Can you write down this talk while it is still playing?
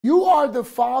You are the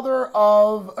father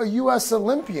of a U.S.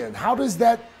 Olympian. How does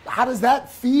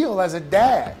that feel as a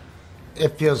dad? It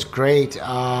feels great.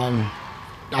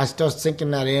 I start thinking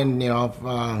that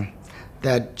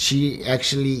that she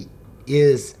actually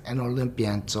is an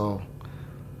Olympian. So,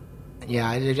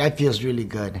 yeah, it feels really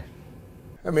good.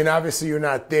 I mean, obviously you're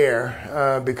not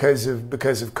there because of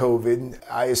COVID.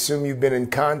 I assume you've been in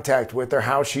contact with her.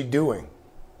 How's she doing?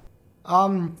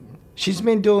 She's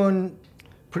been doing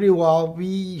pretty well.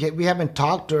 We haven't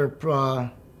talked to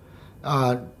her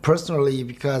personally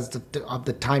because of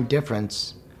the time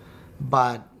difference,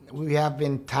 but we have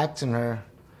been texting her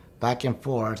back and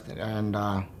forth. And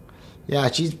yeah,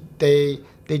 they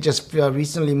just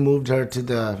recently moved her to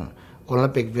the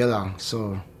Olympic Villa,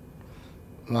 so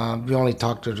we only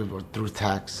talked to her through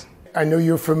text. I know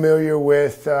you're familiar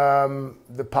with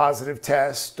the positive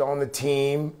test on the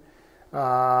team.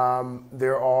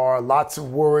 There are lots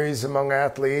of worries among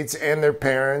athletes and their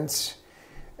parents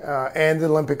and the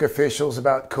Olympic officials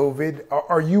about COVID.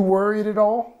 Are you worried at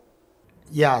all?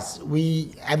 Yes,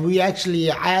 I actually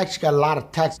got a lot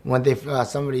of texts when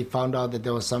somebody found out that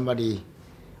there was somebody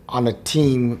on the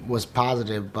team was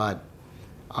positive, but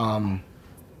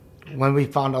when we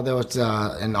found out there was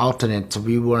an alternate, so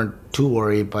we weren't too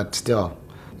worried, but still,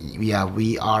 yeah,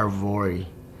 we are worried.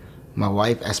 My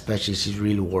wife especially, she's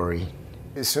really worried.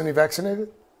 Is Suni vaccinated?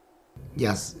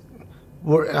 Yes.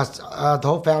 The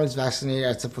whole family's vaccinated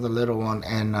except for the little one.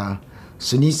 And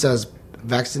Sunisa's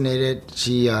vaccinated.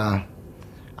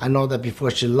 I know that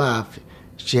before she left,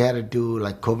 she had to do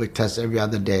like COVID tests every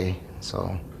other day.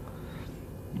 So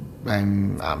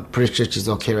I'm pretty sure she's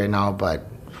okay right now, but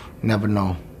never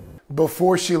know.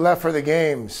 Before she left for the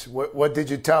games, what did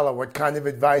you tell her? What kind of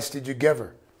advice did you give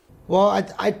her? Well,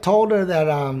 I told her that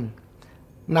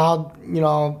now,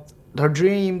 her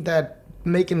dream that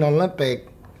making the Olympic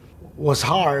was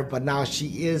hard, but now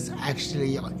she is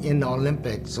actually in the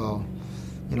Olympics. So,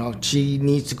 she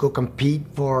needs to go compete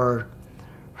for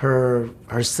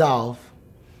herself.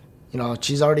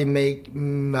 She's already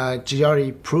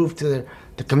proved to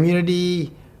the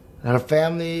community, her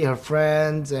family, her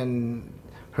friends, and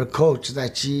her coach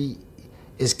that she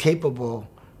is capable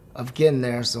of getting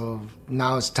there. So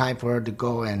now it's time for her to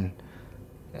go and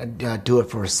do it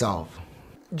for herself.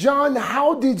 John,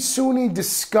 how did Suni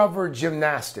discover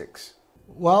gymnastics?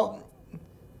 Well,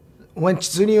 when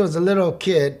Suni was a little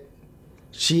kid,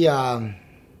 she's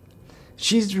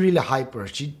really hyper.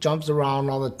 She jumps around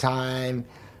all the time.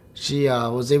 She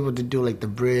was able to do like the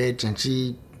bridge, and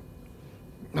she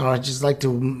just like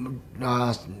to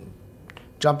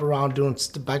jump around doing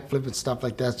backflip and stuff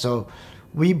like that. So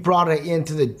we brought her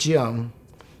into the gym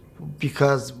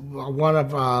because one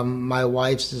of my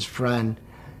wife's friend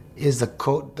is the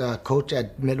coach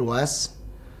at Midwest,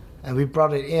 and we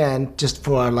brought it in just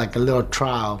for like a little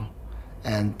trial,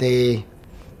 and they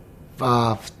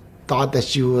thought that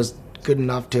she was good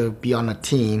enough to be on a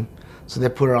team, so they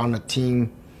put her on a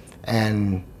team,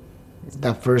 and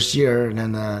that first year,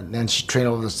 and then she trained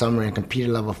over the summer and competed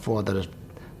level 4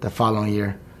 the following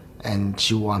year, and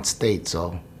she won state.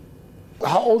 So,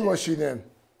 how old was she then?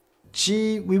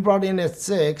 We brought in at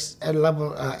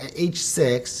age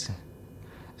 6.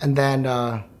 And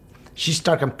then she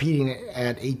started competing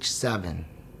at age 7.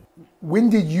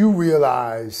 When did you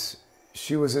realize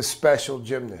she was a special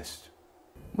gymnast?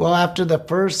 Well, after the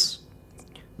first,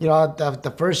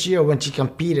 the first year when she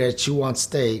competed, she won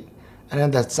state. And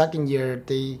then the second year,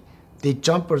 they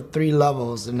jumped her 3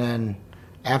 levels. And then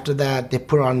after that, they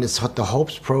put her on the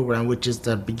HOPES program, which is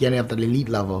the beginning of the elite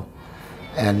level.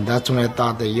 And that's when I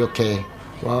thought that, okay,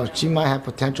 well, she might have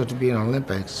potential to be in the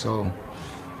Olympics. So,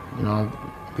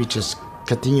 we just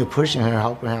continue pushing her,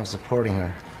 helping her, supporting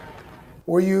her.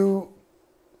 Were you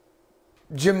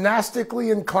gymnastically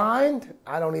inclined?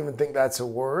 I don't even think that's a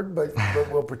word, but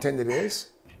we'll pretend it is.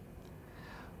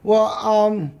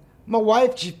 Well, my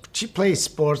wife, she plays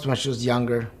sports when she was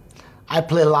younger. I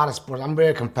play a lot of sports. I'm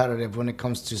very competitive when it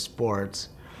comes to sports.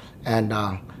 And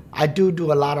I do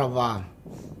a lot of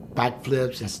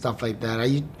backflips and stuff like that.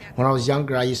 When I was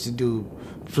younger, I used to do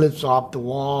flips off the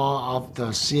wall, off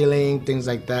the ceiling, things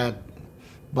like that.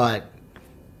 But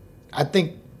I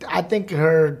think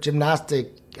her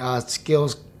gymnastic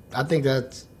skills, I think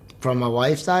that's from my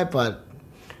wife's side, but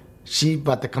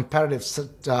the competitive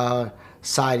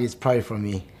side is probably from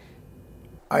me.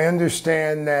 I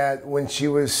understand that when she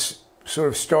was sort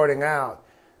of starting out,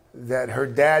 that her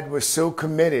dad was so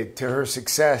committed to her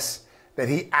success that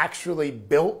he actually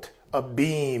built a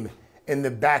beam in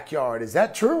the backyard. Is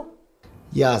that true?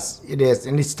 Yes, it is,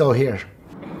 and it's still here.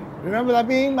 Remember that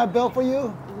beam I built for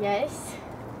you? Yes.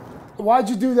 Why'd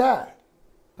you do that?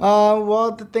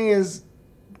 Well, the thing is,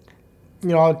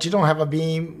 she don't have a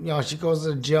beam. She goes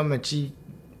to the gym and she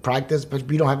practice, but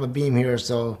we don't have a beam here,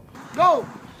 so go.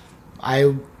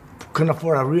 I couldn't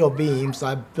afford a real beam, so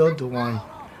I built one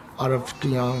out of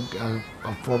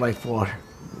a 4x4,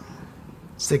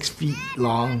 6 feet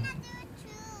long,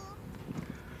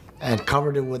 and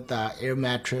covered it with the air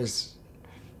mattress,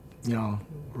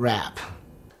 wrap.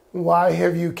 Why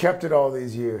have you kept it all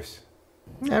these years?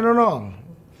 I don't know.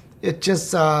 It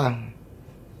just she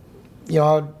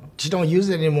don't use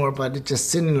it anymore, but it just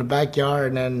sitting in the backyard,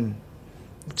 and then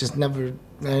just never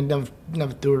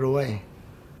threw it away.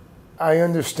 I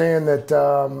understand that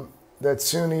that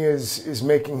Suni is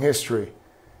making history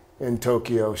in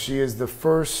Tokyo. She is the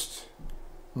first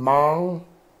Hmong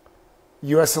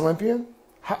U.S. Olympian.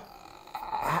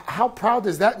 How proud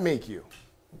does that make you?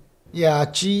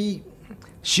 Yeah, she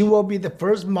will be the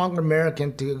first Hmong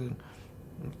American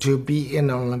to be in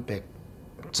the Olympic.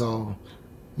 So,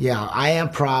 yeah, I am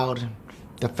proud.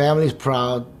 The family's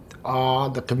proud. All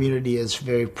the community is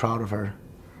very proud of her.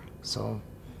 So,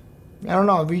 I don't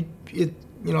know.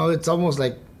 It's almost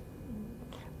like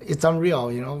it's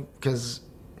unreal, because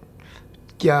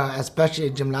yeah, especially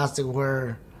in gymnastics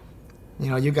where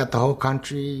you got the whole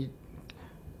country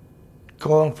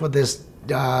going for this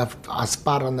a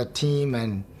spot on the team,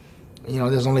 and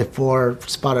there's only 4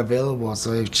 spots available.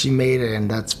 So if she made it, and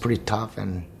that's pretty tough,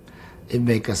 and it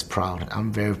makes us proud.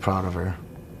 I'm very proud of her.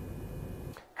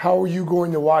 How are you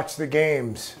going to watch the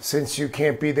games since you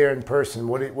can't be there in person?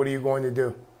 What are you going to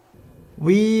do?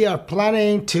 We are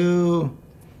planning to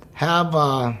have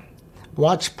a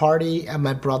watch party at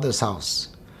my brother's house.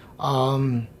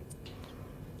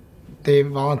 They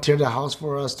volunteered the house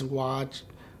for us to watch.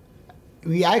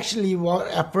 We actually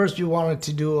at first we wanted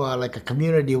to do like a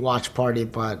community watch party,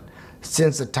 but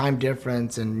since the time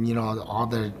difference and all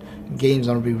the games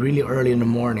are gonna be really early in the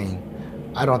morning,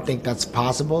 I don't think that's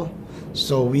possible.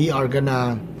 So we are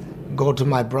gonna go to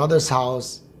my brother's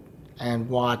house and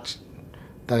watch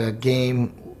the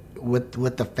game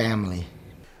with the family.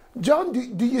 John,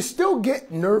 do you still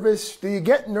get nervous? Do you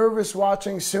get nervous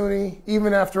watching Suni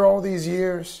even after all these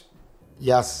years?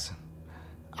 Yes,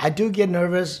 I do get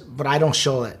nervous, but I don't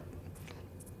show it.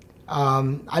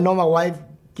 I know my wife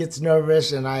gets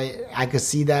nervous, and I could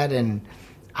see that, and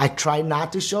I try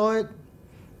not to show it,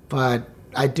 but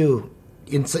I do.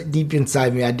 Deep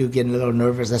inside me, I do get a little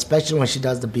nervous, especially when she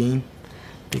does the beam,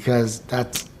 because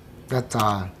that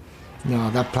platform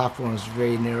is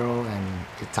very narrow and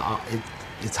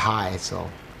it's high, so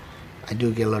I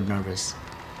do get a little nervous.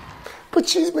 But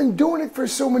she's been doing it for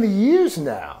so many years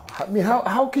now. I mean,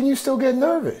 how can you still get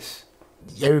nervous?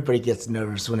 Everybody gets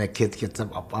nervous when a kid gets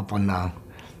up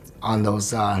on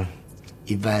those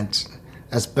events.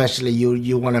 Especially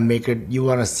you want to make her, you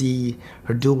want to see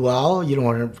her do well. You don't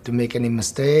want her to make any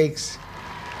mistakes,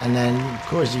 and then of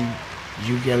course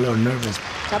you get a little nervous.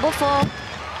 Double full.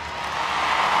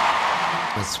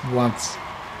 But once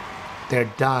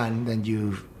they're done, then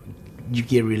you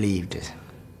get relieved.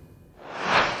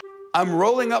 I'm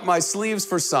rolling up my sleeves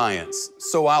for science,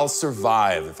 so I'll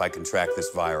survive if I contract this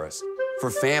virus. For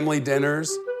family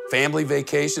dinners, family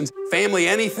vacations, family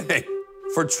anything.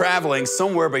 For traveling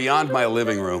somewhere beyond my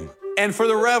living room. And for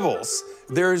the Rebels,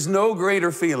 there is no greater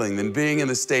feeling than being in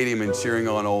the stadium and cheering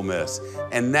on Ole Miss.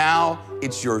 And now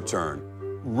it's your turn.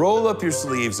 Roll up your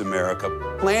sleeves, America.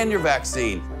 Plan your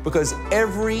vaccine, because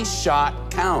every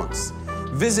shot counts.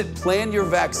 Visit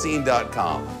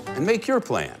planyourvaccine.com and make your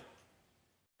plan.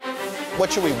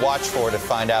 What should we watch for to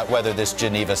find out whether this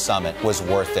Geneva summit was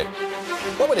worth it?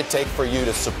 What would it take for you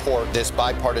to support this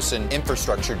bipartisan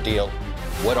infrastructure deal?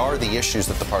 What are the issues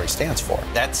that the party stands for?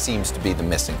 That seems to be the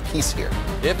missing piece here.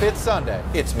 If it's Sunday,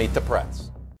 it's Meet the Press.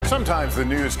 Sometimes the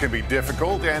news can be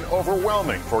difficult and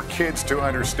overwhelming for kids to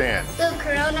understand. Will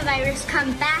coronavirus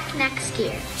come back next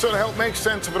year? So to help make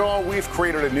sense of it all, we've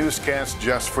created a newscast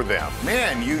just for them.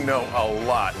 Man, you know a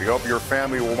lot. We hope your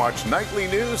family will watch Nightly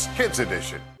News Kids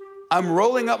Edition. I'm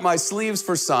rolling up my sleeves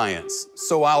for science,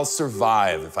 so I'll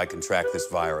survive if I contract this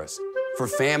virus. For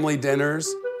family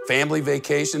dinners, family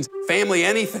vacations, family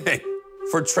anything.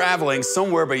 For traveling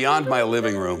somewhere beyond my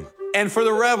living room. And for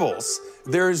the Rebels,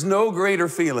 there is no greater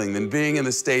feeling than being in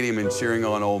the stadium and cheering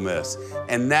on Ole Miss.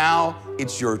 And now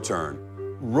it's your turn.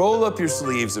 Roll up your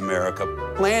sleeves,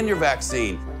 America. Plan your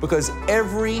vaccine, because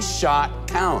every shot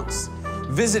counts.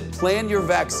 Visit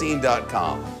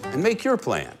planyourvaccine.com and make your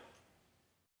plan.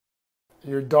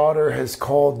 Your daughter has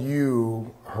called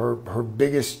you her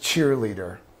biggest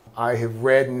cheerleader. I have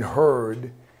read and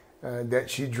heard that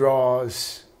she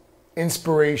draws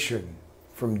inspiration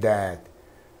from Dad.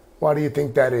 Why do you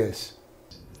think that is?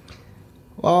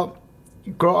 Well,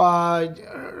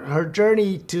 her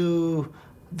journey to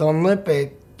the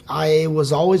Olympic, I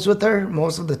was always with her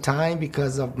most of the time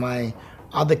because of my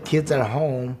other kids at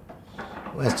home.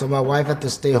 So my wife had to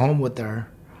stay home with her.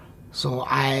 So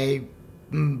I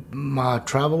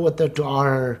travel with her to all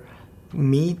her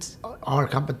meets, all her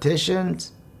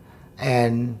competitions,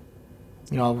 and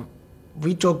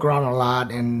we joke around a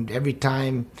lot. And every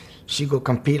time she go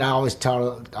compete, I always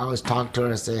talk to her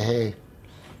and say, hey,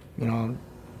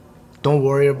 don't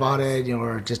worry about it,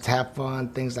 or just have fun,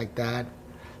 things like that.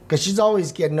 Because she's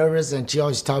always get nervous, and she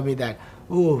always tell me that,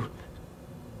 ooh,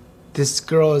 this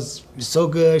girl is so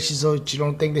good. She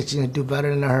don't think that she's gonna do better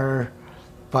than her,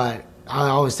 but I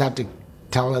always have to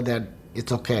tell her that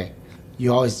it's okay.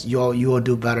 You will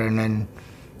do better, and then,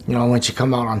 when she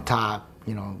come out on top,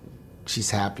 she's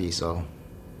happy. So,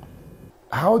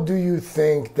 how do you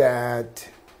think that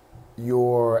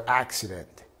your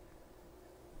accident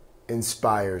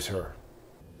inspires her?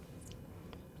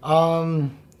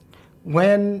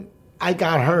 When I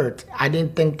got hurt, I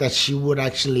didn't think that she would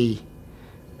actually.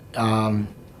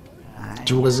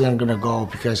 She wasn't gonna go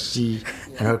because she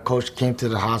and her coach came to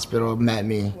the hospital, met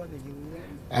me,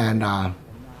 and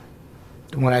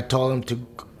when I told him to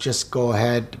just go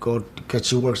ahead, because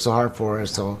she worked so hard for it.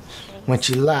 So when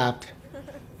she left,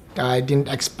 I didn't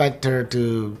expect her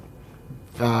to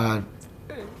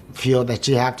feel that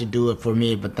she had to do it for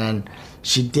me, but then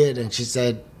she did, and she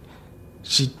said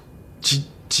she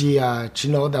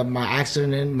know that my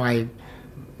accident, my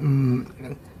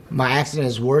accident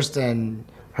is worse than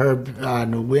her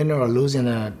winning or losing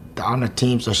on a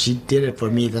team, so she did it for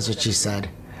me. That's what she said,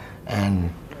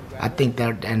 and I think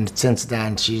that, and since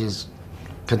then she just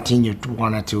continued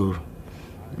wanted to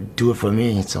do it for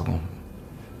me. So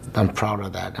I'm proud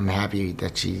of that. I'm happy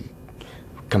that she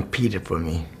competed for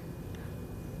me.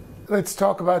 Let's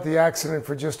talk about the accident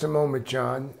for just a moment,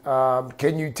 John.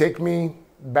 Can you take me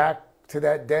back to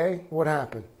that day? What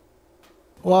happened?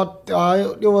 Well,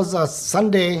 it was a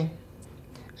Sunday,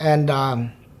 and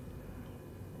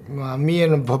me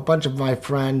and a bunch of my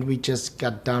friends, we just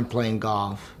got done playing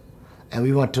golf, and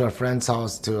we went to a friend's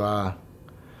house to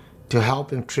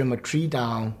help him trim a tree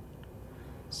down,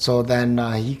 so then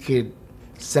he could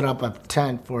set up a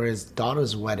tent for his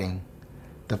daughter's wedding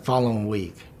the following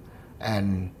week.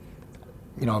 And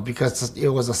because it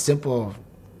was a simple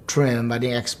trim, I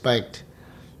didn't expect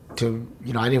to,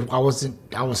 I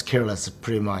was careless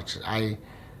pretty much. I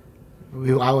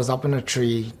was up in a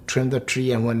tree, trimmed the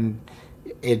tree, and when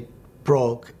it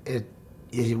broke, it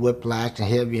whiplashed and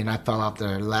hit me, and I fell off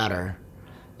the ladder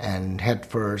and head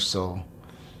first. So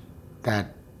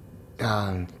that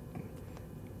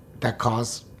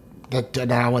caused that.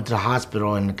 Then I went to the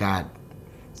hospital and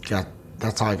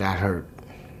that's how I got hurt.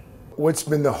 What's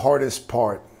been the hardest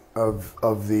part of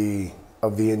the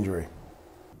injury?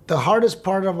 The hardest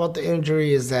part about the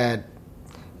injury is that,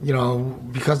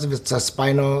 because of it's a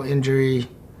spinal injury,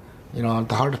 the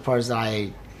hardest part is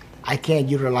I can't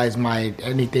utilize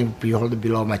anything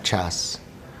below my chest.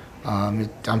 I'm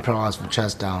paralyzed from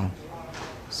chest down.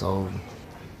 So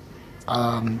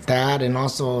that, and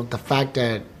also the fact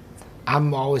that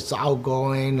I'm always so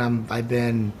outgoing. I've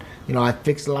been, I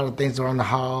fixed a lot of things around the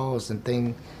house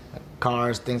and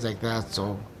cars, things like that.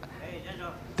 So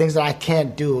things that I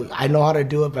can't do. I know how to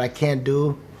do it, but I can't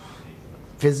do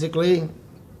physically.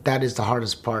 That is the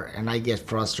hardest part, and I get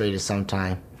frustrated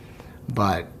sometimes.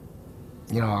 But,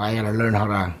 I gotta learn how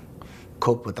to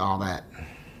cope with all that.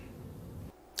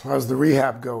 How's the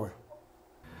rehab going?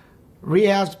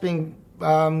 Rehab's been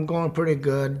going pretty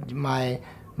good. My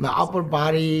upper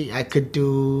body, I could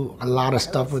do a lot of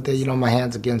stuff with it. My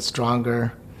hands are getting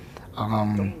stronger.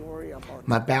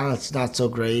 My balance is not so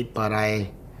great, but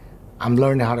I'm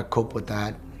learning how to cope with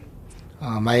that.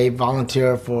 I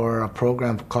volunteer for a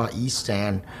program called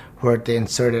eSTAND, where they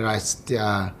inserted a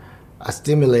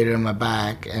stimulator in my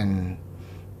back, and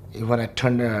when I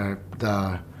turned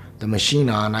the machine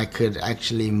on, I could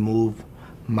actually move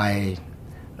my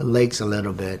legs a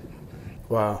little bit.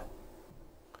 Wow.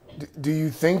 Do you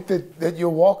think that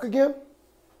you'll walk again?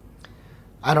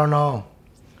 I don't know.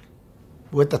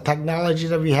 With the technology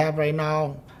that we have right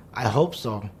now, I hope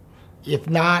so. If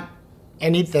not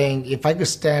anything, if I could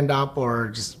stand up or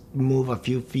just move a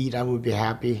few feet, I would be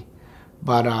happy.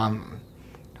 But I'm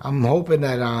hoping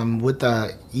that with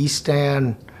the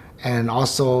eSTAND and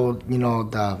also,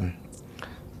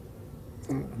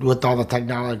 with all the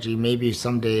technology, maybe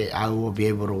someday I will be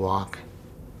able to walk.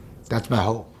 That's my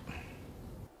hope.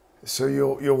 So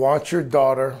you'll watch your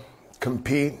daughter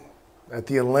compete at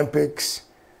the Olympics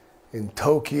in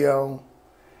Tokyo,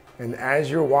 and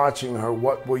as you're watching her,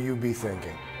 what will you be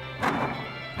thinking?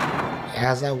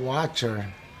 as I watch her,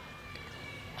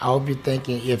 I'll be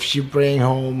thinking if she bring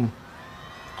home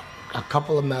a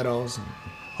couple of medals,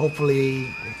 hopefully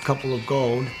a couple of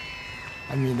gold,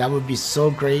 I mean, that would be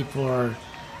so great for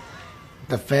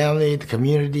the family, the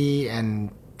community,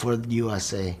 and for the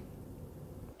USA.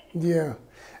 Yeah.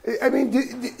 I mean, do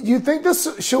you think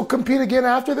she'll compete again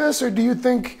after this, or do you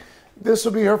think this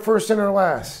will be her first and her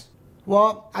last?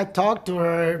 Well, I talked to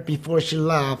her before she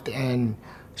left, and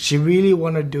she really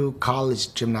wanted to do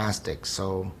college gymnastics.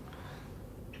 So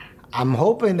I'm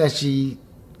hoping that she,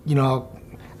 you know,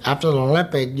 after the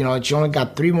Olympic, you know, she only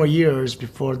got 3 more years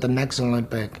before the next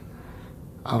Olympic.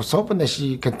 I was hoping that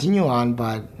she continue on,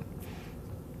 but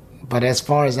as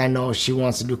far as I know, she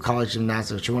wants to do college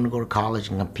gymnastics. She wants to go to college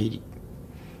and compete.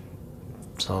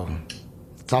 So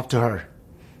it's up to her.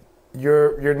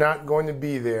 You're not going to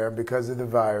be there because of the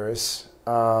virus.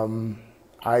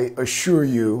 I assure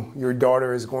you, your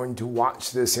daughter is going to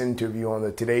watch this interview on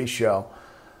the Today Show.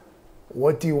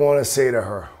 What do you want to say to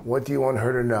her? What do you want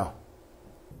her to know?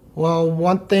 Well,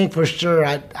 one thing for sure,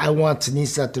 I want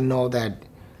Tanisa to know that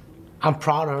I'm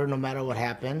proud of her no matter what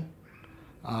happened.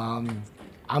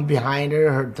 I'm behind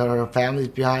her, her family's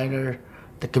behind her,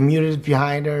 the community's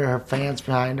behind her, her fans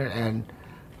behind her, and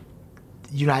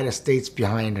the United States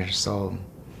behind her. So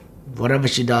whatever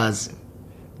she does,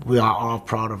 we are all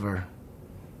proud of her.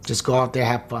 Just go out there,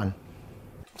 have fun.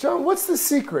 John, what's the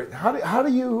secret? How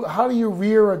do you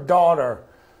rear a daughter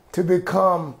to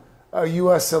become a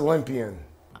U.S. Olympian?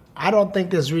 I don't think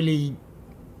there's really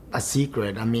a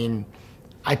secret. I mean,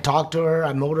 I talk to her,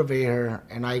 I motivate her,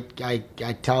 and I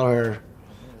tell her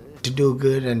to do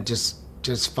good and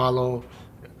just follow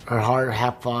her heart,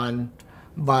 have fun.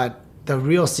 But the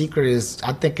real secret is,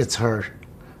 I think it's her.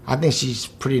 I think she's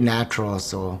pretty natural,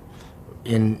 so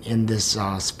in this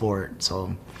sport.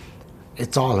 So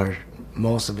it's all her.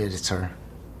 Most of it is her.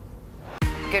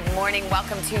 Good morning.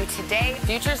 Welcome to Today.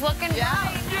 Future's looking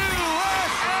bright.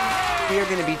 We are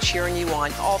going to be cheering you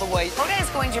on all the way. Hoda is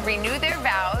going to renew their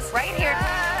vows right here.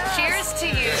 Cheers to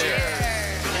you.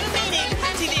 New meaning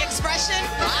to the expression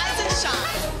rise and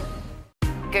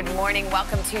shine. Good morning.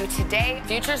 Welcome to Today.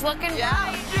 Future's looking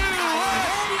bright.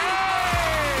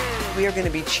 We are going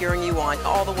to be cheering you on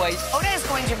all the way. Hoda is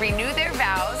going to renew their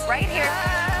vows right here.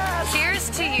 Cheers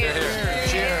to you.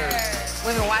 Cheers.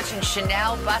 We've been watching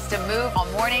Chanel bust a move all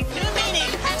morning. New meaning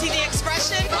to the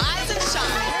expression rise and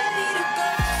shine.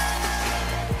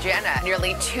 Jenna,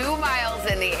 nearly 2 miles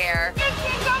in the air. This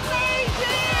is amazing!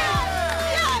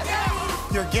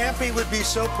 Yes! Your Gampy would be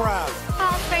so proud.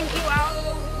 Oh, thank you, Al.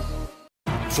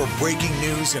 For breaking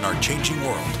news in our changing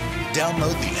world,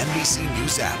 download the NBC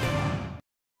News app.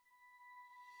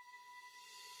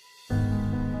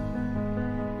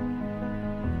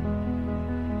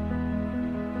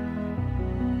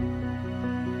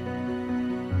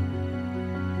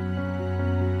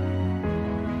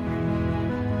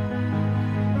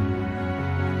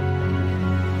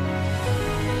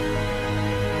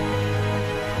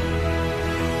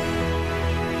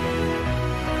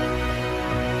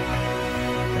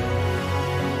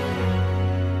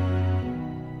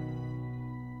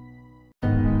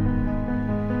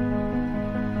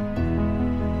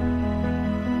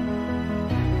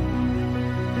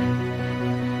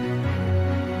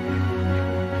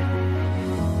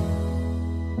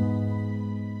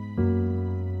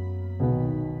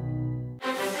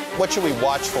 What should we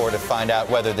watch for to find out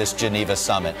whether this Geneva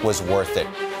summit was worth it?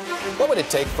 What would it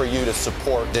take for you to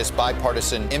support this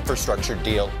bipartisan infrastructure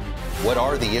deal? What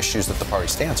are the issues that the party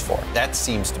stands for? That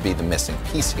seems to be the missing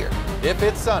piece here. If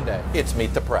it's Sunday, it's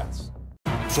Meet the Press.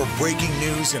 For breaking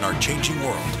news in our changing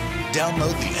world,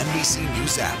 download the NBC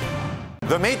News app.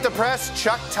 The Meet the Press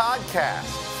Chuck Toddcast,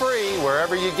 free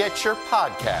wherever you get your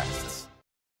podcasts.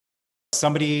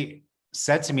 Somebody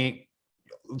said to me,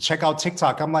 check out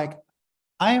TikTok. I'm like,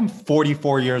 I am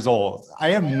 44 years old. I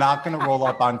am not going to roll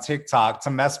up on TikTok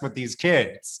to mess with these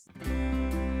kids.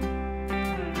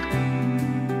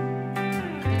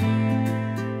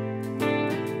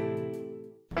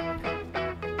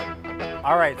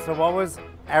 All right, so what was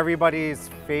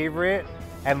everybody's favorite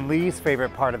and least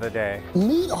favorite part of the day?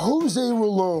 Meet Jose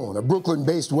Rolón, a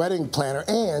Brooklyn-based wedding planner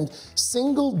and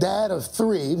single dad of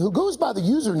 3 who goes by the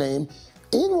username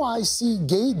NYC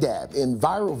Gay Dad in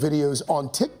viral videos on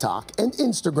TikTok and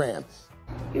Instagram.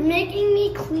 You're making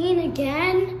me clean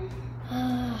again?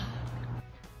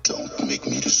 Don't make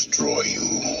me destroy you.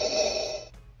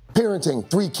 Parenting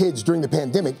 3 kids during the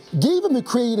pandemic gave him the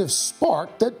creative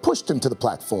spark that pushed him to the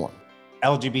platform.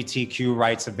 LGBTQ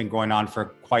rights have been going on for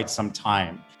quite some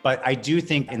time. But I do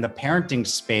think in the parenting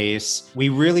space, we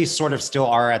really sort of still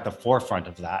are at the forefront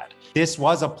of that. This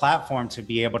was a platform to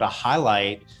be able to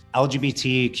highlight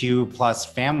LGBTQ plus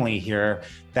family here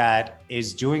that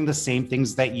is doing the same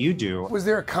things that you do. Was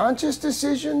there a conscious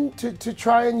decision to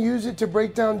try and use it to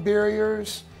break down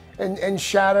barriers and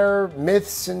shatter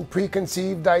myths and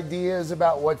preconceived ideas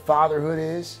about what fatherhood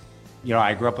is? You know,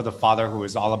 I grew up with a father who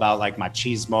was all about like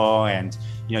machismo and,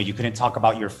 you know, you couldn't talk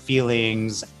about your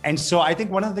feelings. And so I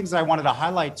think one of the things that I wanted to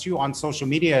highlight too on social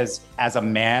media is as a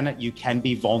man, you can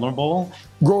be vulnerable.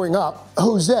 Growing up,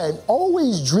 Jose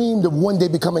always dreamed of one day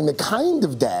becoming the kind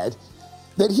of dad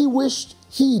that he wished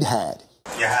he'd had.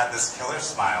 You had this killer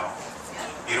smile,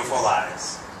 beautiful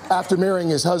eyes. After marrying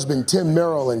his husband, Tim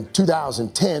Merrill, in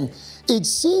 2010, it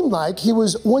seemed like he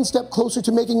was one step closer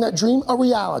to making that dream a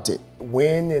reality.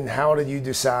 When and how did you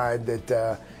decide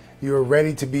that you were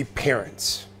ready to be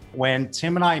parents? When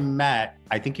Tim and I met,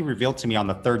 I think he revealed to me on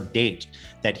the third date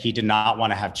that he did not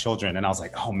want to have children. And I was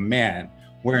like, oh man,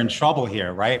 we're in trouble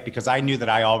here, right? Because I knew that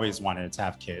I always wanted to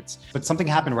have kids. But something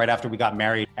happened right after we got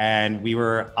married and we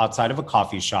were outside of a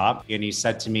coffee shop and he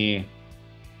said to me,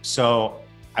 so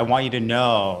I want you to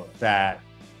know that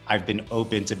I've been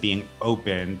open to being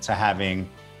open to having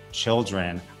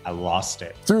children. I lost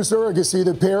it. Through surrogacy,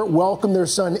 the pair welcomed their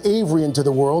son Avery into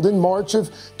the world in March of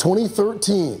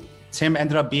 2013. Tim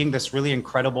ended up being this really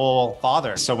incredible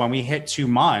father. So when we hit 2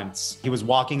 months, he was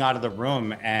walking out of the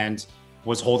room and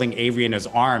was holding Avery in his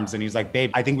arms. And he's like,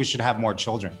 babe, I think we should have more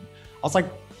children. I was like,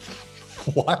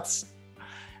 what?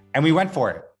 And we went for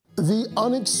it. The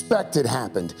unexpected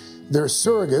happened. Their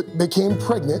surrogate became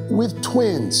pregnant with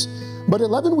twins. But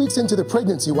 11 weeks into the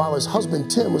pregnancy, while his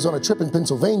husband Tim was on a trip in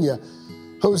Pennsylvania,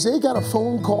 Jose got a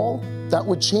phone call that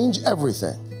would change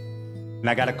everything. And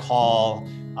I got a call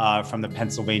from the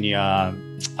Pennsylvania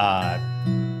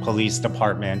police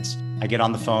department. I get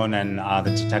on the phone and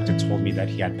the detective told me that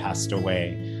he had passed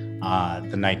away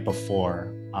the night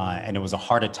before. And it was a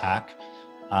heart attack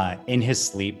in his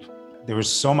sleep. There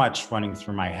was so much running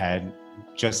through my head,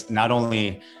 just not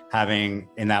only having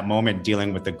in that moment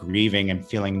dealing with the grieving and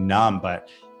feeling numb, but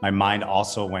my mind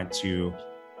also went to,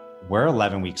 we're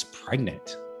 11 weeks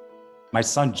pregnant. My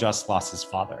son just lost his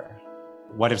father.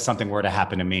 What if something were to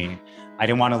happen to me? I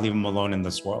didn't want to leave him alone in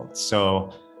this world.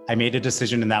 So I made a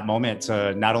decision in that moment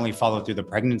to not only follow through the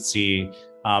pregnancy,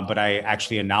 but I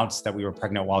actually announced that we were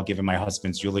pregnant while giving my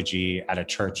husband's eulogy at a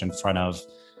church in front of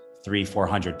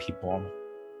 300-400 people.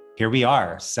 Here we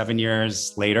are, 7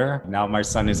 years later. Now my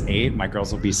son is 8, my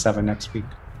girls will be 7 next week.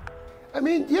 I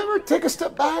mean, you ever take a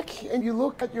step back and you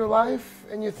look at your life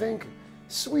and you think,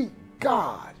 sweet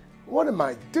God, what am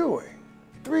I doing?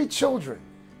 3 children,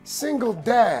 single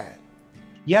dad.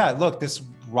 Yeah, look, this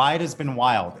ride has been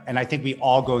wild. And I think we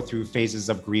all go through phases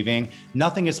of grieving.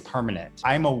 Nothing is permanent.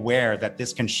 I'm aware that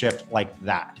this can shift like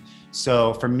that.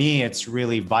 So for me, it's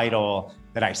really vital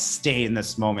that I stay in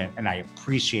this moment and I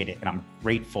appreciate it and I'm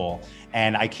grateful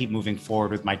and I keep moving forward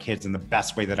with my kids in the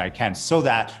best way that I can so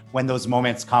that when those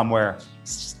moments come where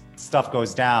stuff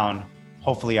goes down,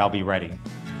 hopefully I'll be ready.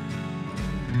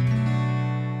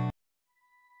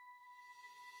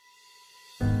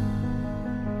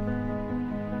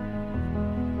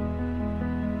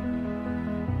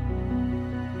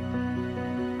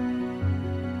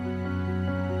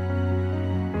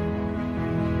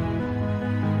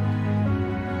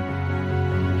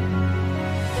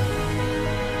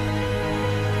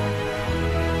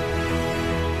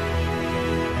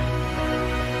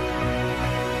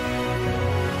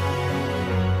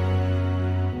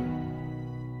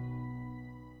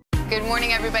 Good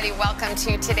morning, everybody. Welcome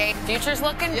to Today. Future's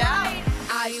looking bright.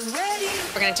 Are you ready?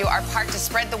 We're going to do our part to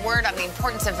spread the word on the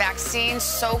importance of vaccines,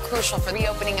 so crucial for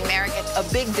reopening America. A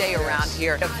big day around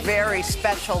here. A very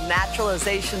special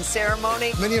naturalization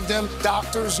ceremony. Many of them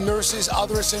doctors, nurses,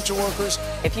 other essential workers.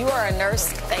 If you are a nurse,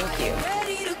 thank you.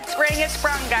 Spring has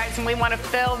sprung, guys, and we want to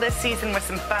fill this season with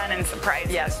some fun and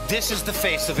surprises. Yes. This is the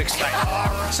face of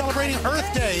excitement. Celebrating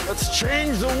Earth Day. Let's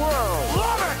change the world.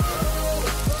 Love it!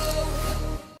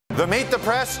 The Meet the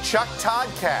Press Chuck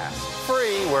Toddcast,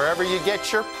 free wherever you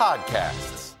get your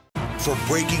podcasts. For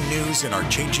breaking news in our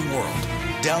changing world,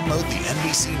 download the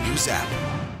NBC News app.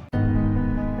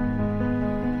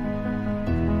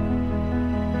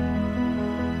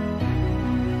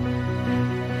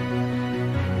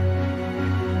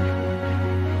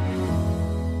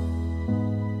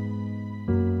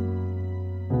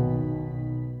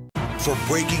 For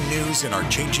breaking news in our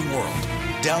changing world,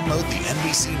 download the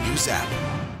NBC News app.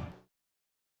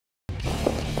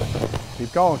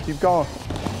 Keep going, keep going.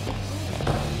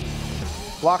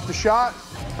 Block the shot.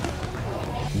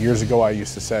 Years ago, I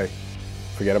used to say,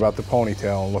 forget about the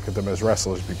ponytail and look at them as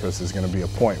wrestlers because there's going to be a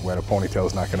point where the ponytail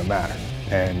is not going to matter.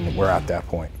 And we're at that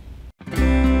point.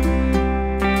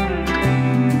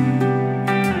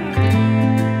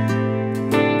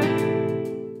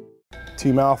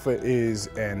 Team Alpha is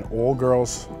an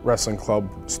all-girls wrestling club,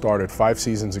 started 5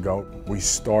 seasons ago. We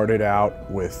started out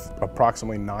with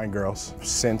approximately 9 girls,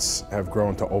 since have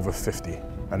grown to over 50.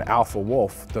 An alpha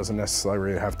wolf doesn't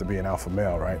necessarily have to be an alpha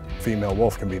male, right? Female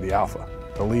wolf can be the alpha,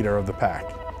 the leader of the pack.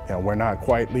 You know, we're not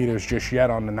quite leaders just yet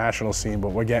on the national scene, but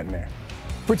we're getting there.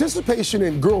 Participation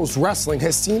in girls wrestling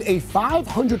has seen a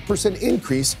 500%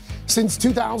 increase since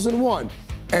 2001.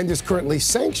 And is currently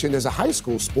sanctioned as a high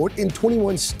school sport in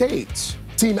 21 states.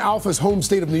 Team Alpha's home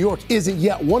state of New York isn't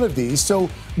yet one of these, so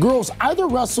girls either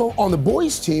wrestle on the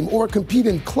boys' team or compete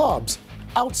in clubs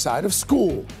outside of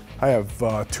school. I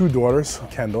have 2 daughters,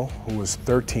 Kendall, who is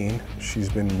 13. She's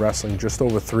been wrestling just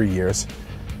over 3 years,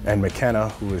 and McKenna,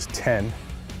 who is 10,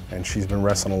 and she's been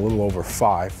wrestling a little over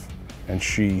 5, and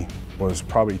she was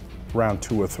probably around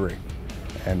 2 or 3.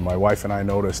 And my wife and I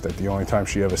noticed that the only time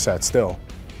she ever sat still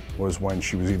was when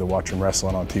she was either watching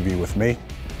wrestling on TV with me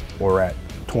or at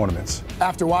tournaments.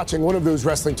 After watching one of those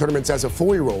wrestling tournaments as a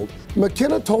 4-year-old,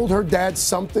 McKenna told her dad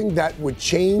something that would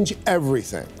change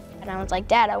everything. And I was like,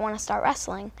 Dad, I want to start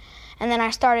wrestling. And then I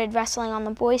started wrestling on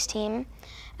the boys' team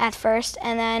at first,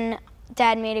 and then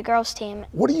Dad made a girls' team.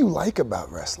 What do you like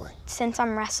about wrestling? Since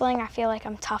I'm wrestling, I feel like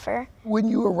I'm tougher. When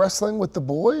you were wrestling with the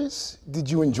boys,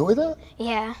 did you enjoy that?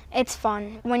 Yeah, it's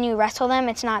fun. When you wrestle them,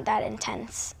 it's not that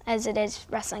intense as it is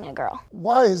wrestling a girl.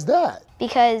 Why is that?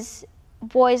 Because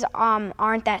boys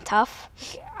aren't that tough.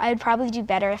 I'd probably do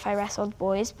better if I wrestled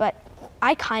boys, but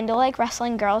I kind of like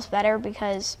wrestling girls better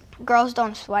because girls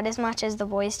don't sweat as much as the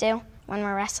boys do when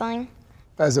we're wrestling.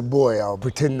 As a boy, I'll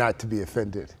pretend not to be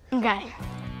offended. Okay.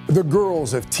 The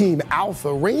girls of Team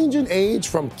Alpha range in age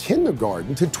from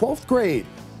kindergarten to 12th grade,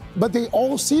 but they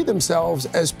all see themselves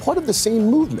as part of the same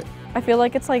movement. I feel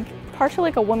like it's like partially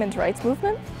like a women's rights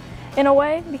movement in a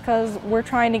way, because we're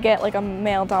trying to get like a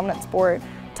male dominant sport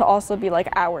to also be like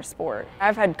our sport.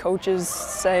 I've had coaches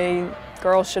say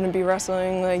girls shouldn't be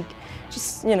wrestling, like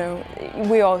just, you know,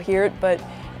 we all hear it, but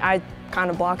I kind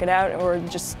of block it out or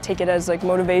just take it as like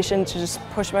motivation to just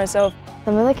push myself.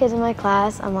 Some of the kids in my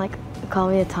class, I'm like, call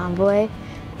me a tomboy,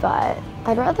 but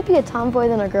I'd rather be a tomboy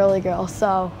than a girly girl,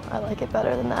 so I like it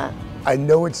better than that. I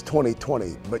know it's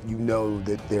 2020, but you know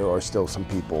that there are still some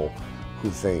people who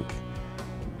think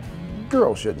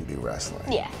girls shouldn't be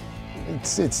wrestling. Yeah.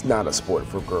 It's not a sport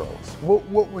for girls.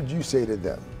 What would you say to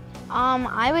them?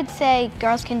 I would say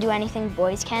girls can do anything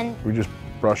boys can. We just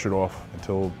brush it off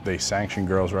until they sanction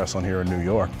girls wrestling here in New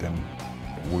York, then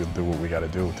we'll do what we got to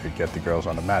do to get the girls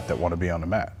on the mat that want to be on the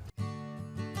mat.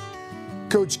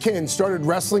 Coach Ken started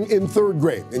wrestling in 3rd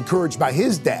grade, encouraged by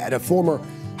his dad, a former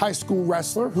high school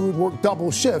wrestler who would work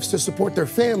double shifts to support their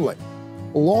family.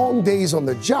 Long days on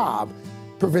the job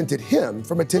prevented him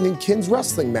from attending Ken's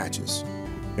wrestling matches.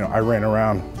 You know, I ran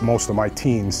around most of my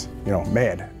teens, you know,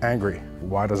 mad, angry.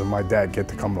 Why doesn't my dad get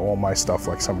to come to all my stuff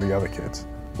like some of the other kids?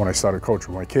 When I started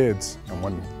coaching my kids and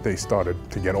when they started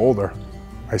to get older,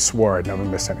 I swore I'd never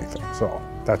miss anything. So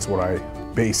that's what I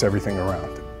base everything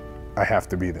around. I have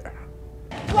to be there.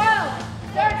 12,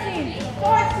 13,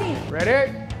 14.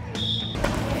 Ready?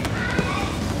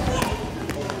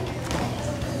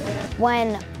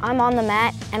 When I'm on the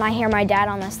mat and I hear my dad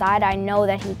on the side, I know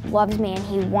that he loves me and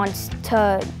he wants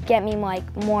to get me like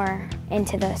more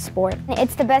into the sport.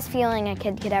 It's the best feeling a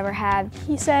kid could ever have.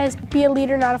 He says, be a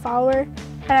leader, not a follower,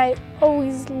 and I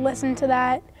always listen to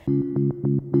that.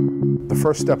 The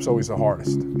first step's always the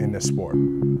hardest in this sport.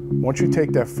 Once you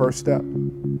take that first step,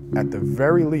 at the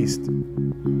very least,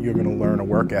 you're gonna learn a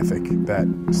work ethic that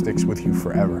sticks with you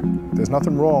forever. There's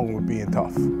nothing wrong with being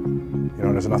tough. You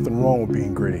know, there's nothing wrong with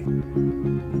being gritty.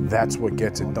 That's what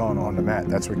gets it done on the mat.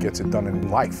 That's what gets it done in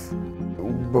life.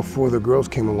 Before the girls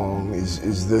came along,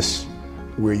 is this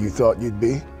where you thought you'd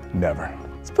be? Never.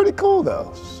 It's pretty cool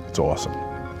though. It's awesome.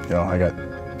 You know, I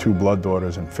got 2 blood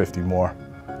daughters and 50 more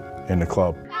in the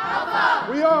club.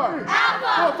 Alpha! We are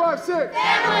Alpha! 4, 5, 6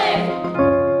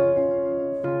 Family!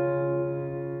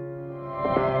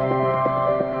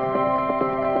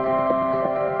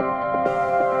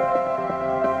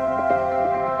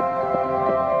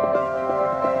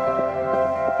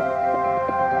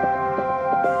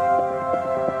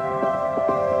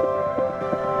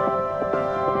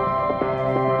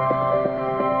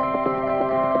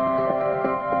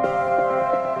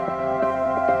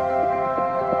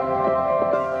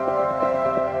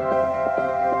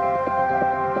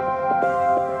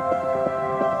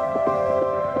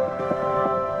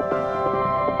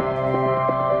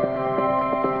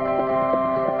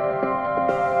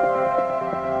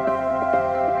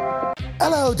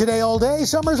 show today all day.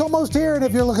 Summer's almost here, and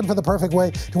if you're looking for the perfect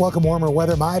way to welcome warmer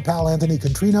weather, my pal Anthony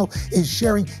Contrino is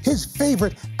sharing his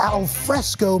favorite al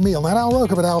fresco meal. Not al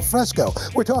roca, but al fresco.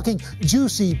 We're talking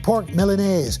juicy pork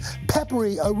milanese,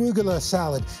 peppery arugula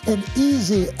salad, an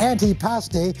easy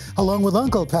antipasti, along with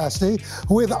Uncle Pasti,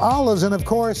 with olives, and of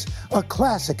course, a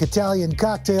classic Italian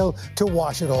cocktail to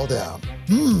wash it all down.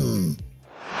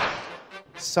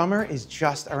 Summer is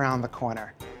just around the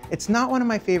corner. It's not one of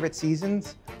my favorite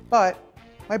seasons, but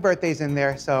my birthday's in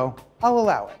there, so I'll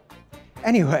allow it.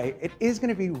 Anyway, it is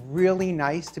gonna be really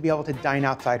nice to be able to dine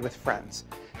outside with friends.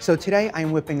 So today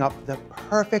I'm whipping up the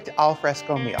perfect al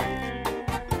fresco meal.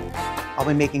 I'll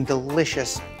be making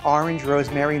delicious orange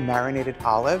rosemary marinated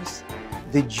olives,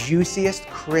 the juiciest,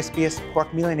 crispiest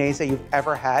pork milanese you've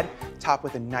ever had, topped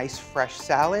with a nice fresh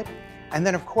salad. And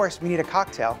then of course, we need a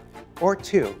cocktail, or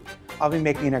two. I'll be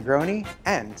making a Negroni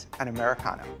and an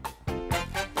Americano.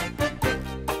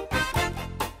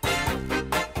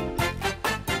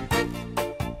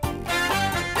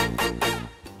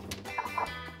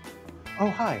 Oh,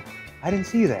 hi, I didn't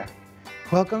see you there.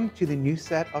 Welcome to the new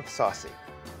set of Saucy.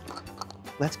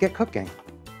 Let's get cooking.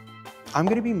 I'm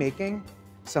gonna be making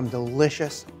some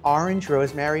delicious orange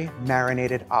rosemary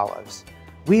marinated olives.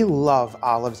 We love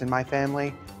olives in my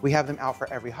family. We have them out for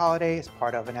every holiday as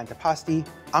part of an antipasti.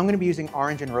 I'm gonna be using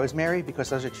orange and rosemary because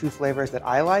those are two flavors that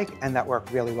I like and that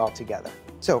work really well together.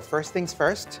 So first things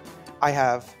first, I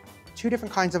have two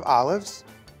different kinds of olives.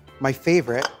 My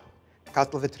favorite,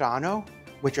 Castelvetrano,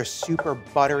 which are super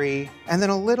buttery, and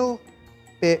then a little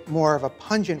bit more of a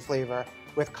pungent flavor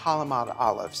with Kalamata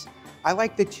olives. I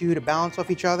like the two to balance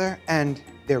off each other, and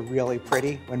they're really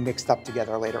pretty when mixed up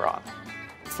together later on.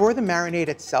 For the marinade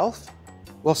itself,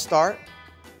 we'll start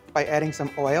by adding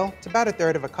some oil. It's about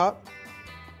 1/3 of a cup.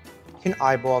 You can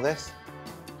eyeball this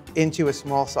into a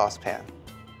small saucepan.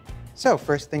 So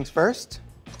first things first,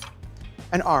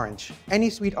 an orange.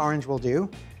 Any sweet orange will do.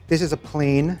 This is a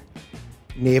plain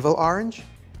navel orange,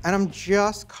 and I'm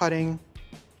just cutting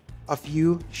a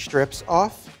few strips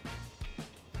off.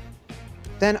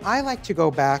 Then I like to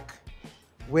go back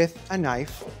with a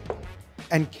knife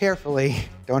and carefully,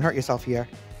 don't hurt yourself here,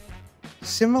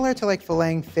 similar to like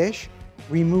filleting fish,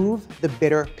 remove the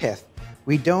bitter pith.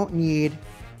 We don't need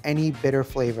any bitter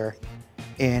flavor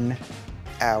in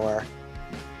our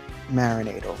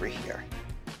marinade over here.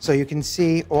 So you can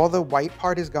see all the white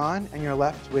part is gone and you're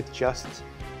left with just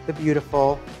the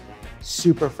beautiful,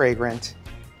 super fragrant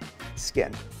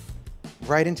skin.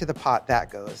 Right into the pot that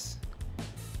goes.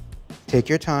 Take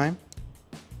your time.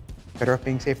 Better off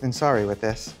being safe than sorry with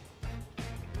this.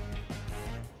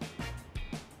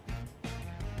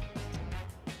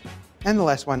 And the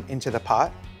last one into the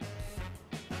pot.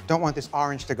 Don't want this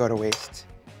orange to go to waste.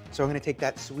 So I'm gonna take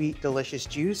that sweet, delicious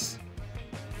juice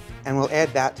and we'll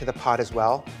add that to the pot as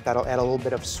well. That'll add a little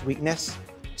bit of sweetness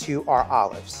to our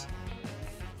olives.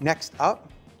 Next up,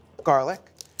 garlic.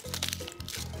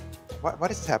 Why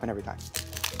does this happen every time?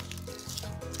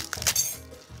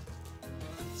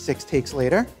 6 takes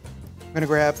later, I'm gonna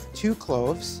grab 2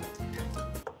 cloves.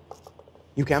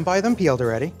 You can buy them peeled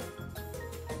already,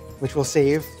 which will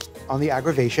save on the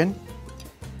aggravation.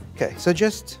 Okay, so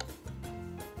just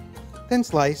thin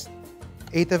slice,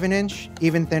 1/8 of an inch,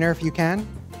 even thinner if you can,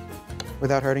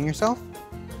 without hurting yourself.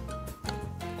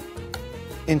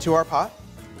 Into our pot.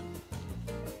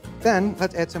 Then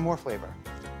let's add some more flavor.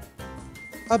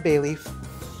 A bay leaf.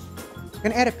 I'm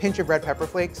gonna add a pinch of red pepper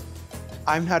flakes.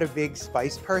 I'm not a big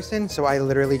spice person, so I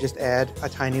literally just add a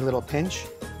tiny little pinch.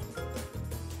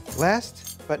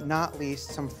 Last but not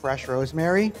least, some fresh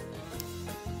rosemary.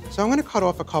 So I'm gonna cut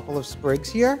off a couple of sprigs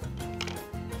here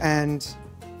and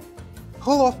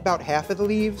pull off about half of the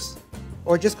leaves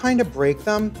or just kind of break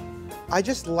them. I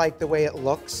just like the way it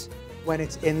looks when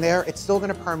it's in there. It's still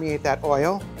gonna permeate that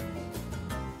oil.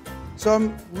 So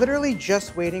I'm literally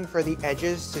just waiting for the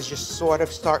edges to just sort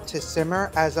of start to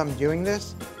simmer as I'm doing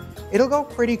this. It'll go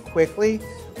pretty quickly.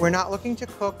 We're not looking to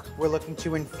cook, we're looking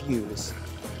to infuse.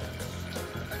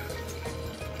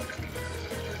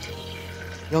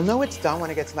 You'll know it's done when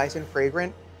it gets nice and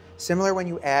fragrant. Similar when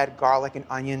you add garlic and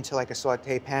onion to like a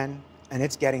saute pan, and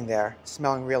it's getting there,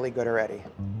 smelling really good already.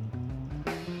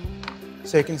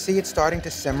 So you can see it's starting to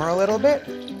simmer a little bit.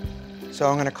 So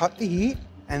I'm gonna cut the heat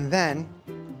and then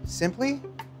simply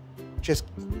just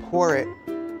pour it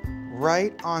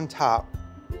right on top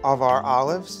of our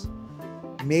olives.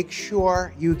 Make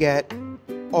sure you get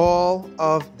all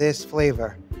of this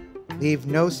flavor. Leave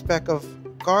no speck of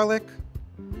garlic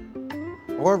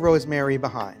or rosemary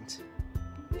behind.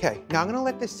 Okay, now I'm gonna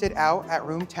let this sit out at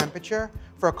room temperature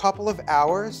for a couple of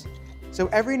hours. So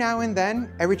every now and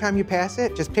then, every time you pass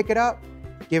it, just pick it up,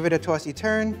 Give it a tossy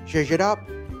turn, zhuzh it up,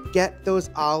 get those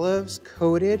olives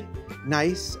coated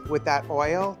nice with that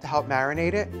oil to help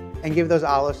marinate it, and give those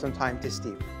olives some time to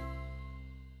steep.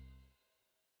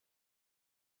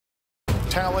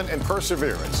 Talent and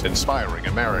perseverance, inspiring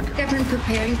America. I've been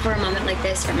preparing for a moment like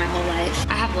this for my whole life.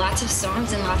 I have lots of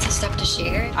songs and lots of stuff to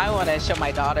share. I want to show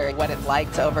my daughter what it's like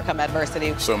to overcome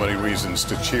adversity. So many reasons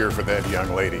to cheer for that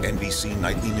young lady. NBC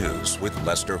Nightly News with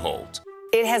Lester Holt.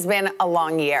 It has been a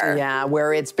long year. Yeah,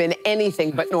 where it's been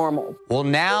anything but normal. Well,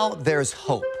 now there's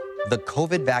hope. The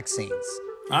COVID vaccines.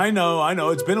 I know.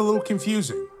 It's been a little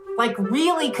confusing. Like,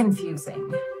 really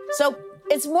confusing. So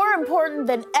it's more important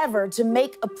than ever to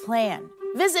make a plan.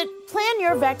 Visit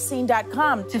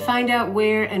planyourvaccine.com to find out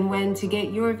where and when to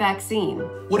get your vaccine.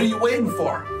 What are you waiting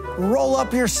for? Roll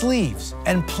up your sleeves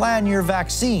and plan your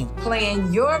vaccine.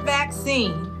 Plan your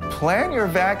vaccine. Plan your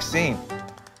vaccine.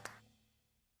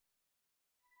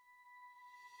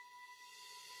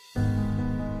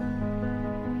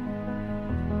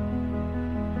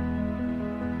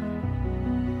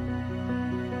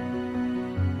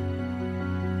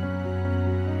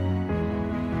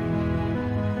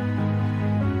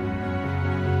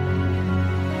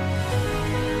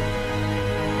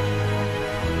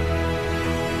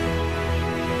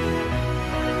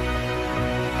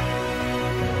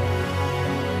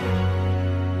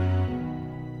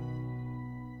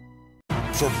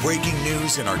 For breaking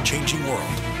news in our changing world,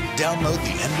 download the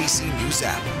NBC News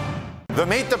app. The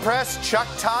Meet the Press Chuck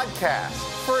Toddcast,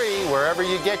 free wherever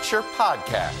you get your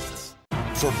podcasts.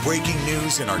 For breaking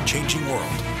news in our changing world,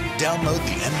 download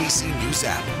the NBC News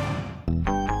app.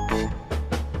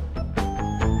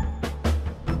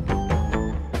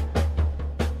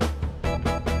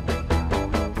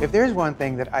 If there's one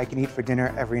thing that I can eat for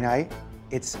dinner every night,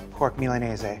 it's pork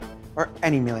milanese, or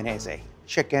any milanese.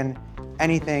 Chicken,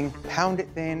 anything, pound it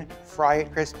thin, fry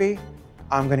it crispy,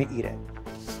 I'm gonna eat it.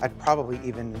 I'd probably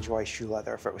even enjoy shoe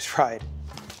leather if it was fried.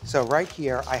 So right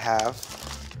here I have,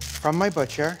 from my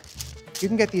butcher, you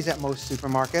can get these at most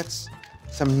supermarkets,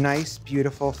 some nice,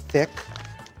 beautiful, thick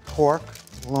pork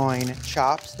loin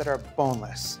chops that are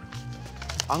boneless.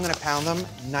 I'm gonna pound them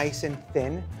nice and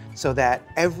thin so that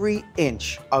every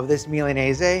inch of this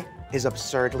milanese is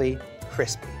absurdly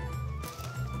crispy.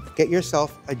 Get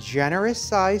yourself a generous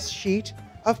sized sheet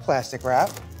of plastic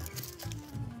wrap.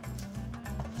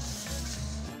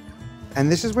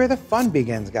 And this is where the fun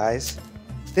begins, guys.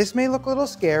 This may look a little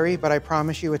scary, but I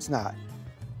promise you it's not.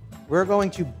 We're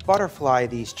going to butterfly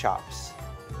these chops.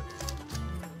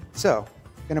 So,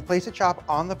 I'm gonna place a chop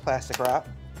on the plastic wrap,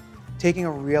 taking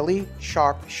a really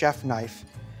sharp chef knife.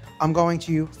 I'm going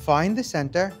to find the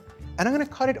center, and I'm gonna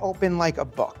cut it open like a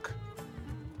book.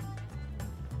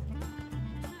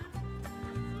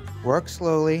 Work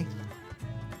slowly,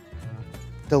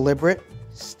 deliberate,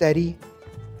 steady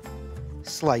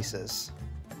slices.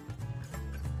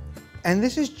 And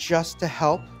this is just to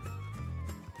help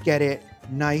get it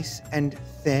nice and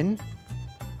thin.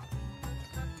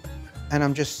 And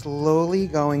I'm just slowly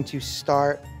going to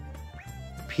start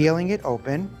peeling it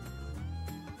open.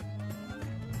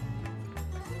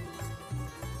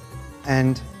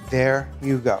 And there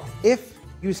you go. If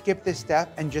you skip this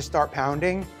step and just start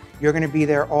pounding, you're gonna be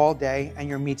there all day and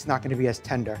your meat's not gonna be as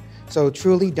tender. So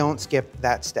truly don't skip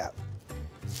that step.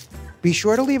 Be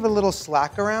sure to leave a little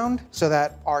slack around so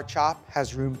that our chop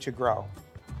has room to grow.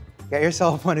 Get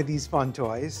yourself one of these fun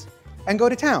toys and go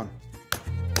to town.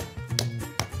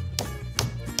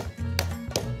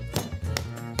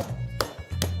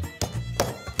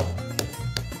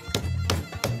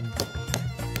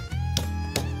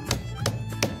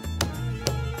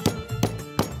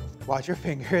 Watch your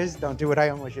fingers, don't do what I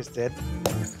almost just did.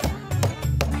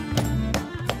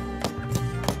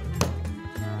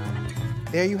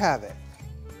 There you have it.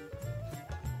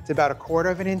 It's about 1/4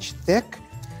 of an inch thick,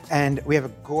 and we have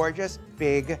a gorgeous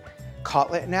big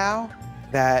cutlet now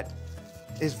that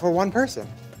is for one person.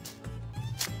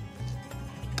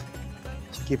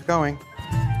 Keep going.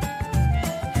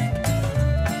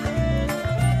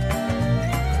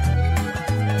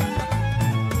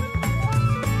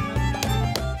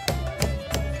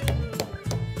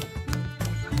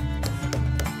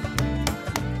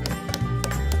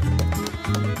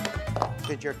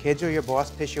 Did your kids or your boss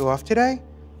piss you off today?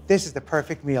 This is the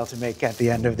perfect meal to make at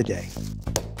the end of the day.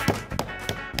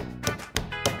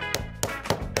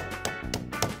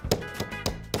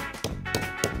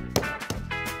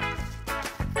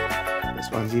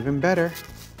 This one's even better.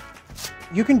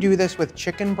 You can do this with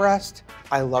chicken breast.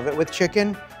 I love it with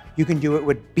chicken. You can do it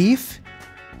with beef.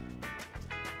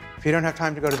 If you don't have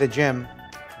time to go to the gym,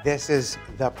 this is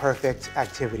the perfect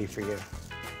activity for you.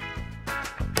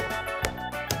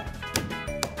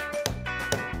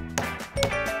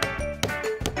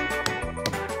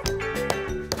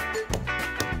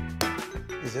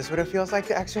 what it feels like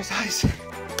to exercise.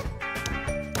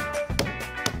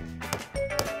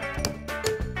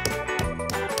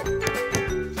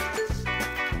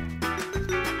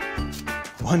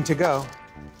 One to go.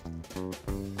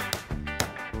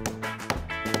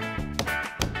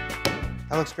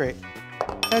 That looks great.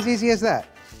 As easy as that.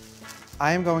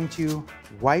 I am going to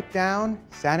wipe down,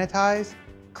 sanitize,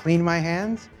 clean my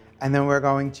hands, and then we're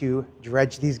going to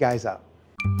dredge these guys up.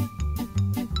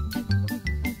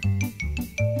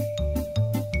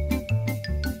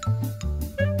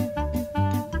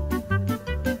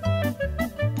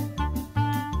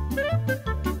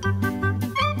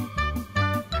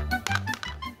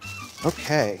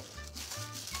 Okay,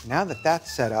 now that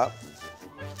that's set up,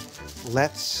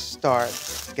 let's start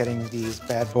getting these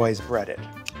bad boys breaded.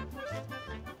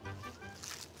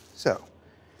 So,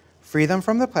 free them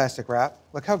from the plastic wrap.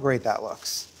 Look how great that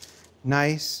looks.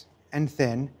 Nice and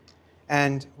thin.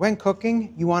 And when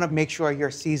cooking, you want to make sure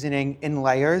you're seasoning in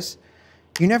layers.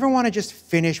 You never want to just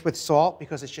finish with salt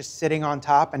because it's just sitting on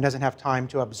top and doesn't have time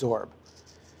to absorb.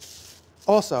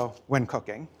 Also, when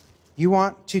cooking, you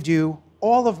want to do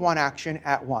all of one action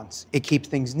at once. It keeps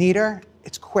things neater,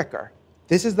 it's quicker.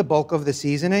 This is the bulk of the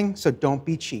seasoning, so don't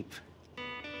be cheap.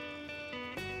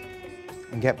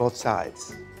 And get both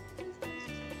sides.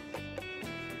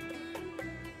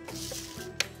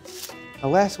 The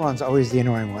last one's always the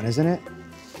annoying one, isn't it?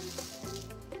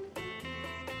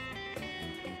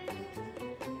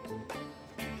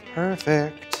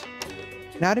 Perfect.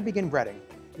 Now to begin breading.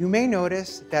 You may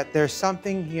notice that there's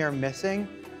something here missing,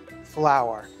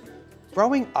 flour.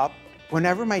 Growing up,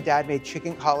 whenever my dad made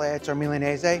chicken cutlets or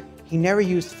Milanese, he never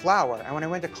used flour. And when I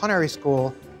went to culinary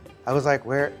school, I was like,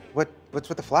 what's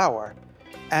with the flour?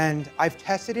 And I've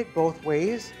tested it both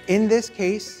ways. In this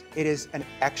case, it is an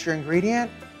extra ingredient,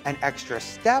 an extra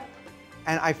step,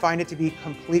 and I find it to be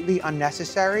completely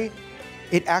unnecessary.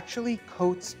 It actually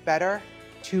coats better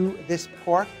to this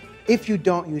pork if you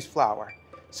don't use flour.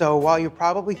 So while you're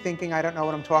probably thinking I don't know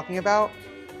what I'm talking about,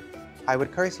 I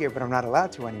would curse here, but I'm not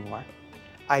allowed to anymore.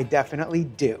 I definitely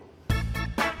do.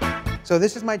 So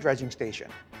this is my dredging station.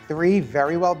 3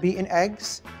 very well beaten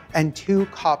eggs and 2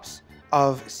 cups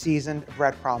of seasoned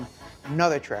breadcrumb.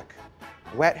 Another trick,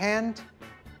 wet hand,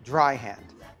 dry hand.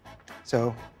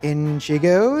 So in she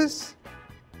goes.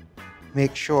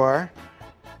 Make sure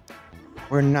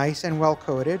we're nice and well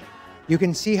coated. You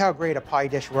can see how great a pie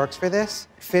dish works for this.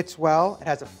 It fits well, it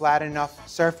has a flat enough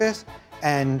surface,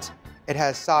 and it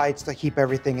has sides to keep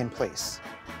everything in place.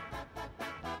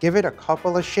 Give it a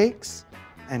couple of shakes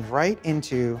and right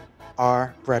into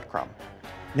our breadcrumb.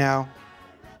 Now,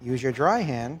 use your dry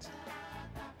hand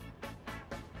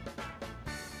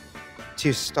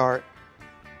to start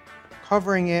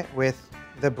covering it with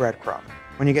the breadcrumb.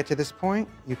 When you get to this point,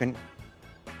 you can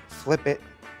flip it.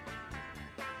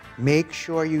 Make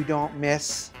sure you don't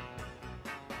miss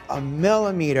a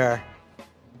millimeter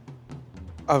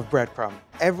of breadcrumb.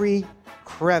 Every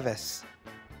crevice,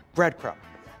 breadcrumb,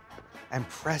 and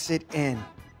press it in.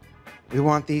 We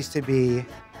want these to be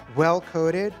well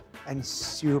coated and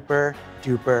super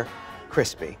duper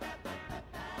crispy.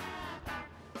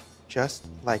 Just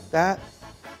like that.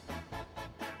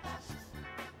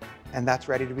 And that's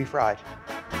ready to be fried.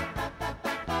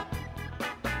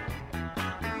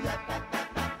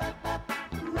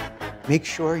 Make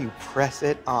sure you press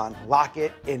it on, lock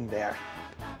it in there.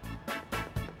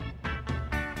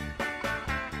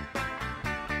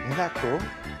 Isn't that cool?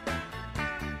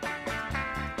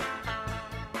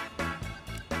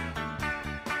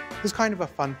 This is kind of a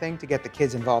fun thing to get the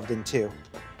kids involved in too.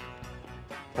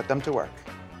 Put them to work.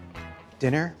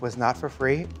 Dinner was not for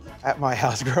free at my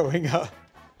house growing up.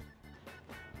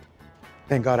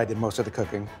 Thank God I did most of the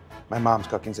cooking. My mom's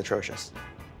cooking's atrocious.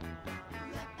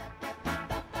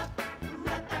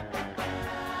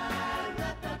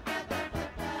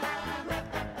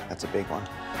 That's a big one.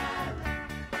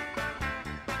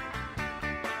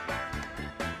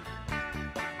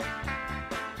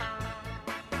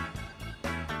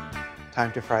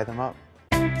 Time to fry them up.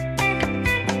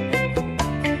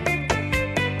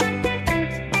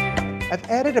 I've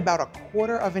added about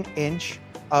 1/4 of an inch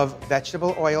of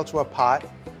vegetable oil to a pot.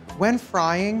 When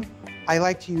frying, I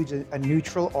like to use a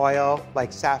neutral oil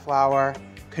like safflower,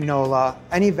 canola,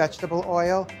 any vegetable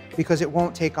oil because it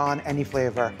won't take on any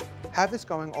flavor. Have this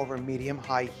going over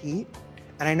medium-high heat,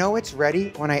 and I know it's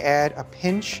ready when I add a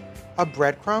pinch of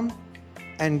breadcrumb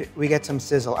and we get some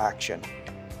sizzle action.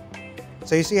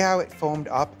 So you see how it foamed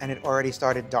up and it already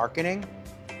started darkening?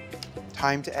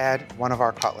 Time to add one of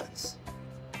our cutlets.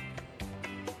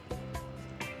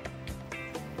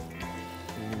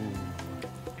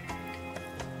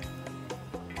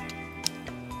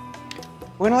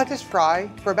 We're gonna let this fry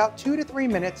for about 2 to 3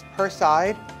 minutes per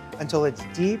side until it's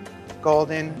deep,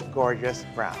 golden, gorgeous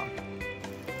brown.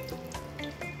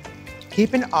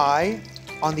 Keep an eye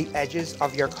on the edges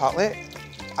of your cutlet.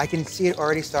 I can see it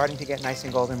already starting to get nice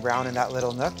and golden brown in that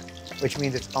little nook, which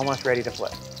means it's almost ready to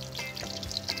flip.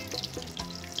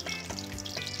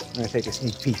 I'm gonna take a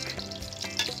sneak peek.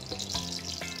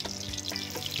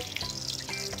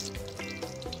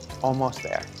 Almost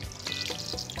there.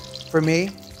 For me,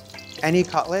 any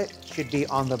cutlet should be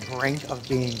on the brink of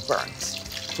being burnt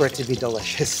for it to be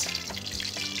delicious.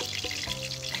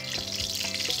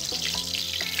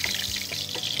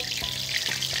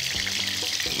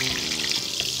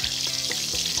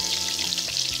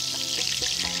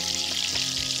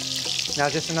 Now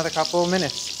just another couple of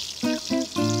minutes.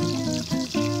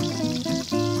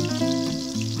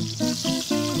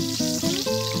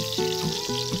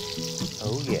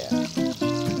 Oh yeah.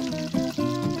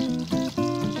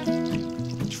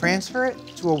 Transfer it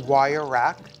to a wire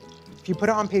rack. If you put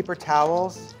it on paper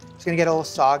towels, it's gonna get a little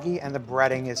soggy and the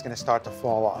breading is gonna start to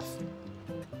fall off.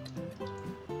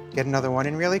 Get another one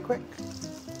in really quick.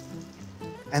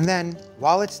 And then,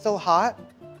 while it's still hot,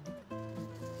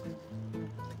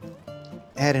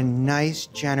 add a nice,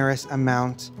 generous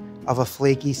amount of a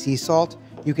flaky sea salt.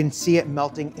 You can see it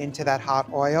melting into that hot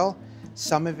oil.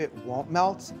 Some of it won't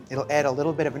melt. It'll add a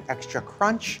little bit of an extra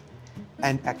crunch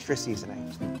and extra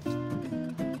seasoning.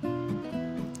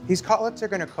 These cutlets are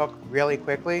gonna cook really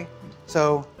quickly,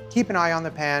 so keep an eye on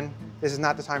the pan. This is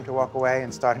not the time to walk away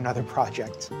and start another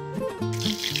project.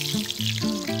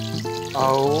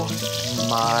 Oh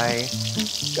my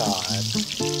God.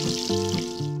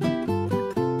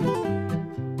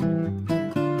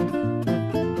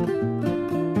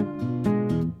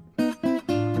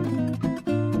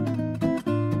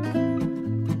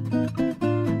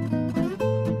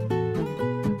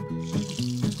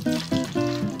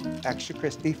 Extra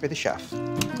crispy for the chef.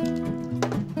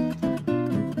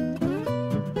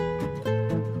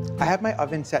 I have my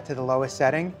oven set to the lowest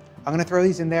setting. I'm gonna throw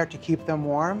these in there to keep them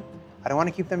warm. I don't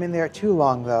wanna keep them in there too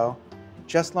long though,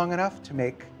 just long enough to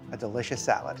make a delicious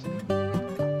salad.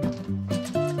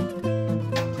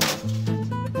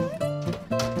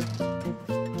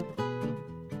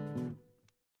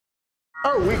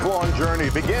 Our week-long journey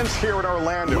begins here in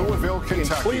Orlando, Louisville,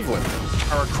 Kentucky, Cleveland.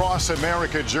 Our Across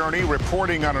America journey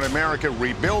reporting on an America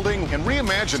rebuilding and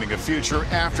reimagining a future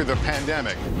after the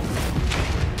pandemic.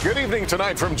 Good evening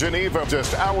tonight from Geneva,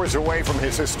 just hours away from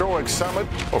his historic summit.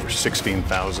 Over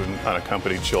 16,000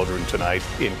 unaccompanied children tonight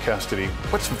in custody.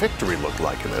 What's victory look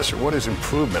like in this, or what does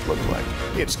improvement look like?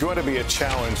 It's going to be a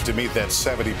challenge to meet that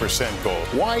 70% goal.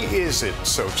 Why is it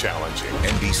so challenging?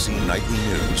 NBC Nightly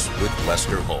News with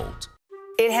Lester Holt.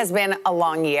 It has been a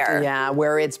long year. Yeah,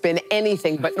 where it's been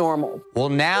anything but normal. Well,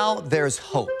 now there's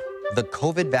hope. The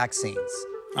COVID vaccines.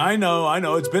 I know.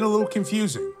 It's been a little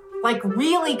confusing. Like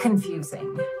really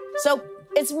confusing. So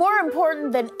it's more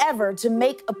important than ever to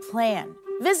make a plan.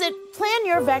 Visit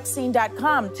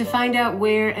planyourvaccine.com to find out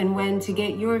where and when to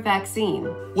get your vaccine.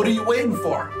 What are you waiting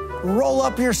for? Roll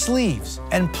up your sleeves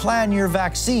and plan your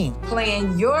vaccine.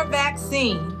 Plan your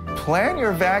vaccine. Plan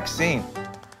your vaccine.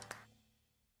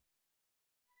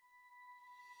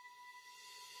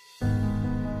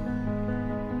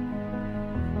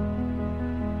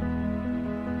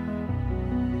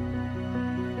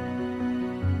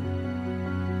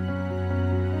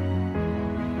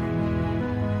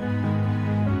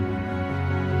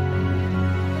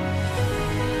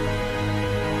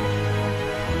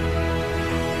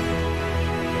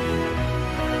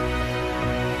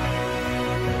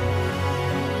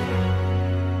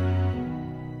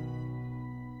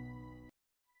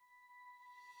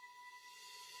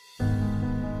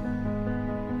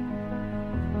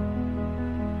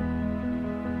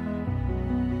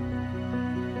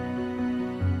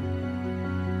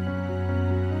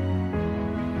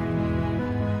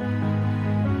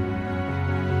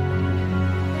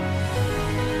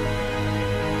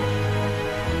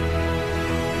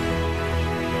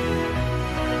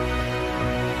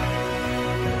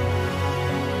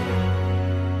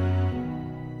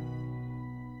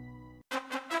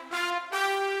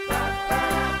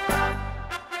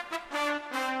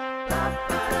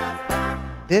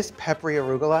 This peppery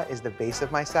arugula is the base of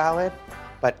my salad,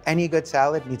 but any good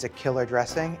salad needs a killer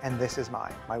dressing, and this is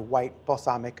mine, my white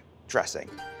balsamic dressing.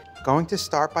 Going to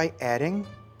start by adding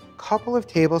a couple of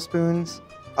tablespoons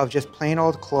of just plain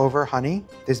old clover honey.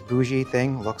 This bougie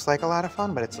thing looks like a lot of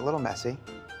fun, but it's a little messy.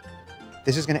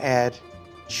 This is gonna add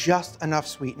just enough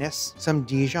sweetness, some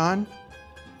Dijon,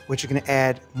 which is gonna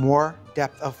add more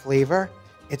depth of flavor.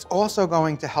 It's also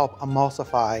going to help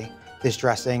emulsify this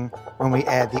dressing when we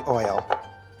add the oil.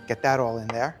 Get that all in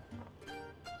there.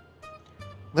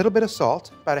 A little bit of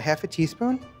salt, about a half a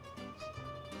teaspoon.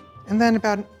 And then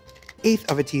about an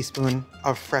eighth of a teaspoon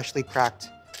of freshly cracked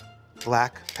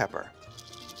black pepper.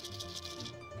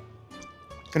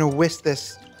 Gonna whisk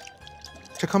this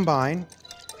to combine.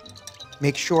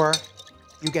 Make sure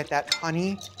you get that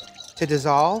honey to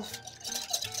dissolve.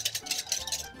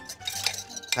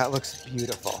 That looks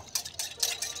beautiful.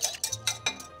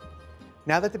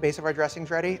 Now that the base of our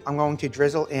dressing's ready, I'm going to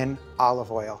drizzle in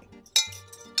olive oil.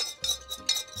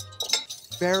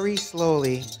 Very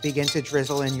slowly begin to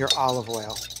drizzle in your olive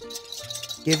oil,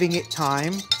 giving it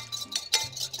time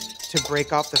to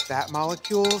break up the fat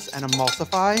molecules and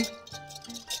emulsify.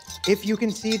 If you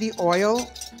can see the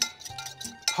oil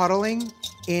puddling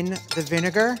in the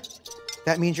vinegar,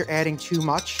 that means you're adding too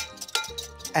much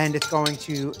and it's going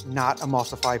to not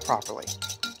emulsify properly.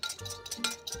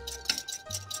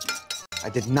 I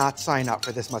did not sign up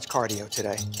for this much cardio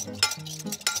today.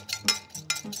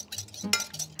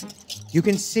 You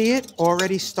can see it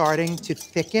already starting to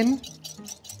thicken.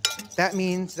 That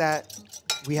means that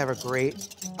we have a great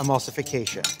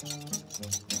emulsification.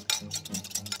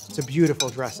 It's a beautiful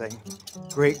dressing.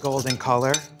 Great golden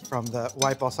color from the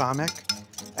white balsamic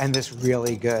and this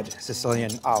really good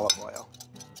Sicilian olive oil.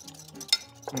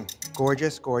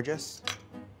 Gorgeous, gorgeous.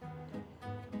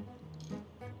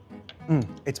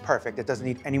 It's perfect. It doesn't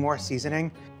need any more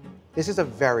seasoning. This is a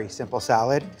very simple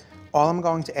salad. All I'm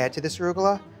going to add to this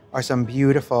arugula are some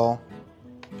beautiful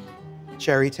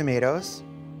cherry tomatoes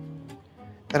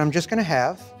that I'm just gonna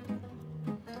have.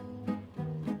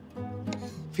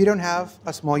 If you don't have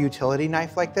a small utility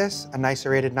knife like this, a nice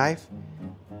serrated knife,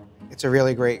 it's a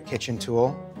really great kitchen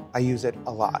tool. I use it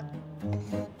a lot.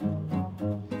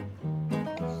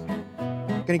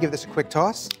 I'm gonna give this a quick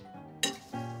toss.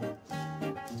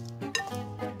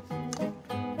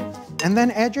 And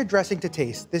then add your dressing to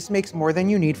taste. This makes more than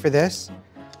you need for this,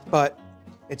 but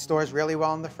it stores really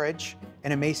well in the fridge,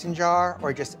 in a mason jar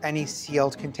or just any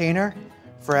sealed container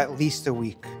for at least a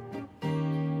week.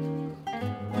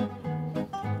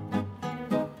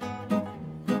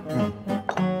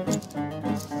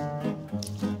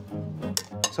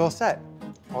 It's all set.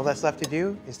 All that's left to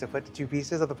do is to put the two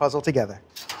pieces of the puzzle together.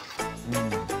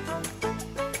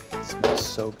 It smells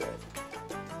so good.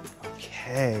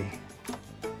 Okay.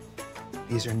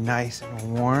 These are nice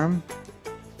and warm.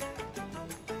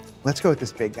 Let's go with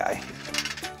this big guy.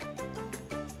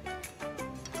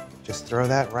 Just throw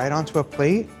that right onto a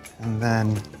plate and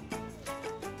then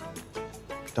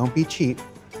don't be cheap.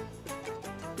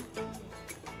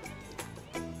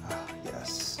 Oh,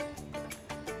 yes.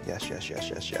 Yes, yes, yes,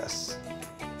 yes, yes.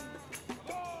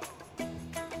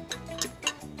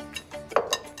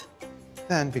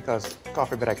 Then, because God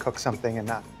forbid I cook something and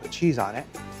not put cheese on it,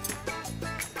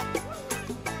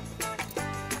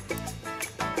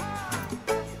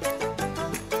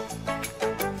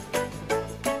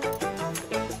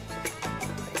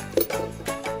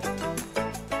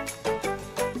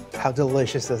 how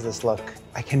delicious does this look?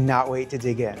 I cannot wait to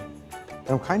dig in.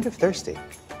 I'm kind of thirsty.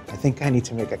 I think I need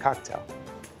to make a cocktail.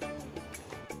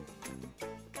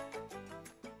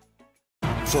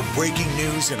 For breaking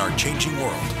news in our changing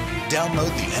world,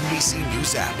 download the NBC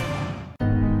News app.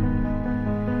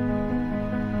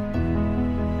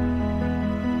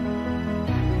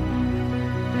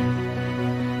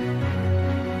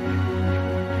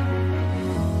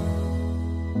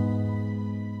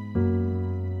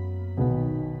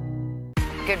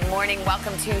 Good morning.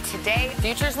 Welcome to Today.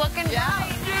 Future's looking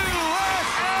bright.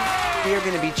 We are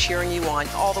going to be cheering you on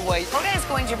all the way. Hoda is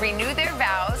going to renew their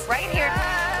vows right here.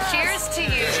 Cheers to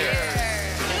you.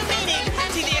 New meaning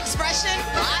to the expression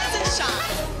rise and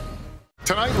shine.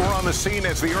 Tonight, we're on the scene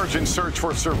as the urgent search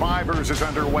for survivors is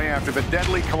underway after the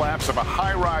deadly collapse of a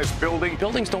high-rise building.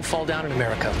 Buildings don't fall down in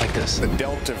America like this. The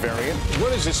Delta variant.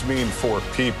 What does this mean for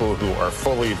people who are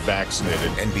fully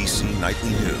vaccinated? NBC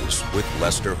Nightly News with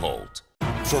Lester Holt.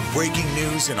 For breaking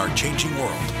news in our changing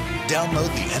world, download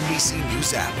the NBC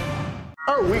News app.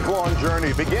 Our week-long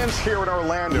journey begins here in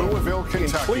Orlando, Louisville,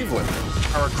 Kentucky, Cleveland.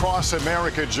 Our Across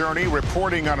America journey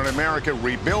reporting on an America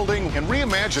rebuilding and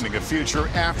reimagining a future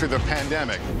after the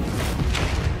pandemic.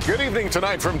 Good evening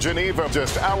tonight from Geneva,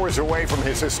 just hours away from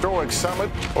his historic summit.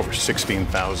 Over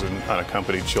 16,000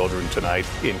 unaccompanied children tonight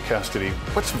in custody.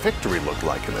 What's victory look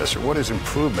like in this, or what does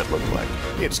improvement look like?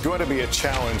 It's going to be a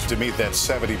challenge to meet that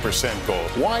 70% goal.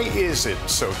 Why is it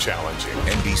so challenging?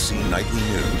 NBC Nightly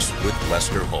News with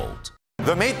Lester Holt.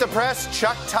 The Meet the Press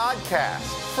Chuck Todd Cast,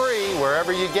 free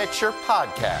wherever you get your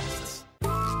podcasts.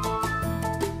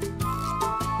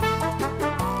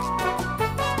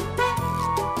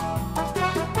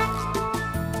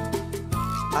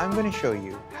 I'm I'm going to show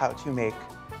you how to make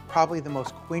probably the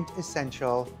most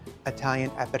quintessential Italian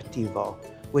aperitivo,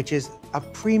 which is a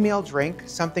pre-meal drink,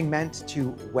 something meant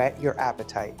to whet your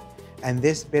appetite. And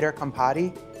this bitter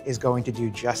Campari is going to do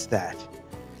just that.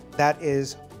 That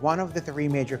is one of the 3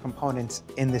 major components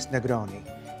in this Negroni.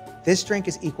 This drink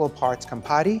is equal parts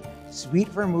Campari, sweet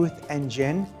vermouth, and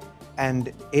gin,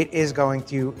 and it is going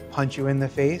to punch you in the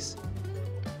face.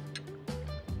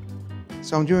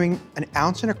 So I'm doing 1.25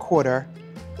 ounces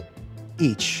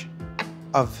each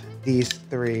of these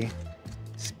 3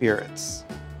 spirits.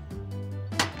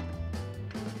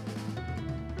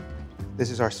 This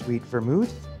is our sweet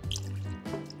vermouth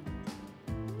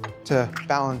to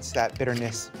balance that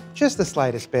bitterness just the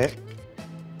slightest bit.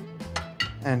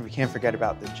 And we can't forget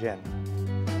about the gin.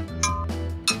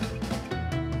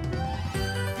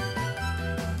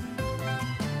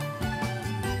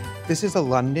 This is a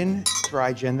London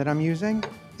dry gin that I'm using.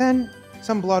 Then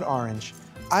some blood orange.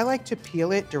 I like to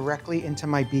peel it directly into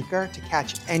my beaker to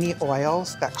catch any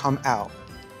oils that come out.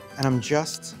 And I'm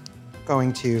just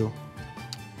going to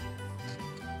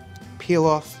peel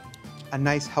off a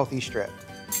nice healthy strip.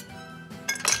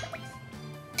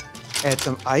 Add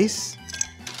some ice.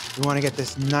 We want to get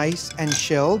this nice and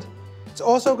chilled. It's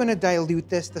also going to dilute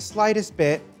this the slightest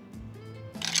bit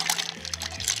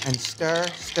and stir,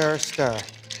 stir, stir.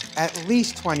 At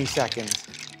least 20 seconds.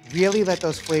 Really let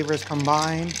those flavors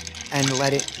combine and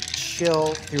let it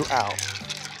chill throughout.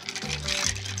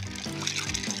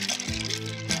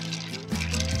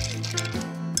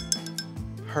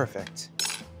 Perfect.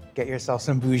 Get yourself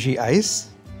some bougie ice.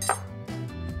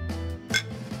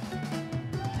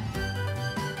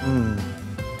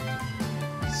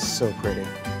 So pretty.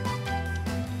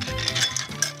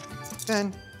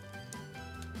 Then,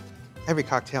 every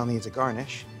cocktail needs a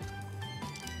garnish.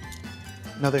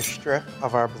 Another strip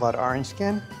of our blood orange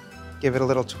skin. Give it a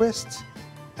little twist.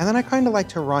 And then I kind of like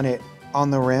to run it on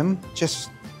the rim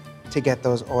just to get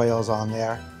those oils on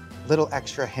there. Little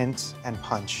extra hint and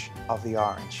punch of the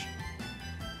orange.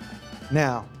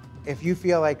 Now, if you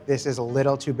feel like this is a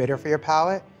little too bitter for your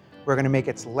palate, we're gonna make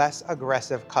its less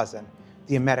aggressive cousin,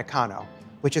 the Americano,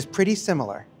 which is pretty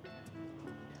similar.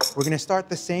 We're gonna start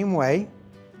the same way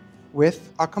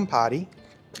with our Campari,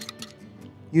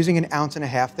 using 1.5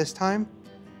 ounces this time.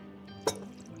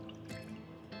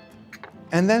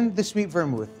 And then the sweet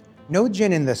vermouth. No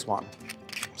gin in this one,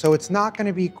 so it's not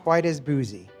gonna be quite as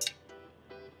boozy.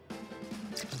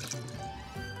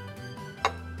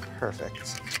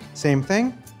 Perfect. Same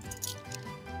thing.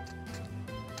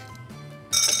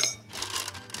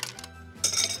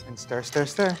 And stir, stir,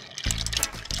 stir.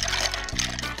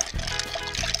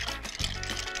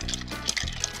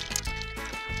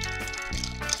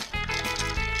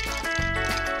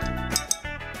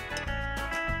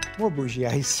 More bougie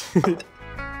ice.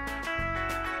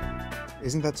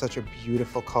 Isn't that such a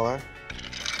beautiful color?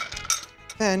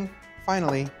 Then,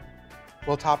 finally,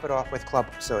 we'll top it off with club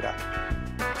soda.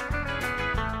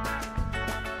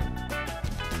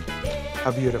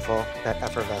 How beautiful, that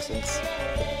effervescence.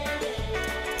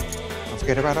 Don't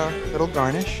forget about our little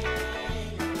garnish.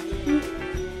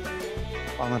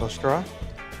 One little straw.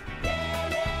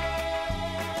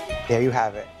 There you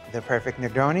have it, the perfect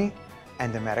Negroni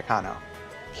and Americano.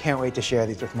 Can't wait to share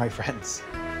these with my friends.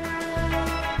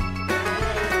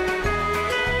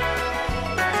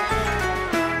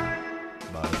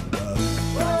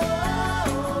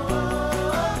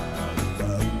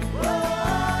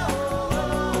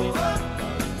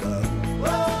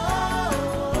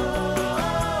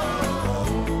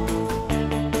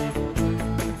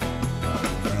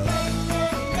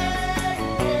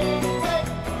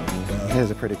 It is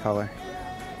a pretty color.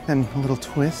 And a little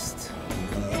twist.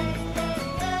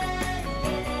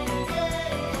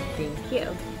 Thank you.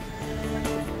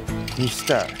 You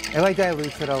stir. It like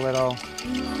dilutes it a little.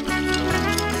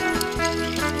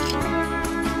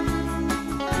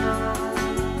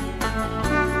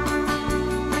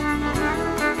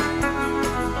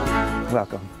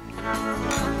 Welcome.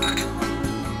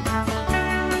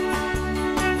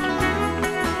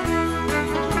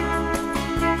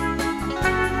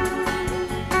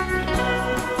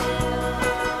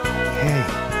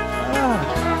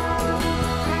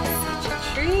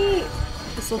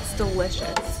 This looks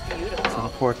delicious. Beautiful. Some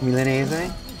pork milanese.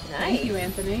 Nice. Thank you,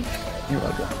 Anthony. You're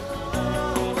welcome.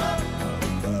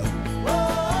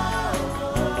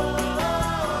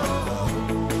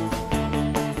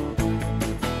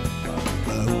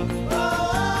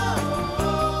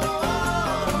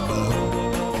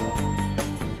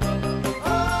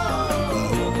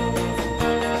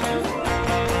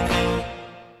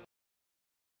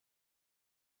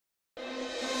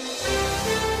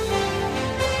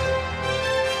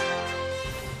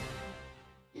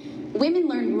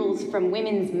 approvals from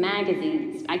women's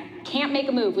magazines. I can't make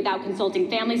a move without consulting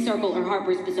Family Circle or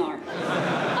Harper's Bazaar.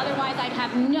 Otherwise, I'd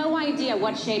have no idea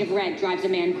what shade of red drives a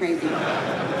man crazy.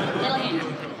 Little hint,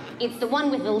 it's the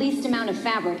one with the least amount of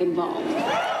fabric involved.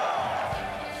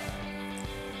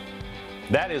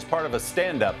 That is part of a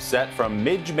stand-up set from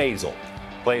Midge Maisel,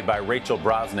 played by Rachel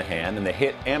Brosnahan in the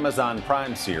hit Amazon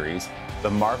Prime series, The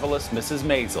Marvelous Mrs.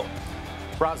 Maisel.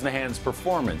 Brosnahan's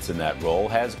performance in that role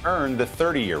has earned the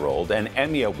 30-year-old an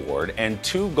Emmy Award and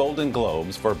 2 Golden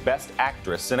Globes for Best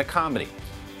Actress in a Comedy.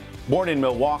 Born in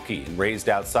Milwaukee and raised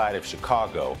outside of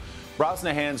Chicago,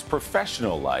 Brosnahan's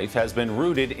professional life has been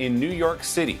rooted in New York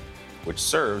City, which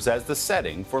serves as the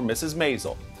setting for Mrs.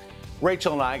 Maisel.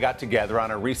 Rachel and I got together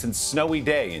on a recent snowy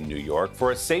day in New York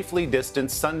for a safely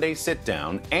distanced Sunday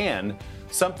sit-down and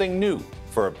something new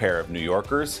for a pair of New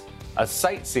Yorkers, a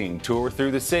sightseeing tour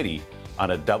through the city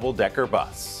on a double-decker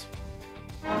bus.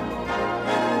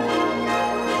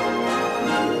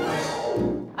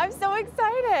 I'm so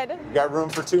excited. You got room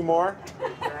for 2 more?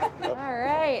 All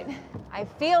right. I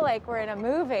feel like we're in a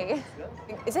movie.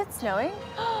 Is it snowing?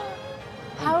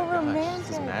 How romantic.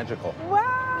 This is magical.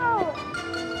 Wow.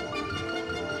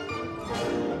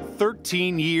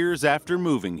 13 years after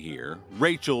moving here,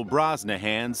 Rachel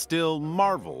Brosnahan still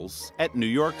marvels at New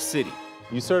York City.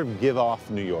 You sort of give off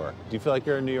New York. Do you feel like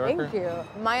you're a New Yorker? Thank you.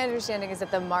 My understanding is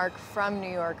that the mark from New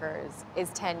Yorkers is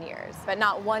 10 years, but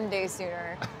not one day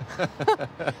sooner.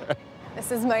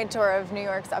 This is my tour of New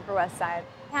York's Upper West Side.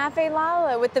 Cafe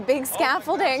Lala with the big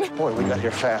scaffolding. Boy, we got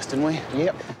here fast, didn't we?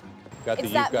 Yep. Got the It's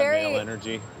You've that Got very Mail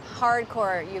energy.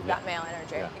 Hardcore You've Got Mail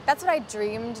energy. Yeah. That's what I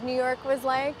dreamed New York was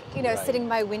like. You know, Right. sitting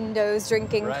by windows,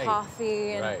 drinking Right.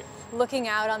 coffee, and Right. looking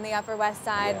out on the Upper West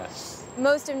Side. Yeah.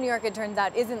 Most of New York, it turns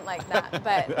out, isn't like that,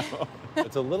 but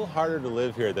It's a little harder to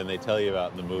live here than they tell you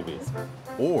about in the movies.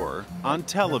 Or on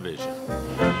television.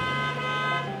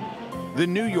 The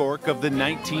New York of the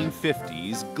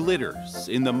 1950s glitters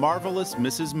in The Marvelous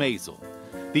Mrs. Maisel,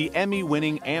 the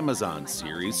Emmy-winning Amazon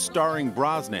series starring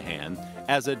Brosnahan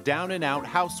as a down-and-out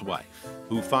housewife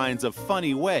who finds a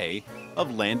funny way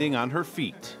of landing on her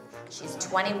feet. She's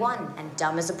 21 and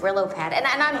dumb as a Brillo pad. And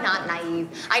I'm not naive.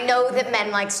 I know that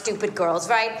men like stupid girls,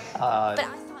 right?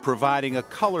 Providing a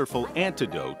colorful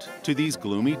antidote to these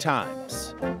gloomy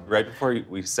times. Right before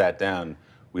we sat down,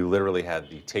 we literally had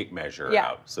the tape measure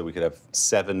out so we could have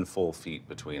 7 full feet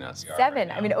between us. 7.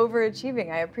 I mean,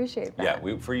 overachieving. I appreciate that.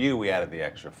 Yeah, for you, we added the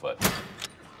extra foot.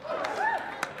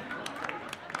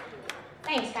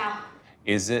 Thanks, pal.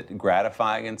 Is it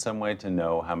gratifying in some way to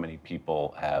know how many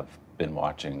people have been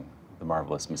watching The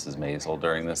Marvelous Mrs. Maisel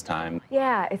during this time?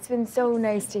 Yeah, it's been so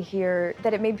nice to hear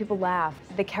that it made people laugh.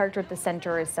 The character at the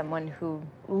center is someone who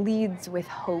leads with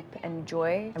hope and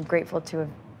joy. I'm grateful to have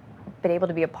been able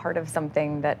to be a part of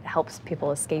something that helps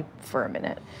people escape for a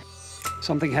minute.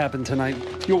 Something happened tonight.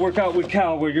 You'll work out with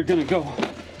Cal where you're gonna go.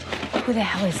 Who the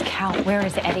hell is Cal? Where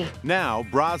is Eddie? Now,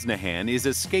 Brosnahan is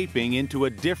escaping into a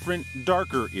different,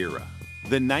 darker era,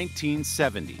 the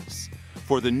 1970s,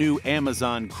 for the new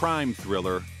Amazon crime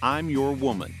thriller, I'm Your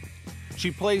Woman.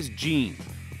 She plays Jean,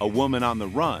 a woman on the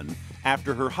run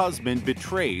after her husband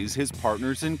betrays his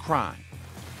partners in crime.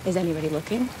 Is anybody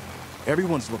looking?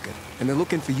 Everyone's looking, and they're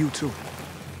looking for you too.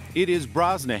 It is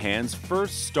Brosnahan's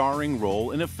first starring role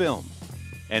in a film,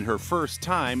 and her first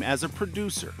time as a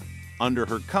producer, under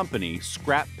her company,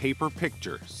 Scrap Paper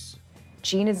Pictures.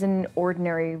 Jean is an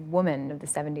ordinary woman of the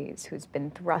 70s who's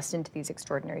been thrust into these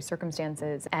extraordinary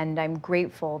circumstances, and I'm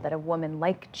grateful that a woman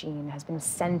like Jean has been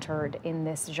centered in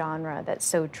this genre that's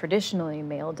so traditionally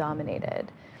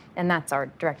male-dominated, and that's our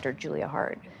director, Julia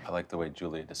Hart. I like the way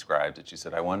Julia described it. She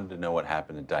said, I wanted to know what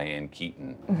happened to Diane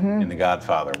Keaton Mhm. in The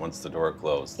Godfather once the door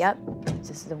closed. Yep.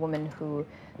 This is a woman who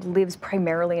lives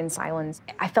primarily in silence.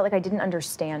 I felt like I didn't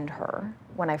understand her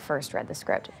when I first read the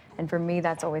script. And for me,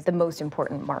 that's always the most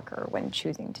important marker when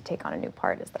choosing to take on a new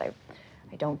part, is that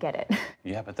I don't get it.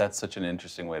 Yeah, but that's such an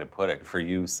interesting way to put it. For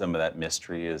you, some of that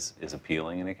mystery is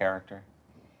appealing in a character?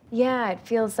 Yeah, it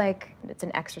feels like it's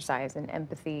an exercise in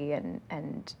empathy and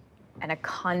a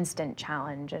constant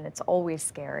challenge, and it's always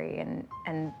scary,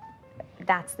 and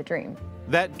that's the dream.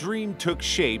 That dream took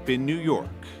shape in New York,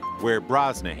 where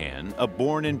Brosnahan, a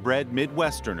born and bred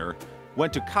Midwesterner,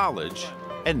 went to college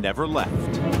and never left.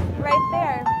 Right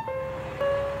there.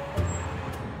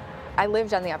 I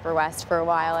lived on the Upper West for a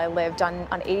while. I lived on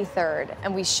 83rd,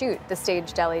 and we shoot the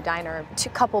Stage Deli Diner a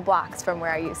couple blocks from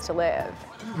where I used to live.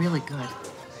 Really good.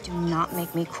 Do not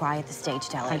make me cry at the Stage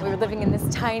Deli. We were living in this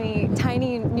tiny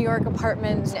New York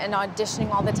apartment and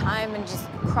auditioning all the time and just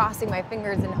crossing my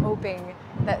fingers and hoping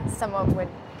that someone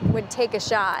would take a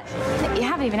shot. You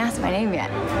haven't even asked my name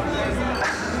yet.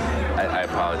 I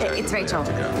apologize. It's Rachel.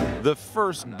 The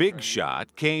first big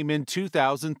shot came in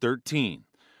 2013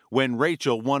 when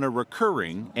Rachel won a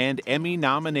recurring and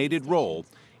Emmy-nominated role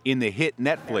in the hit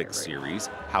Netflix series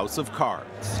House of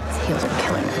Cards. Heels are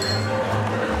killing me.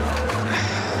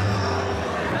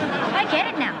 I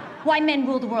get it now. Why men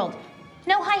rule the world.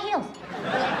 No high heels.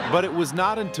 But it was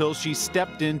not until she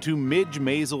stepped into Midge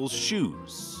Maisel's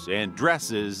shoes and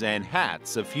dresses and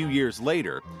hats a few years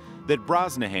later that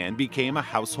Brosnahan became a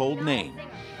household name.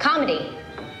 Comedy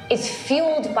is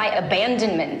fueled by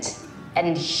abandonment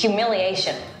and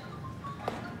humiliation.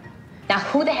 Now,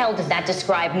 who the hell does that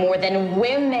describe more than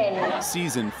women?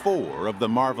 Season 4 of The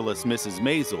Marvelous Mrs.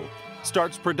 Maisel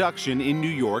starts production in New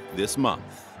York this month.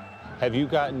 Have you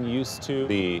gotten used to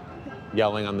the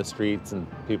yelling on the streets and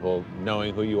people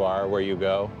knowing who you are, where you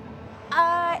go?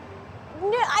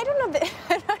 No, I don't know that,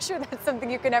 I'm not sure that's something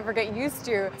you can ever get used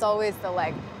to. It's always the,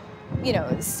 like, you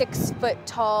know, 6 foot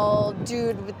tall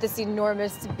dude with this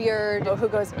enormous beard who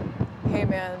goes, hey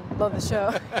man, love the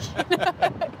show.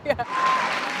 Yeah.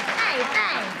 Hey,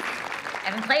 thanks. I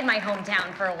haven't played my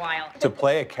hometown for a while. To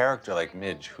play a character like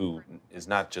Midge, who is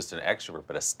not just an extrovert,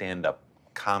 but a stand-up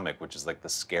comic, which is like the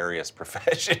scariest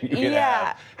profession you can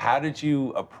have. How did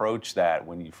you approach that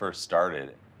when you first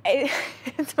started?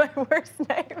 It's my worst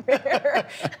nightmare.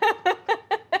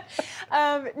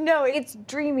 No, it's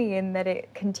dreamy in that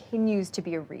it continues to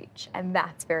be a reach, and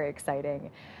that's very exciting.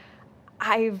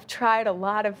 I've tried a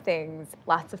lot of things,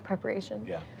 lots of preparation.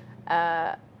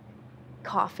 Yeah.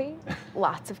 Coffee,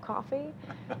 lots of coffee.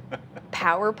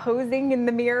 Power posing in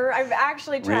the mirror. I've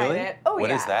actually tried it. Oh, What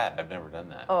yeah. is that? I've never done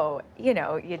that. Oh, you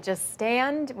know, you just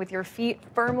stand with your feet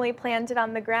firmly planted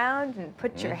on the ground and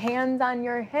put your hands on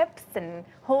your hips and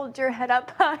hold your head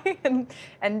up high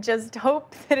and just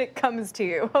hope that it comes to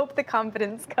you. Hope the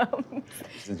confidence comes.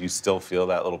 Do you still feel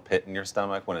that little pit in your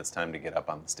stomach when it's time to get up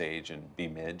on the stage and be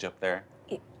Midge up there?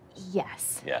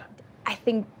 Yes. Yeah. I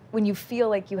think when you feel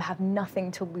like you have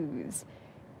nothing to lose,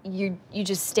 you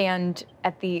just stand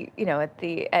at the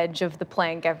edge of the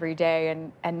plank every day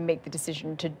and make the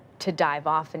decision to dive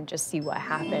off and just see what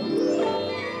happens.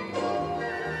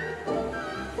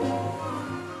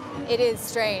 It is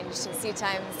strange to see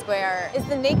Times Square. Is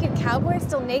the naked cowboy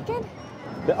still naked?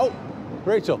 Oh,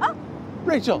 Rachel. Oh.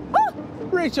 Rachel. Oh.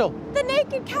 Rachel. The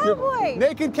naked cowboy.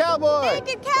 Naked cowboy.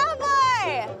 Naked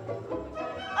cowboy.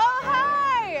 Oh,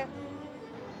 hi.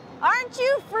 Aren't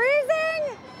you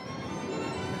freezing?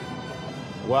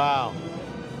 Wow.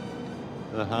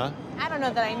 Uh-huh. I don't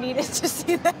know that I needed to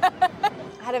see that.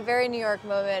 I had a very New York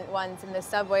moment once in the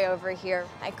subway over here.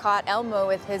 I caught Elmo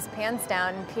with his pants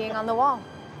down and peeing on the wall.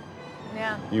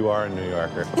 Yeah. You are a New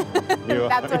Yorker.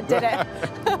 That's what did it.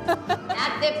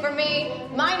 That's it for me.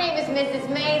 My name is Mrs.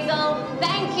 Maisel.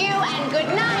 Thank you and good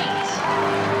night.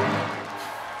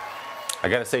 I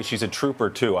gotta say, she's a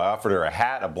trooper too. I offered her a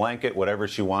hat, a blanket, whatever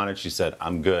she wanted. She said,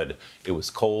 I'm good. It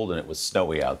was cold and it was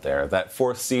snowy out there. That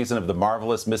 4th season of The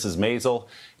Marvelous Mrs. Maisel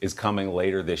is coming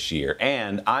later this year.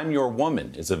 And I'm Your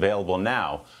Woman is available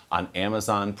now on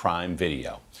Amazon Prime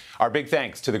Video. Our big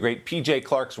thanks to the great PJ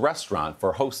Clark's Restaurant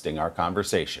for hosting our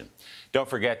conversation. Don't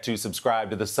forget to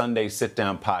subscribe to the Sunday Sit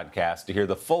Down podcast to hear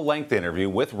the full-length interview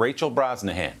with Rachel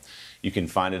Brosnahan. You can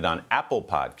find it on Apple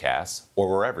Podcasts or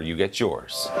wherever you get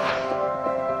yours.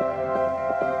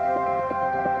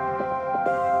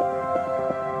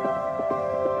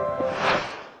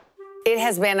 It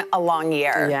has been a long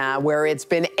year. Yeah, where it's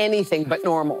been anything but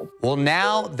normal. Well,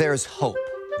 now there's hope.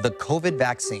 The COVID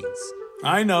vaccines.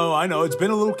 I know. It's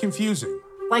been a little confusing.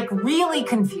 Like, really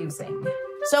confusing.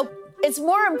 So it's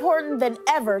more important than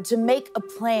ever to make a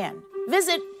plan.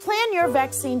 Visit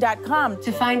planyourvaccine.com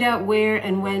To find out where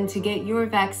and when to get your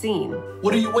vaccine.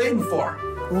 What are you waiting for?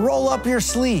 Roll up your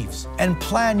sleeves and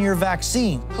plan your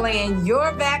vaccine. Plan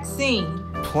your vaccine.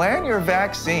 Plan your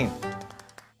vaccine.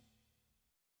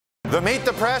 The Meet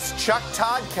the Press Chuck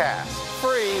Toddcast,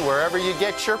 free wherever you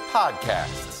get your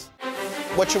podcasts.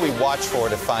 What should we watch for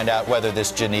to find out whether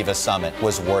this Geneva summit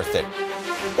was worth it?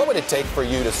 What would it take for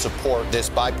you to support this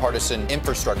bipartisan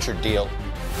infrastructure deal?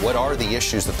 What are the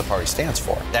issues that the party stands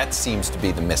for? That seems to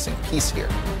be the missing piece here.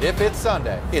 If it's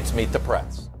Sunday, it's Meet the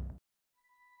Press.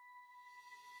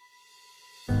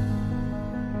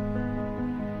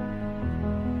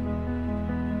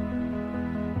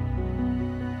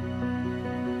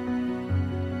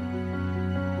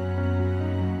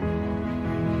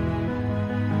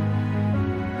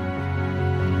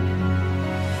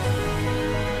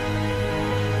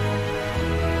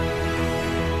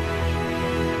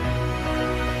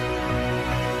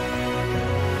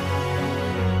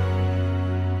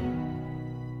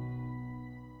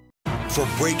 For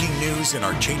breaking news in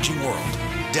our changing world,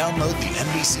 Download the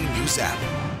NBC News app.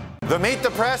 The Meet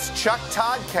the Press Chuck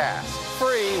Toddcast,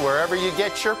 free wherever you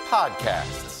get your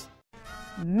podcasts.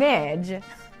 Midge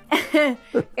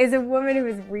is a woman who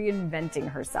is reinventing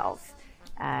herself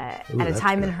at a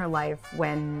time in her life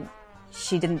when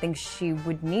she didn't think she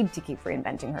would need to keep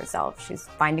reinventing herself. She's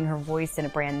finding her voice in a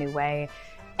brand new way.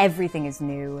 Everything is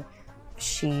new.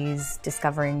 She's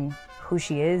discovering who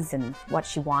she is and what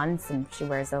she wants, and she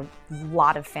wears a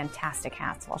lot of fantastic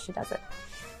hats while she does it.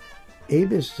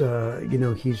 Abe is,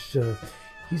 he's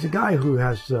a guy who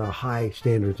has high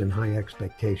standards and high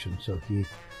expectations. So he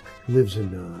lives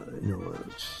in,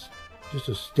 just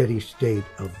a steady state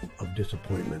of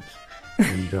disappointment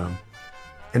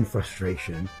and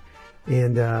frustration.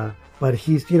 And but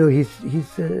he's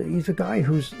a guy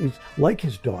who's like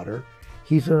his daughter.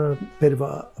 He's a bit of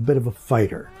a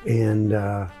fighter, and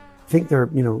I think they're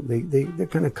they're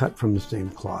kind of cut from the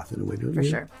same cloth in a way, don't you? For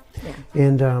sure.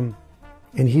 Yeah.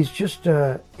 And he's just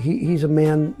he's a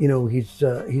man, he's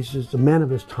just a man of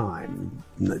his time.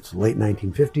 It's late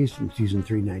 1950s, from season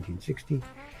 3, 1960,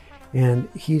 and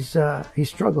he's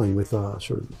struggling with a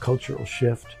sort of cultural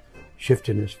shift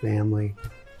in his family.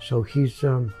 So he's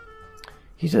a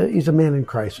man in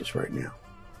crisis right now.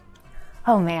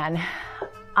 Oh man,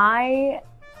 I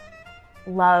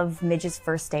love Midge's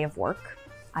first day of work.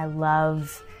 I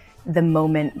love the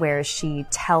moment where she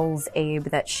tells Abe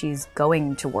that she's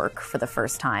going to work for the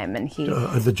first time, and he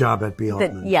the job at B.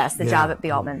 Altman. The job at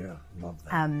B. Altman. Yeah, love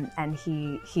that. And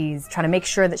he's trying to make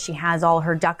sure that she has all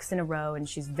her ducks in a row, and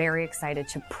she's very excited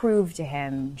to prove to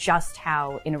him just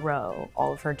how in a row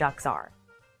all of her ducks are.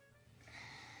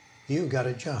 You got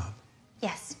a job.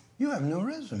 Yes. You have no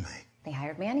resume. They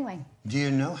hired me anyway. Do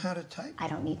you know how to type? I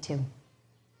don't need to.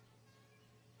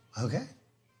 Okay.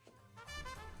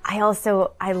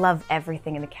 I love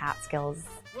everything in the Catskills.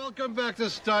 Welcome back to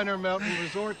Steiner Mountain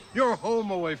Resort. You're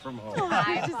home away from home.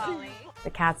 Hi, Polly. The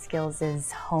Catskills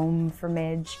is home for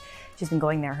Midge. She's been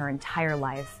going there her entire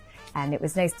life, and it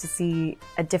was nice to see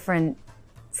a different,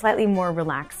 slightly more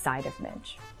relaxed side of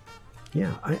Midge.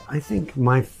 Yeah, I think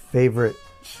my favorite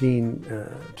scene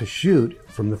to shoot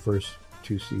from the first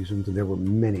 2 seasons, and there were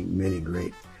many, many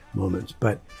great moments,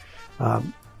 but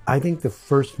I think the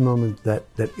first moment that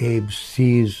Abe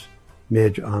sees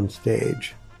Midge on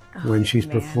stage when she's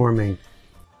performing.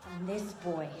 And this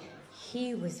boy,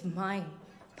 he was my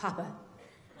papa.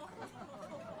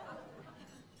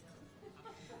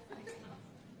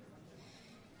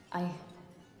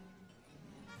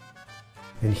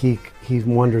 And he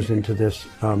wanders into this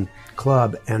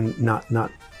club, and not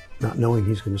knowing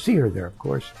he's going to see her there, of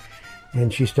course.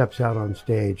 And she steps out on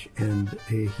stage, and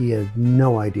he had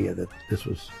no idea that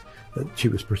she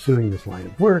was pursuing this line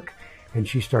of work. And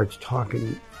she starts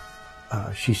talking.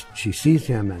 She sees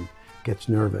him and gets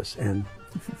nervous. And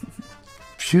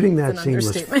shooting that scene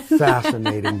was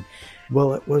fascinating.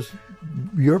 Well, it was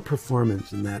your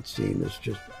performance in that scene is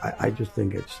just. I just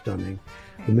think it's stunning.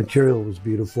 The material was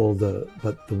beautiful.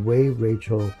 But the way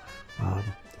Rachel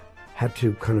had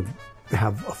to kind of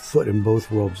have a foot in both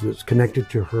worlds. That's connected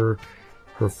to her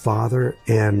father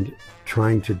and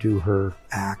trying to do her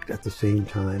act at the same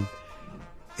time.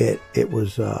 It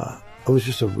was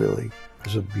just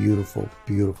a beautiful,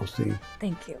 beautiful scene.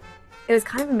 Thank you. It was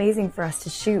kind of amazing for us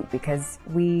to shoot because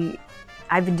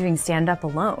I've been doing stand-up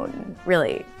alone,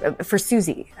 really, for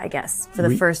Susie, I guess, for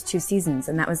the first 2 seasons.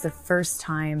 And that was the first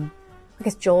time, I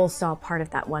guess Joel saw part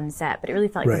of that one set, but it really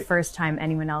felt like the first time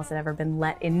anyone else had ever been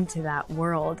let into that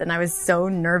world. And I was so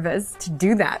nervous to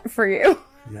do that for you.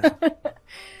 Yeah.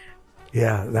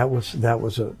 Yeah, that was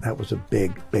a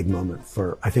big moment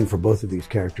for, I think, for both of these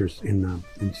characters in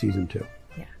season 2.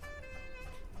 Yeah.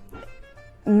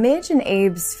 Midge and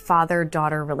Abe's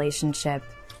father-daughter relationship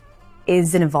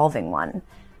is an evolving one.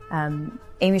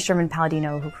 Amy Sherman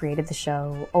Palladino, who created the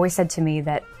show, always said to me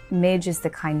that Midge is the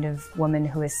kind of woman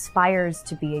who aspires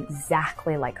to be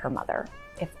exactly like her mother.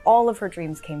 If all of her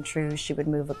dreams came true, she would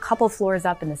move a couple floors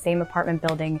up in the same apartment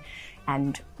building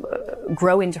and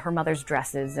grow into her mother's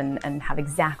dresses and have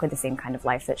exactly the same kind of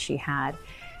life that she had.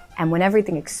 And when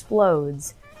everything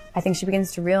explodes, I think she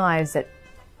begins to realize that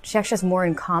she actually has more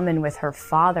in common with her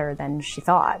father than she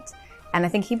thought. And I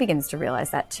think he begins to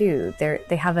realize that too.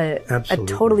 They have a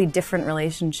totally different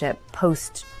relationship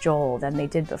post Joel than they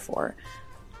did before.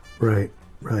 Right.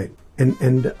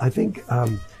 And I think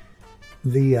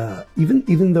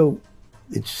even though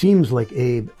it seems like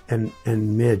Abe and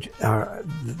Midge are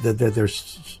that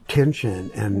there's tension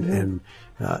and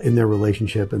in their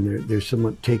relationship, and there's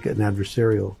somewhat take an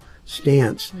adversarial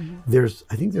stance.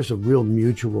 I think there's a real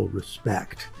mutual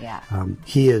respect. Yeah.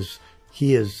 He is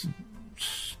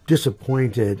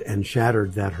disappointed and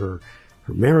shattered that her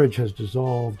marriage has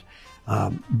dissolved.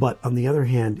 But on the other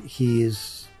hand, he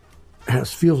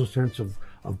feels a sense of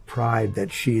pride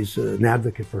that she's an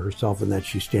advocate for herself and that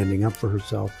she's standing up for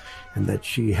herself and that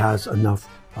she has enough,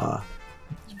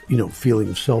 feeling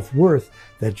of self-worth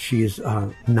that she's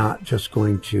not just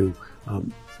going to,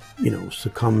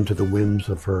 succumb to the whims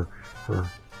of her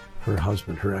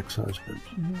husband, her ex-husband.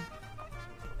 Mm-hmm.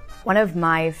 One of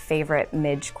my favorite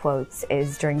Midge quotes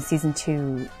is during season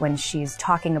 2 when she's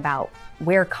talking about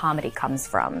where comedy comes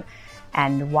from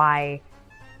and why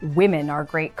women are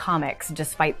great comics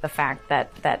despite the fact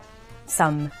that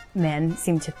some men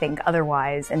seem to think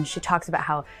otherwise. And she talks about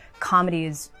how comedy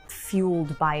is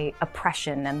fueled by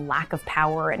oppression and lack of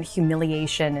power and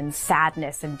humiliation and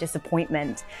sadness and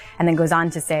disappointment, and then goes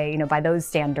on to say, by those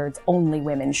standards, only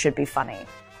women should be funny.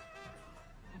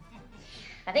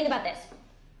 Now think about this.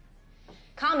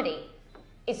 Comedy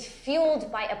is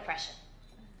fueled by oppression,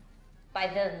 by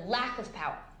the lack of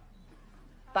power,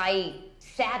 by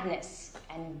sadness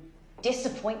and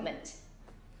disappointment,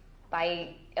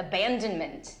 by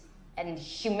abandonment and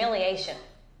humiliation.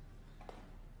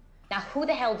 Now, who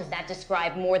the hell does that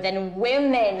describe more than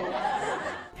women?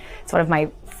 It's one of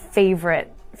my favorite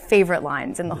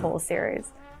lines in the whole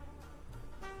series.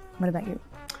 What about you?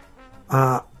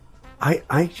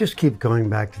 I just keep going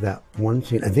back to that one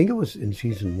scene. I think it was in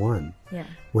season 1. Yeah.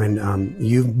 When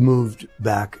you've moved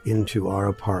back into our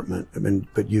apartment,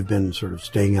 but you've been sort of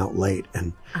staying out late,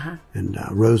 and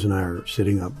Rose and I are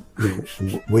sitting up,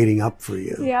 waiting up for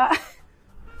you. Yeah.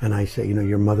 And I say,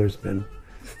 your mother's been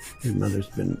in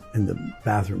the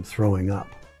bathroom throwing up.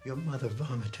 Your mother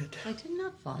vomited. I did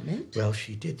not vomit. Well,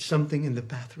 she did something in the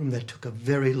bathroom that took a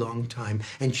very long time,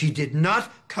 and she did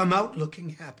not come out looking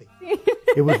happy.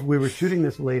 We were shooting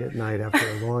this late at night after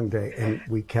a long day, and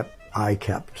I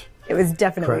kept. It was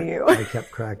definitely you. I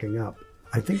kept cracking up.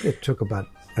 I think it took about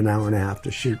an hour and a half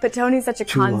to shoot. But Tony's such a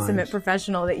 2 consummate lines.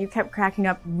 professional that you kept cracking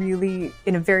up really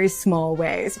in a very small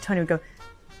way. So Tony would go.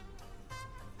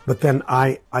 But then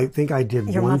I think I did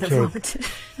Your one mother take. vomited.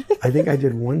 I think I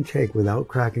did one take without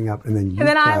cracking up, and then you And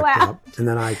then I cracked laughed. up, and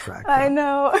then I cracked I up.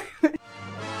 know.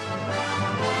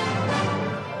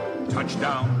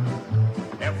 Touchdown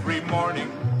every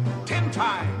morning, 10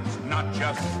 times, not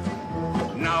just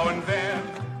now and then.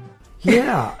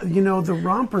 Yeah, the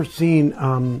romper scene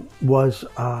was,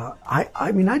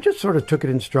 I just sort of took it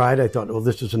in stride. I thought, well,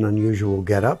 this is an unusual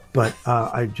getup, but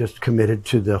I just committed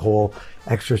to the whole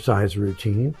exercise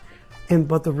routine.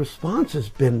 But the response has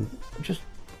been just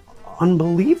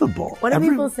unbelible. What have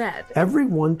people said?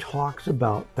 Everyone talks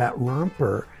about that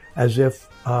romper as if,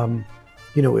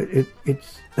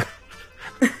 it's...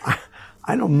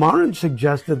 I know Maren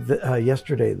suggested that,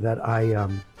 yesterday that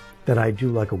I do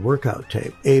like a workout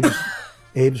tape,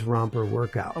 Abe's romper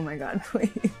workout. Oh my God, please.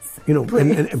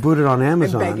 And put it on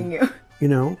Amazon. I'm begging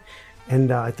you.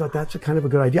 And I thought that's a kind of a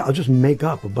good idea. I'll just make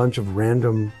up a bunch of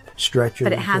random stretches.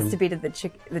 But it has to be to the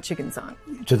chicken song.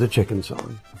 To the chicken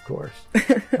song, of course.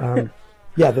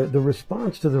 The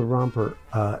response to the romper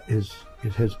has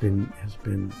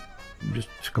been just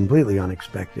completely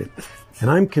unexpected, and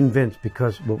I'm convinced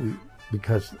because of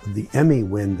the Emmy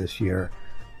win this year,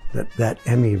 that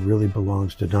Emmy really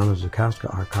belongs to Donna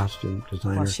Zukowska, our costume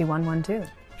designer. Well, she won one too.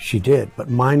 She did, but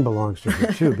mine belongs to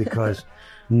her too because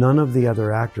none of the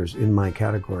other actors in my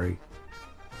category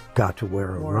got to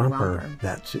wear a romper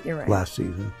last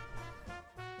season.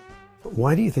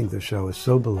 Why do you think the show is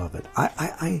so beloved?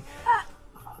 I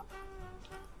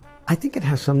think it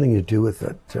has something to do with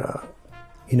it.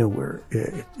 Where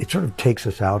it sort of takes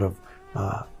us out of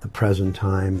the present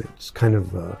time. It's kind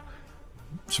of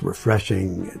it's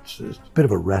refreshing. It's a bit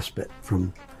of a respite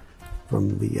from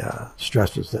the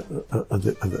stresses of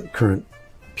the current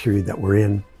period that we're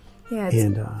in. Yeah,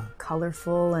 it's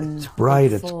colorful and it's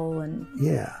bright.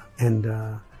 And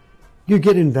you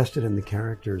get invested in the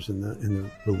characters and the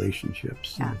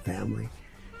relationships and the family,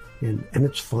 and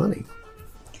it's funny.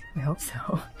 I hope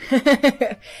so.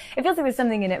 It feels like there's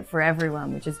something in it for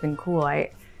everyone, which has been cool. I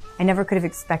never could have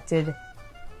expected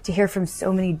to hear from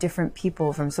so many different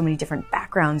people, from so many different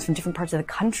backgrounds, from different parts of the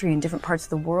country and different parts of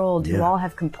the world, who all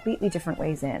have completely different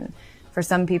ways in. For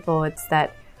some people, it's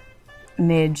that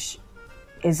Midge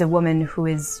is a woman who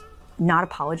is not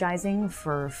apologizing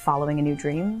for following a new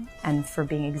dream and for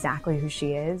being exactly who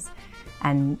she is.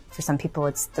 And for some people,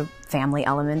 it's the family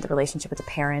element, the relationship with the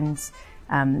parents.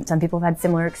 Some people have had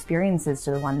similar experiences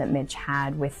to the one that Midge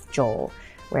had with Joel,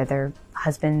 where their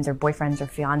husbands or boyfriends or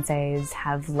fiancés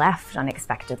have left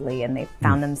unexpectedly and they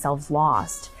found themselves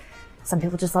lost. Some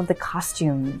people just love the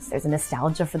costumes. There's a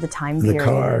nostalgia for the time period. The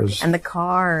cars. And the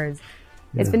cars.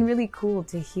 It's been really cool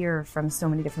to hear from so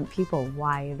many different people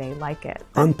why they like it.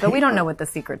 On But we don't know what the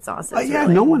secret sauce is. Yeah,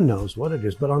 really. no one knows what it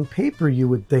is. But on paper, you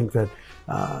would think that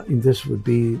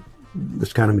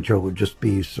this kind of material would just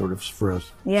be sort of for a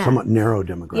somewhat narrow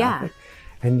demographic. Yeah.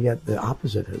 And yet the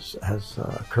opposite has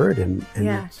occurred, and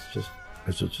it's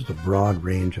just a broad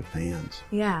range of fans.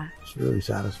 Yeah. It's really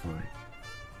satisfying.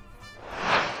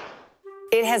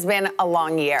 It has been a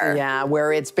long year. Yeah,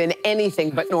 where it's been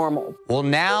anything but normal. Well,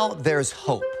 now there's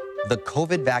hope. The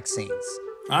COVID vaccines.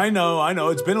 I know.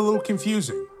 It's been a little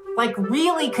confusing. Like,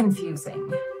 really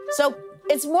confusing. So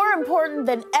it's more important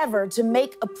than ever to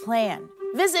make a plan.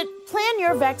 Visit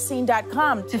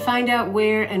planyourvaccine.com to find out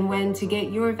where and when to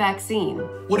get your vaccine.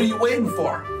 What are you waiting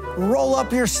for? Roll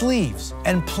up your sleeves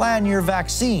and plan your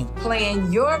vaccine.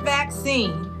 Plan your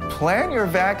vaccine. Plan your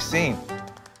vaccine.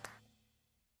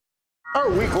 Our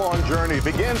week-long journey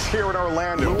begins here in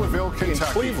Orlando, Louisville,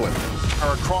 Kentucky, Cleveland.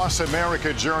 Our Across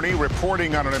America journey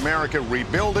reporting on an America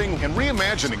rebuilding and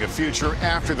reimagining a future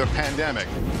after the pandemic.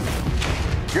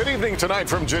 Good evening tonight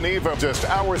from Geneva, just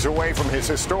hours away from his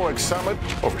historic summit.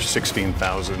 Over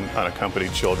 16,000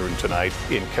 unaccompanied children tonight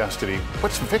in custody.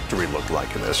 What's victory look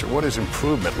like in this, or what does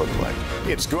improvement look like?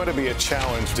 It's going to be a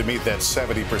challenge to meet that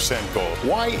 70% goal.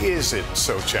 Why is it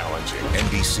so challenging?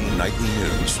 NBC Nightly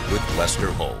News with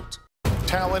Lester Holt.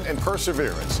 Talent and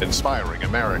perseverance, inspiring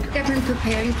America. I've been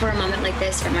preparing for a moment like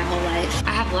this for my whole life.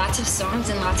 I have lots of songs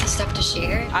and lots of stuff to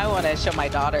share. I want to show my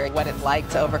daughter what it's like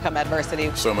to overcome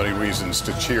adversity. So many reasons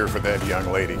to cheer for that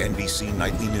young lady. NBC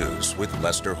Nightly News with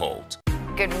Lester Holt.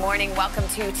 Good morning. Welcome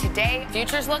to Today.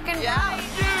 Future's looking bright.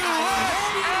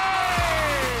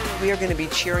 We are going to be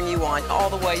cheering you on all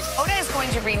the way. Oda is going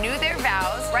to renew their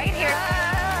vows right here.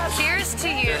 Cheers to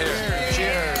you.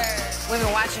 Cheers. We've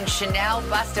been watching Chanel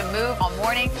bust a move all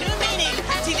morning. New meaning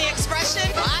to the expression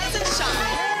rise and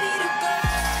shine.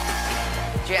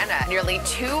 Jenna, nearly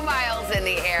 2 miles in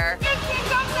the air.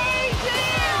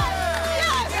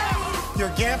 Your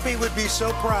Gampy would be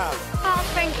so proud. Oh,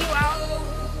 thank you, Al.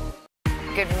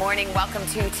 Good morning. Welcome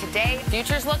to Today.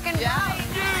 Future's looking bright.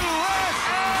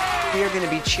 We are going to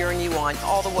be cheering you on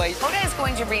all the way. Oda is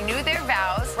going to renew their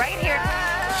vows right here.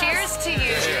 Cheers to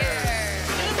you.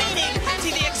 New meaning to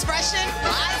the expression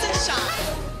rise and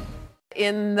shine.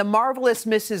 In The Marvelous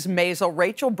Mrs. Maisel,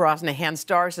 Rachel Brosnahan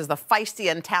stars as the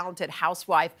feisty and talented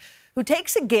housewife who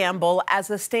takes a gamble as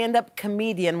a stand-up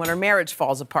comedian when her marriage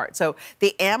falls apart. So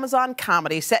the Amazon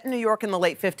comedy set in New York in the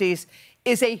late 50s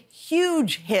is a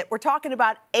huge hit. We're talking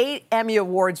about 8 Emmy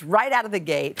Awards right out of the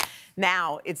gate.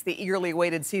 Now it's the eagerly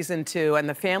awaited season 2, and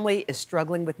the family is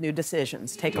struggling with new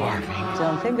decisions. Take a look.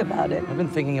 Don't think about it. I've been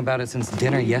thinking about it since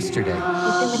dinner yesterday. We've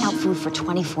been without food for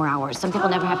 24 hours. Some people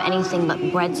never have anything but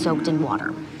bread soaked in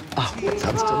water. Oh, that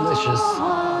sounds delicious.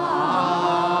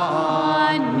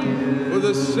 For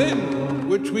the sin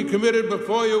which we committed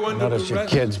before you under Notice your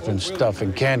kid's been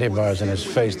stuffing candy bars in his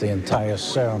face the entire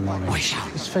ceremony.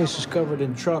 His face is covered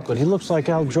in chocolate. He looks like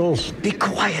Al Jolson. Be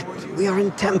quiet. We are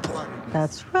in temple.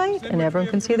 That's right, and everyone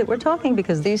can see that we're talking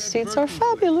because these seats are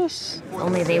fabulous.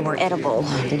 Only they were edible.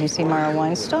 Did you see Mara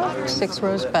Weinstock? 6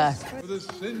 rows back.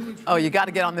 Oh, you got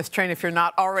to get on this train if you're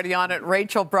not already on it.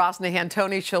 Rachel Brosnahan,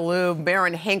 Tony Shalhoub,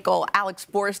 Baron Hinkle, Alex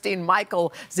Borstein,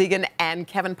 Michael Zegan, and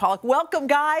Kevin Pollak. Welcome,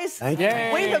 guys. Thank you.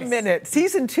 Wait a minute.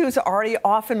 Season 2 is already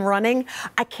off and running.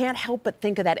 I can't help but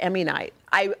think of that Emmy night.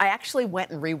 I actually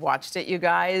went and rewatched it, you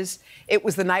guys. It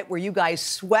was the night where you guys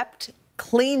swept,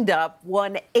 cleaned up,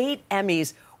 won 8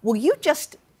 Emmys. Will you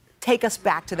just take us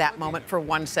back to that moment for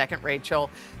 1 second, Rachel?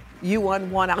 You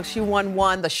won 1, Alex, you won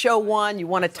 1, the show won, you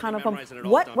won a ton of them.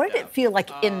 What did it feel like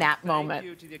in that moment?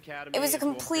 It was a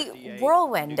complete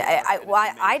whirlwind.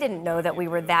 I didn't know that we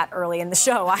were that early in the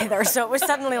show either, so it was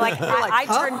suddenly like, I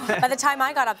turned, by the time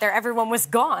I got up there, everyone was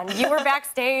gone. You were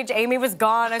backstage, Amy was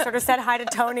gone, I sort of said hi to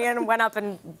Tony and went up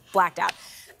and blacked out.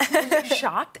 Were you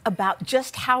shocked about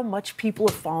just how much people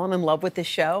have fallen in love with this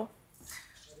show?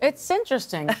 It's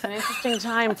interesting. It's an interesting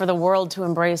time for the world to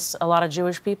embrace a lot of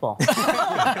Jewish people.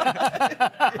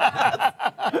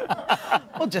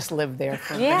 We'll just live there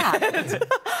for a minute.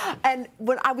 And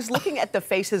when I was looking at the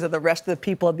faces of the rest of the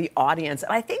people in the audience,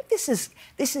 and I think this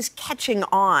is catching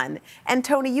on. And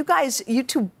Tony, you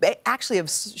two actually have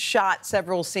shot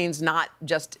several scenes, not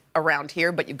just around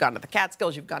here, but you've gone to the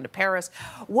Catskills, you've gone to Paris.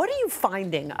 What are you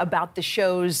finding about the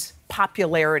show's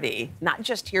popularity, not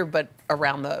just here, but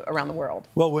around the world?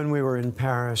 Well, when we were in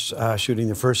Paris shooting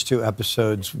the first 2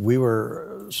 episodes, we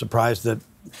were surprised that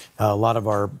a lot of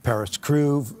our Paris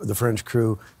crew, the French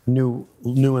crew, knew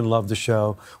and loved the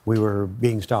show. We were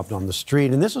being stopped on the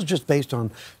street, and this was just based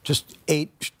on just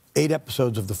 8 8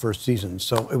 episodes of the first season.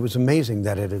 So it was amazing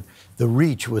that the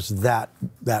reach was that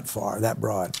far, that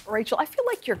broad. Rachel, I feel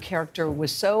like your character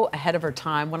was so ahead of her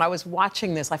time. When I was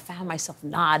watching this, I found myself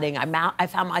nodding. I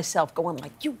found myself going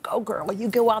like, you go, girl, you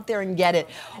go out there and get it.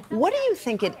 What do you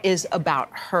think it is about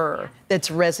her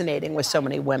that's resonating with so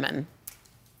many women?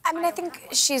 I mean, I think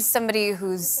she's somebody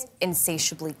who's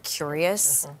insatiably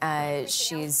curious.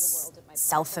 She's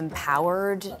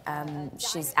self-empowered.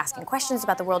 She's asking questions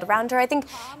about the world around her. I think,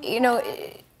 you know,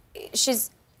 she's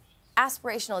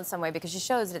aspirational in some way because she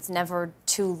shows that it's never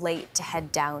too late to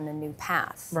head down a new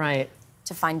path. Right.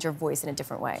 To find your voice in a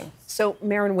different way. So,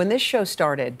 Marin, when this show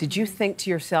started, did you think to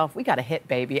yourself, we got a hit,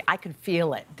 baby? I could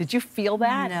feel it. Did you feel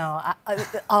that? No.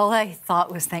 All I thought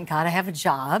was, thank God I have a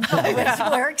job, which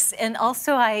works. And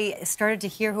also, I started to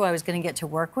hear who I was going to get to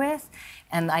work with.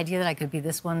 And the idea that I could be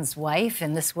this one's wife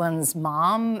and this one's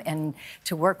mom and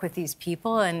to work with these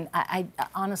people. And I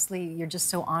honestly, you're just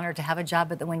so honored to have a job.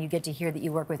 But then when you get to hear that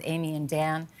you work with Amy and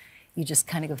Dan, you just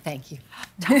kind of go, thank you.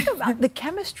 Talk about the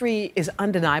chemistry is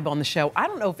undeniable on the show. I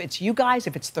don't know if it's you guys,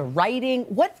 if it's the writing.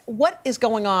 What is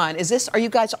going on? Are you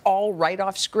guys all right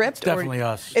off script? It's definitely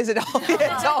us. Is it all?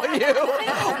 It's all you.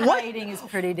 The writing is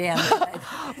pretty damn good.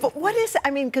 But what is? I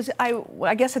mean, because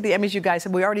I guess at the Emmys, you guys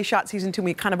said we already shot season 2.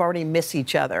 We kind of already miss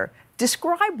each other.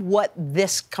 Describe what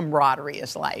this camaraderie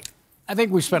is like. I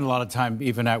think we spend a lot of time,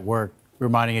 even at work,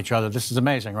 reminding each other, this is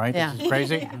amazing, right? Yeah. This is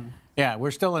crazy. Yeah,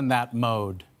 we're still in that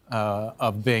mode.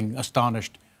 Of being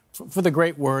astonished for the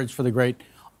great words, for the great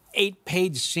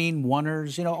 8-page scene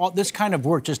oneers. You know, all this kind of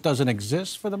work just doesn't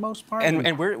exist for the most part.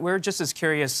 And we're just as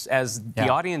curious as the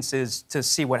audience is to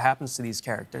see what happens to these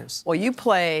characters. Well, you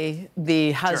play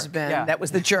the husband that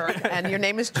was the jerk, and your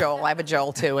name is Joel. I have a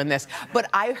Joel, too, in this. But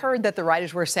I heard that the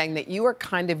writers were saying that you are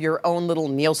kind of your own little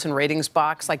Nielsen ratings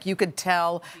box. Like, you could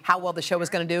tell how well the show was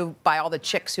going to do by all the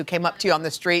chicks who came up to you on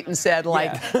the street and said,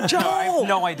 like, Joel! I have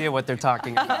no idea what they're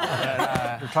talking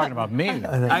about. They're talking about me.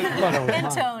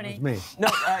 And Tony. Me. No,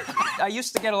 I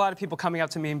used to get a lot of people coming up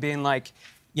to me and being like,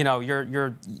 you know,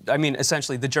 you're I mean,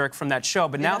 essentially the jerk from that show.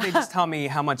 But now they just tell me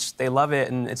how much they love it,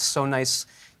 and it's so nice,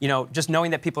 you know, just knowing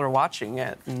that people are watching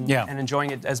it and enjoying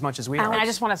it as much as we are. And I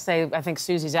just want to say, I think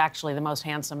Susie's actually the most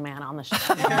handsome man on the show.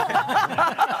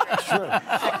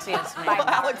 Sexiest man. Well,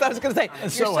 Alex, I was going to say,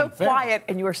 you're so quiet,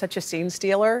 and you are such a scene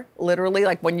stealer. Literally,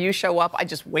 like when you show up, I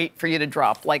just wait for you to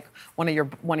drop like one of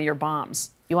your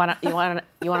bombs. You want an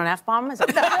F-bomb? By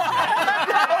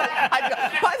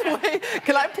the way,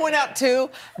 can I point out, too,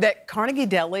 that Carnegie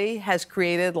Deli has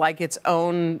created, like, its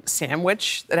own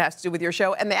sandwich that has to do with your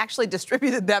show, and they actually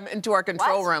distributed them into our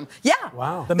control room. Yeah.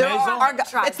 Wow. The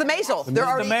Maisel? It's the Maisel.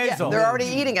 They're already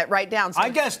eating it right down. So I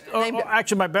guessed,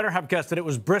 actually, my better half guessed that it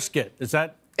was brisket. Is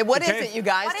that... What is it, you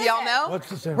guys? Do y'all know? What's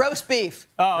the sandwich? Roast beef.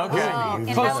 Oh,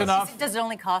 okay. Close enough. Does it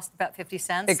only cost about 50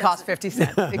 cents? It costs 50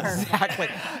 cents. Exactly.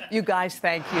 You guys,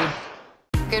 thank you.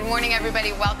 Good morning,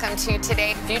 everybody. Welcome to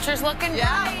Today. Future's looking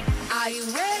bright. Are you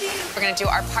ready? We're going to do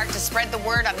our part to spread the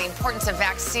word on the importance of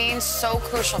vaccines, so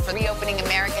crucial for reopening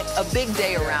America. A big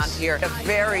day around here. A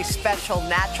very special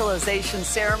naturalization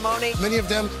ceremony. Many of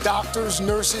them doctors,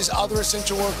 nurses, other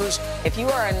essential workers. If you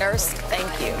are a nurse, thank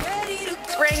you.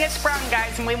 Spring has sprung,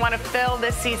 guys, and we want to fill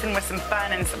this season with some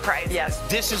fun and surprises. Yes.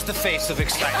 This is the face of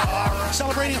excitement.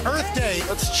 Celebrating Earth Day.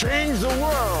 Let's change the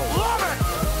world. Love it!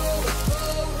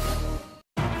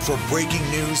 For breaking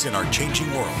news in our changing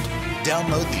world,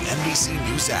 download the NBC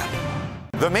News app.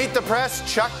 The Meet the Press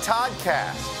Chuck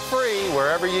Toddcast, free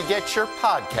wherever you get your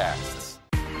podcasts.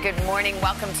 Good morning.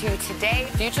 Welcome to Today.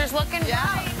 Future's looking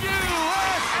bright.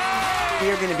 We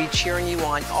are going to be cheering you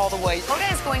on all the way.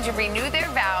 Hoda is going to renew their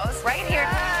vows right here.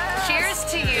 Cheers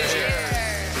to you.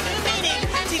 New meaning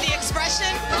to the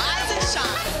expression rise and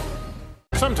shine.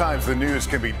 Sometimes the news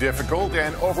can be difficult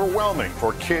and overwhelming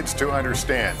for kids to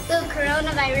understand. Will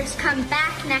coronavirus come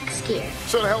back next year?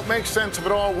 So to help make sense of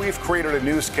it all, we've created a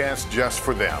newscast just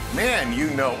for them. Man,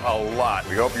 you know a lot.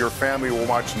 We hope your family will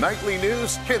watch Nightly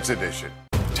News Kids Edition.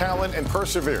 Talent and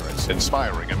perseverance,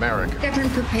 inspiring America. I've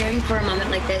been preparing for a moment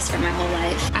like this for my whole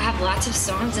life. I have lots of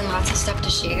songs and lots of stuff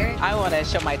to share. I want to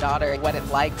show my daughter what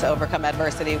it's like to overcome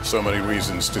adversity. So many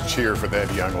reasons to cheer for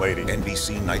that young lady.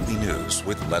 NBC Nightly News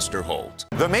with Lester Holt.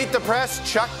 The Meet the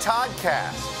Press Chuck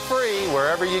Toddcast, free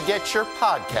wherever you get your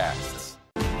podcasts.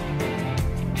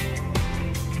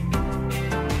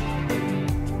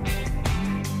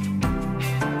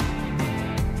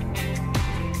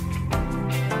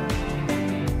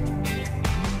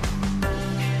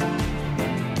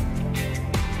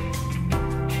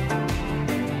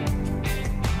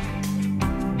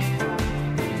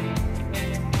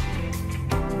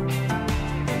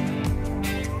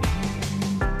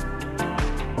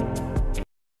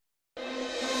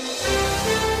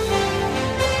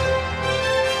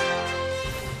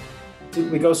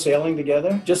 go sailing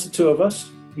together, just the two of us.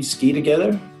 We ski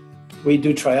together. We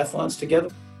do triathlons together.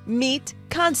 Meet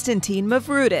Konstantin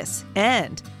Mavroudis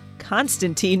and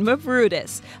Konstantin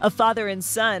Mavroudis, a father and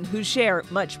son who share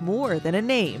much more than a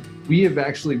name. We have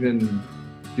actually been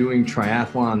doing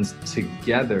triathlons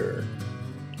together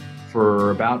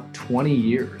for about 20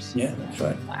 years. Yeah, that's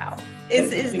right. Wow.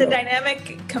 Is the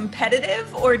dynamic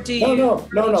competitive, or do you? No.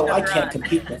 I can't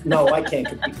compete with. No, I can't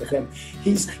compete with him.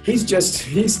 He's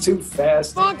too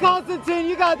fast. Come on, Konstantin,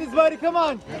 you got this, buddy. Come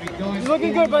on. He's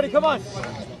looking good, buddy. Come on.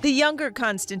 The younger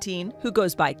Konstantin, who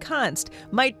goes by Konst,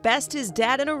 might best his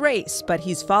dad in a race, but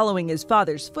he's following his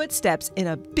father's footsteps in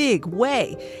a big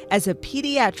way as a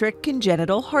pediatric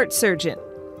congenital heart surgeon.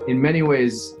 In many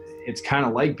ways, it's kind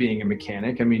of like being a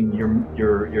mechanic. I mean,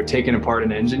 you're taking apart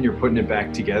an engine, you're putting it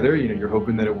back together, you're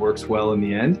hoping that it works well in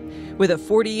the end. With a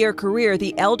 40-year career,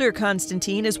 the elder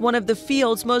Konstantin is one of the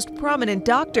field's most prominent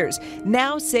doctors,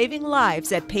 now saving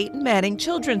lives at Peyton Manning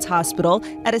Children's Hospital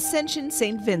at Ascension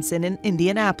St. Vincent in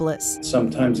Indianapolis.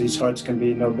 Sometimes these hearts can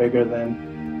be no bigger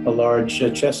than a large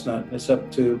chestnut. It's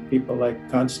up to people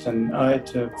like Konst and I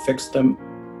to fix them.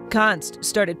 Konst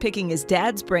started picking his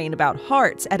dad's brain about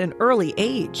hearts at an early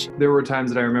age. There were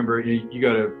times that I remember you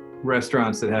go to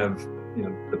restaurants that have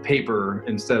the paper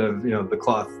instead of the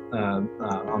cloth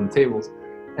on the tables,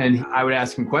 and I would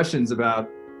ask him questions about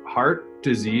heart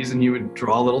disease, and he would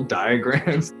draw little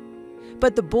diagrams.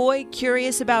 But the boy,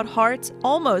 curious about hearts,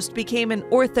 almost became an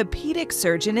orthopedic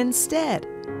surgeon instead.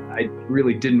 I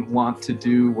really didn't want to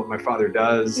do what my father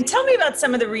does. Tell me about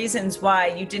some of the reasons why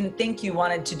you didn't think you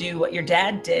wanted to do what your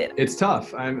dad did. It's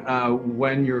tough.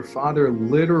 When your father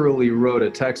literally wrote a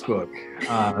textbook,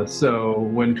 so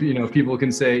when people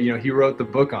can say he wrote the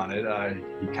book on it,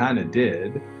 he kind of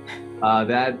did.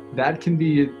 That can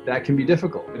be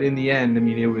difficult. But in the end,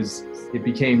 it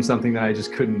became something that I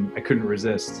couldn't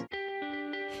resist.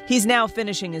 He's now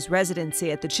finishing his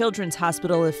residency at the Children's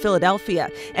Hospital of Philadelphia,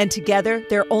 and together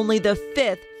they're only the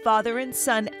 5th father and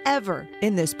son ever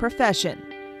in this profession.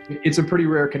 It's a pretty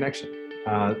rare connection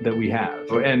that we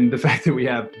have, and the fact that we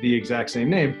have the exact same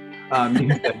name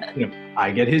means that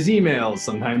I get his emails,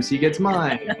 sometimes he gets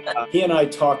mine. He and I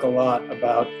talk a lot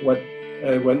about what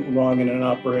went wrong in an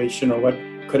operation or what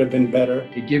could have been better.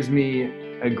 It gives me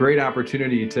a great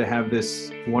opportunity to have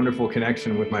this wonderful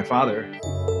connection with my father.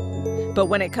 But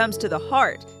when it comes to the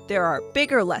heart, there are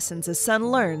bigger lessons a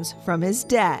son learns from his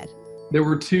dad. There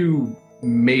were two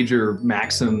major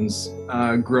maxims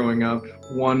growing up.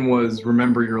 One was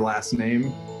remember your last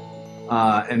name,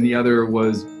 and the other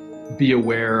was be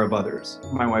aware of others.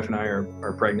 My wife and I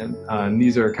are pregnant, and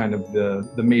these are kind of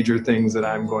the major things that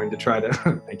I'm going to try to,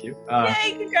 thank you.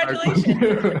 Yay, congratulations.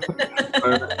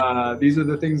 These are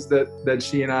the things that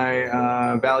she and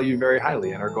I value very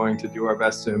highly and are going to do our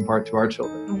best to impart to our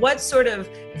children. What sort of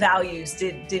values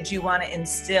did you want to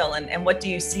instill, and what do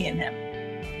you see in him?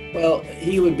 Well,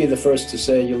 he would be the first to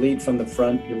say, you lead from the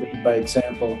front, you lead by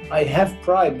example. I have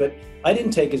pride, but I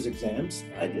didn't take his exams.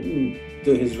 I didn't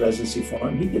do his residency for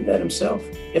him. He did that himself.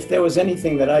 If there was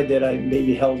anything that I did, I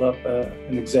maybe held up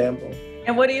an example.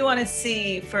 And what do you want to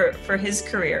see for his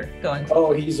career going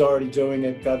forward? Oh, he's already doing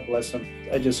it. God bless him.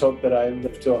 I just hope that I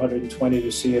live to 120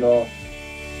 to see it all.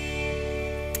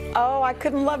 Oh, I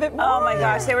couldn't love it more. Oh my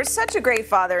gosh, they were such a great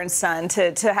father and son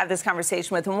to have this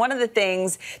conversation with. And one of the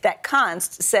things that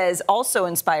Konst says also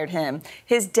inspired him,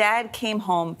 his dad came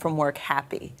home from work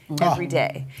happy every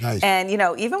day. Nice. And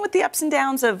even with the ups and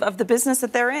downs of the business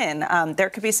that they're in, there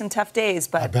could be some tough days,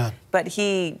 but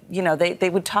he, they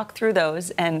would talk through those,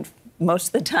 and most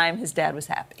of the time his dad was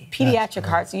happy. Pediatric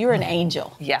hearts, you're an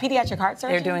angel. Yeah. Pediatric heart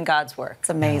surgeon? They're doing God's work. It's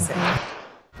amazing.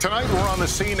 Tonight, we're on the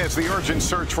scene as the urgent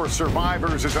search for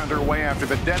survivors is underway after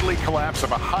the deadly collapse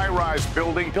of a high-rise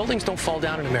building. Buildings don't fall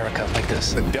down in America like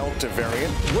this. The Delta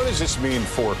variant. What does this mean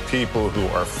for people who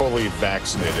are fully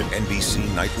vaccinated?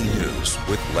 NBC Nightly News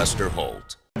with Lester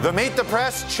Holt. The Meet the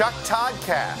Press Chuck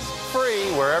Toddcast, free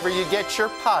wherever you get your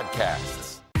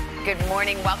podcasts. Good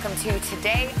morning. Welcome to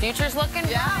Today. Future's looking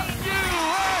bright.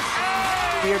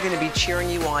 We are going to be cheering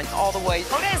you on all the way.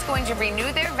 Hoda is going to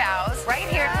renew their vows right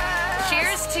here.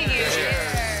 Cheers to you.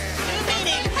 New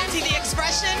meaning to the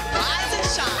expression rise and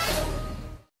shine.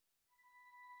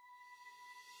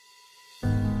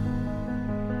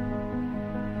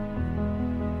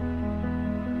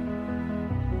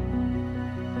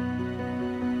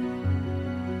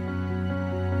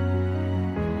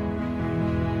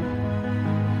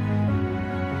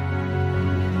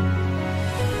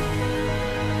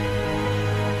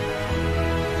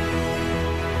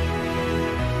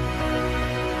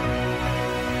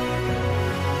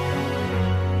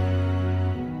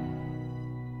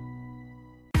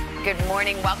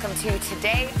 morning. Welcome to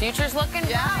Today. Future's looking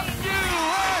bright.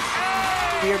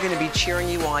 We are going to be cheering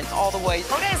you on all the way.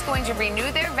 Hoda is going to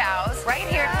renew their vows right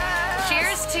here.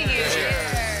 Cheers to you.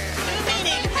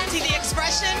 Meaning to the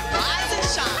expression, rise and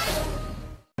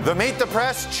shine. The Meet the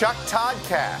Press Chuck Todd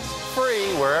Cast,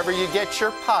 free wherever you get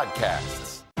your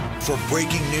podcasts. For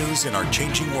breaking news in our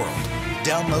changing world,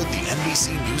 download the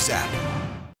NBC News app.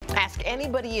 Ask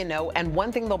anybody you know, and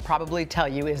one thing they'll probably tell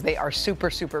you is they are super,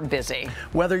 super busy.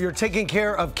 Whether you're taking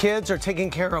care of kids or taking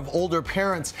care of older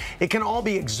parents, it can all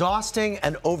be exhausting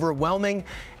and overwhelming,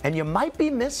 and you might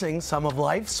be missing some of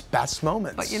life's best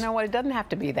moments. But you know what? It doesn't have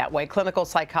to be that way. Clinical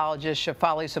psychologist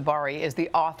Shefali Sabari is the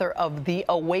author of The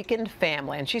Awakened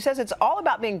Family, and she says it's all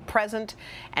about being present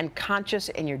and conscious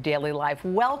in your daily life.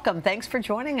 Welcome. Thanks for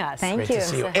joining us. Great to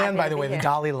see you. And by the way, the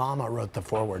Dalai Lama wrote the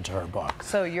foreword to her book.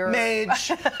 So you're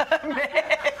Mage.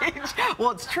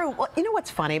 Well, it's true. Well, you know what's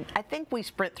funny? I think we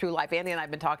sprint through life. Andy and I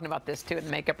have been talking about this too in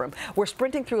the makeup room. We're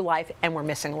sprinting through life and we're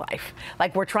missing life.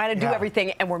 Like we're trying to do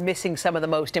everything and we're missing some of the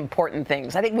most important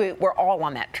things. I think we're all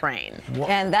on that train.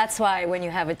 And that's why when you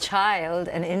have a child,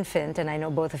 an infant, and I know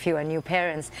both of you are new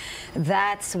parents,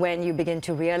 that's when you begin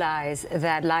to realize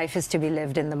that life is to be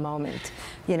lived in the moment,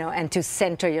 you know, and to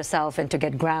center yourself and to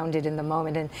get grounded in the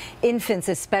moment. And infants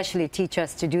especially teach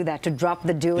us to do that, to drop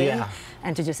the doing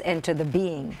and to just enter the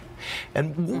being.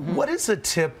 And what is a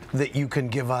tip that you can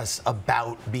give us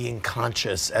about being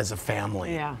conscious as a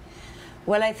family? Yeah.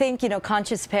 Well, I think, you know,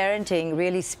 conscious parenting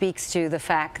really speaks to the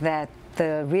fact that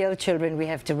the real children we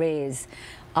have to raise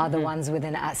are the ones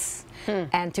within us.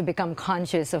 And to become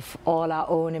conscious of all our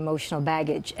own emotional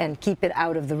baggage and keep it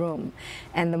out of the room.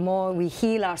 And the more we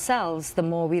heal ourselves, the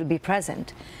more we'll be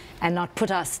present and not put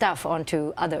our stuff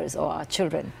onto others or our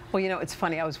children. Well, you know, it's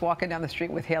funny. I was walking down the street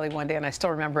with Haley one day, and I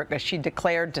still remember it because she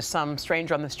declared to some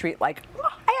stranger on the street, like,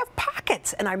 oh, I have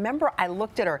pockets. And I remember I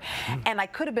looked at her, and I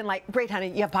could have been like, great, honey,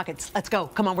 you have pockets. Let's go.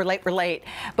 Come on, we're late.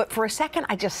 But for a second,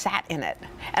 I just sat in it.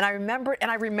 And I remember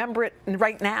it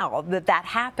right now that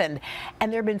happened.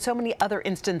 And there have been so many other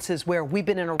instances where we've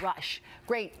been in a rush.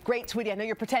 Great, sweetie, I know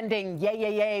you're pretending.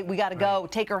 Yay, we got to go.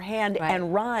 Take her hand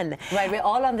and run. Right, we're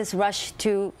all on this rush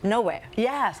to nowhere.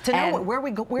 Yes, to nowhere. Where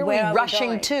are we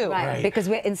rushing to? Right, because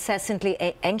we're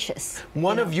incessantly anxious.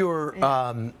 One of your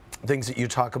things that you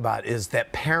talk about is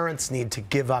that parents need to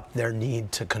give up their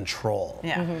need to control.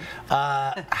 Yeah.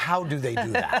 How do they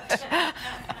do that?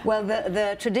 Well,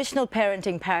 the traditional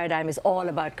parenting paradigm is all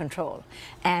about control.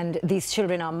 And these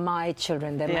children are my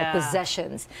children. They're my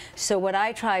possessions. So what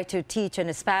I try to teach and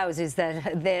espouse is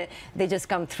that they just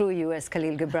come through you, as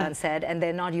Khalil Gibran said, and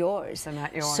they're not yours. They're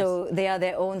not yours. So they are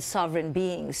their own sovereign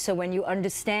beings. So when you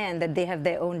understand that they have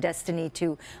their own destiny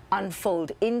to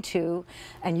unfold into,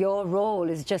 and your role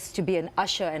is just to be an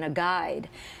usher and a guide,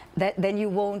 then you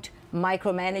won't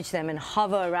micromanage them and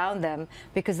hover around them,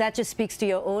 because that just speaks to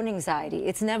your own anxiety.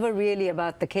 It's never really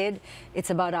about the kid. It's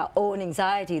about our own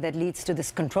anxiety that leads to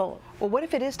this control. Well, what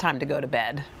if it is time to go to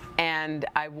bed? And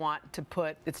I want to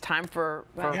it's time for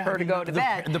her to go to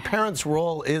bed. The parent's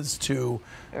role is to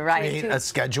create a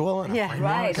schedule and a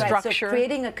framework. Structure. So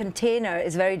creating a container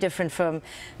is very different from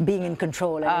being in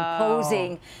control and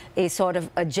imposing a sort of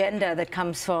agenda that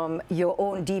comes from your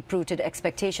own deep-rooted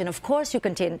expectation. Of course you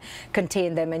contain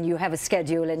them and you have a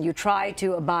schedule and you try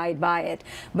to abide by it,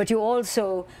 but you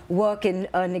also work in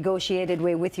a negotiated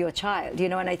way with your child, you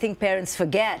know, and I think parents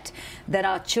forget that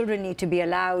our children need to be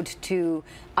allowed to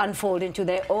unfold into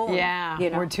their own. Yeah, you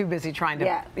know? We're too busy trying to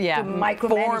to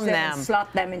micromanage form them them and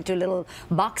slot them into little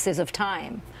boxes of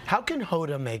time. How can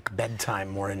Hoda make bedtime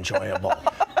more enjoyable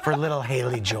for little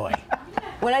Haley Joy?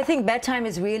 Well, I think bedtime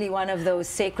is really one of those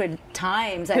sacred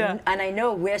times, and I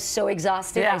know we're so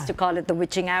exhausted. I used to call it the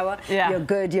witching hour. You're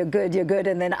good,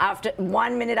 and then after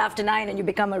 1 minute after 9, and you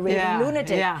become a raving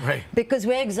lunatic because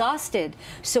we're exhausted.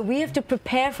 So we have to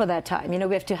prepare for that time. You know,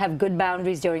 we have to have good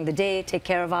boundaries during the day, take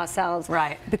care of ourselves,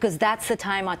 because that's the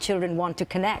time our children want to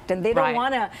connect, and they don't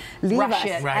want to leave us,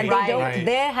 and they don't.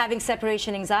 They're having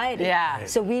separation anxiety.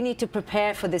 So we need to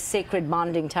prepare for this sacred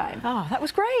bonding time. Oh, that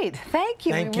was great. Thank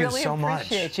you. Thank you so much.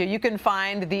 You. You can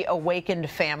find The Awakened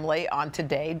Family on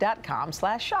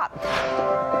today.com/shop.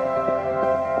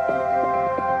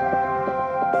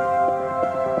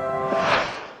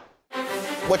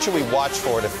 What should we watch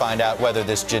for to find out whether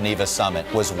this Geneva summit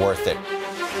was worth it?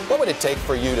 What would it take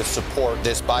for you to support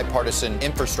this bipartisan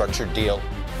infrastructure deal?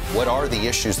 What are the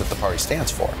issues that the party stands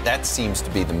for? That seems to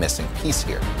be the missing piece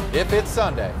here. If it's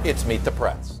Sunday, it's Meet the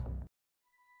Press.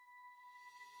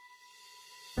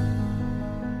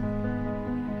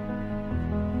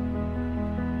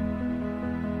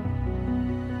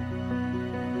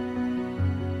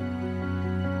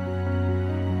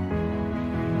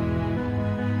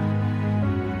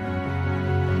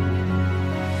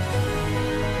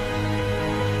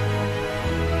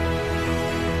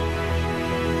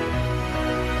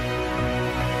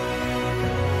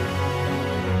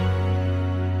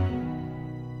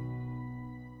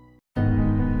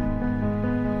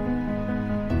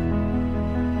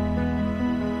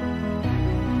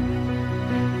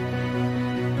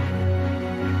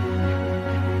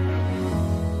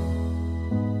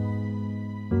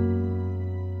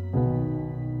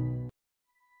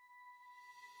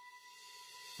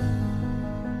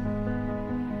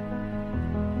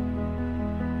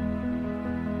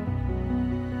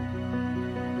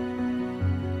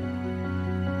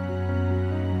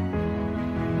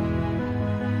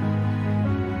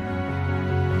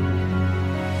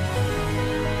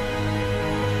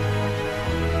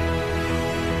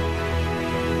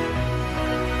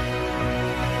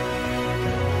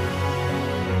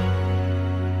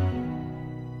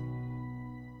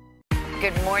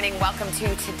 morning. Welcome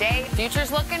to Today. Future's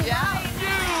looking bright.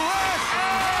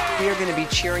 We are going to be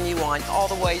cheering you on all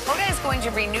the way. Hoda is going to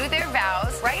renew their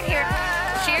vows right here.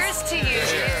 Cheers to you.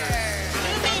 Cheers.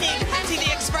 New meaning to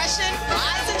the expression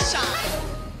rise and shine.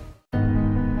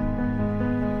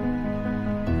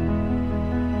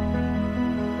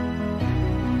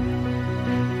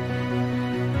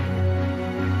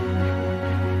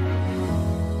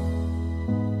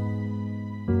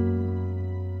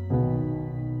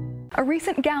 A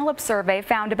recent Gallup survey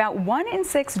found about 1 in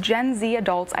 6 Gen Z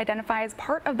adults identify as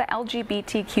part of the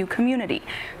LGBTQ community.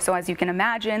 So as you can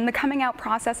imagine, the coming out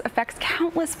process affects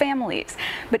countless families.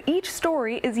 But each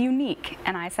story is unique,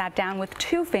 and I sat down with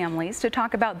 2 families to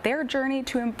talk about their journey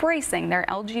to embracing their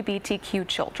LGBTQ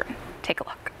children. Take a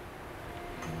look.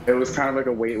 It was kind of like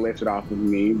a weight lifted off of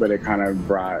me, but it kind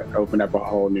of opened up a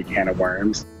whole new can of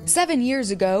worms. 7 years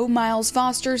ago, Miles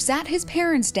Foster sat his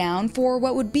parents down for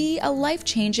what would be a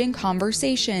life-changing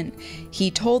conversation. He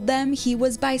told them he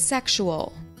was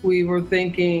bisexual. We were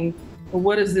thinking, well,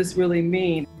 what does this really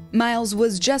mean? Miles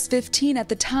was just 15 at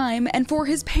the time, and for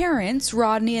his parents,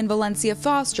 Rodney and Valencia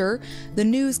Foster, the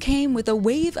news came with a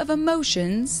wave of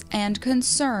emotions and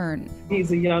concern.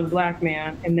 He's a young black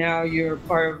man, and now you're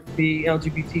part of the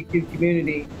LGBTQ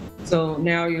community. So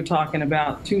now you're talking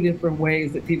about 2 different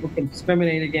ways that people can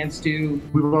discriminate against you.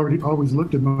 We've always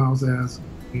looked at Miles as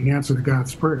the answer to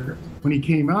God's prayer. When he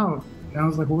came out, I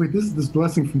was like, well, wait, this is this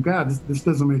blessing from God. This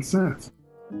doesn't make sense.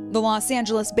 The Los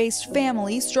Angeles-based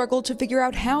family struggled to figure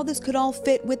out how this could all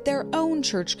fit with their own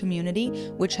church community,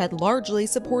 which had largely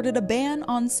supported a ban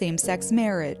on same-sex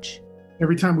marriage.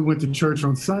 Every time we went to church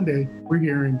on Sunday, we're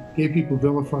hearing gay people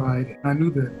vilified. I knew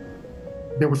that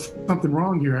there was something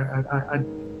wrong here. I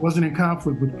wasn't in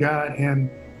conflict with God and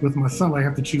with my son. I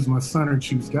have to choose my son or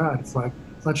choose God. It's like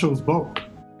I chose both.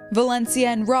 Valencia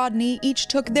and Rodney each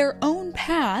took their own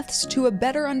paths to a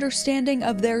better understanding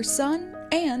of their son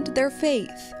and their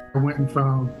faith. I went and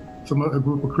found a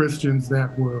group of Christians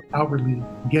that were outwardly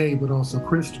gay but also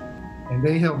Christian, and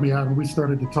they helped me out and we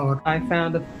started to talk. I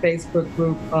found a Facebook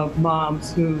group of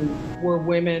moms who were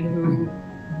women who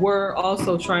were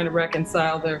also trying to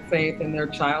reconcile their faith and their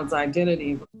child's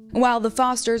identity. While the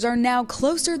Fosters are now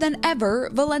closer than ever,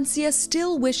 Valencia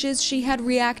still wishes she had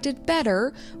reacted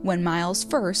better when Miles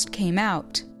first came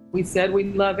out. We said we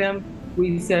love him.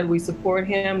 We said we support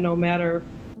him no matter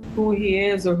who he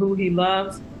is or who he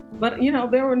loves. But, you know,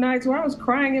 there were nights where I was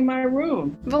crying in my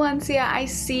room. Valencia, I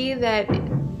see that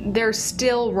there's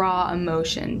still raw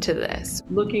emotion to this.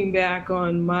 Looking back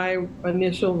on my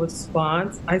initial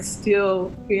response, I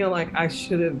still feel like I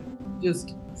should have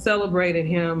just celebrated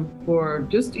him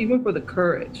even for the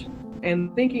courage.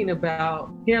 And thinking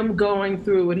about him going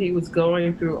through what he was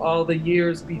going through all the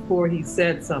years before he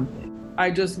said something.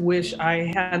 I just wish I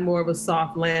had more of a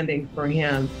soft landing for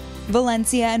him.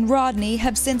 Valencia and Rodney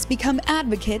have since become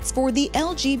advocates for the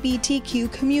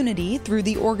LGBTQ community through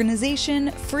the organization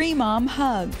Free Mom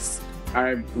Hugs.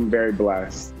 I'm very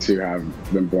blessed to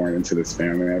have been born into this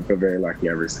family. I feel very lucky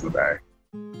every single day.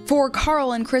 For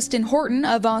Carl and Kristen Horton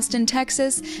of Austin,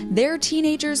 Texas, their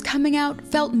teenagers coming out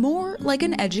felt more like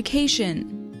an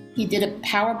education. He did a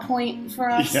PowerPoint for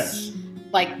us. Yes.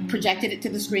 Like projected it to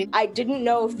the screen. I didn't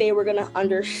know if they were going to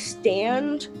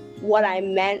understand what I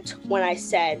meant when I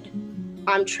said,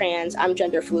 I'm trans, I'm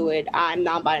gender fluid, I'm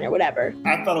non-binary, whatever.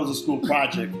 I thought it was a school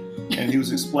project, and he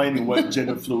was explaining what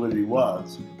gender fluidity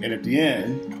was. And at the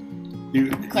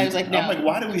end, Clay was like, no. I'm like,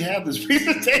 why do we have this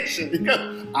presentation? He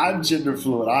goes, I'm gender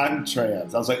fluid, I'm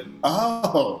trans. I was like,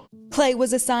 oh. Clay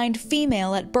was assigned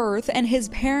female at birth, and his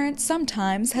parents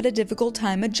sometimes had a difficult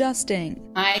time adjusting.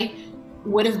 I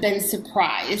would have been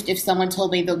surprised if someone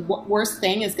told me the worst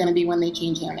thing is going to be when they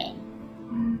change their name.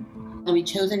 We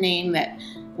chose a name that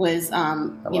was,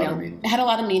 had a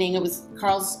lot of meaning. It was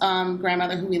Carl's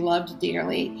grandmother, who we loved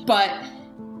dearly. But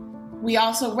we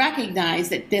also recognized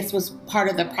that this was part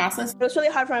of the process. It was really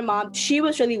hard for my mom. She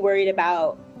was really worried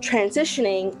about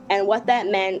transitioning and what that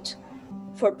meant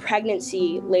for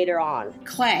pregnancy later on.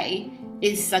 Clay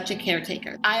is such a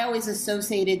caretaker. I always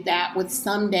associated that with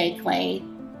someday Clay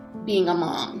being a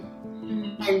mom.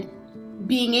 Mm-hmm. And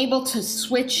being able to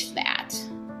switch that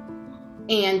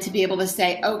and to be able to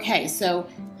say, okay, so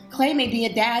Clay may be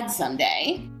a dad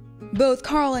someday. Both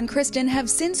Carl and Kristen have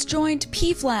since joined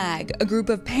PFLAG, a group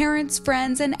of parents,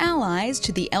 friends, and allies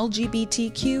to the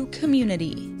LGBTQ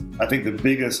community. I think the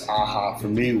biggest aha for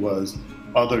me was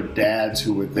other dads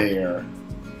who were there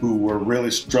who were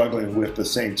really struggling with the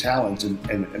same challenge,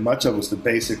 and much of it was the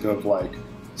basic of like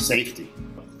safety,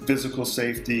 physical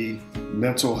safety,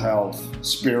 mental health,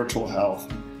 spiritual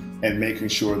health. and making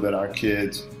sure that our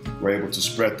kids were able to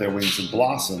spread their wings and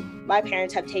blossom. My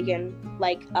parents have taken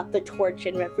up the torch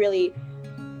and have really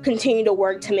continued to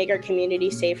work to make our community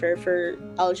safer for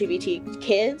LGBT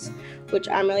kids, which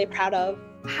I'm really proud of.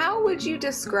 How would you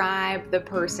describe the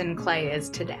person Clay is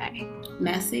today?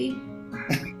 Messy.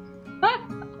 I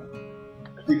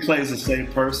think Clay's the same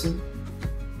person,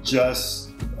 just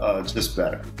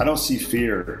better. I don't see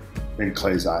fear in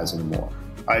Clay's eyes anymore.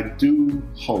 I do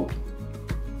hope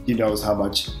he knows how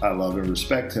much I love and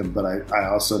respect him, but I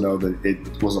also know that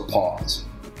it was a pause.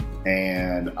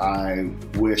 And I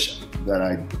wish that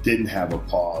I didn't have a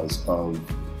pause of,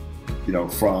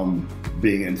 from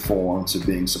being informed to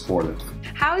being supported.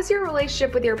 How is your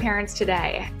relationship with your parents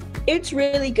today? It's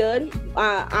really good.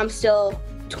 I'm still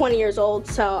 20 years old,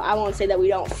 so I won't say that we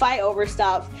don't fight over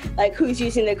stuff, like who's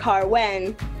using the car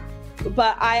when,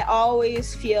 but I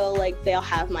always feel like they'll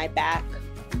have my back.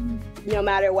 No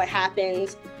matter what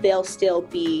happens, they'll still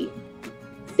be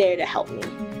there to help me.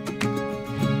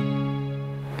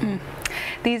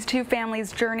 These two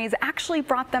families' journeys actually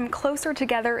brought them closer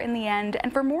together in the end.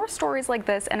 And for more stories like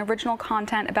this and original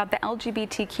content about the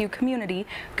LGBTQ community,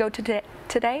 go to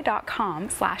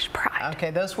today.com/pride. Okay,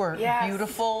 those were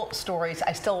beautiful stories.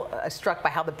 I still struck by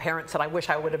how the parents said, I wish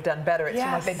I would have done better. It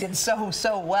seemed like they did so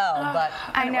well. But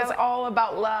I know, it was all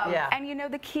about love. Yeah.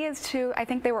 And the key is too, I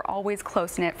think they were always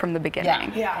close-knit from the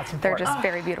beginning. Yeah. They're just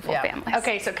very beautiful families.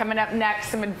 Okay, so coming up next,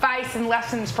 some advice and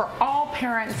lessons for all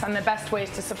parents on the best ways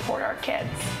to support our kids.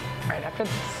 Right after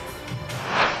this.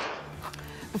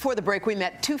 Before the break, we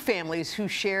met two families who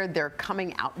shared their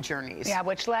coming out journeys. Yeah,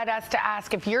 which led us to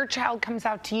ask, if your child comes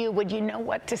out to you, would you know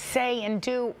what to say and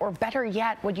do? Or better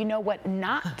yet, would you know what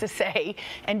not to say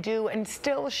and do and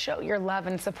still show your love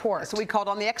and support? So we called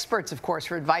on the experts, of course,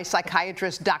 for advice.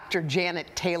 Psychiatrist Dr.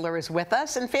 Janet Taylor is with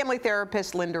us, and family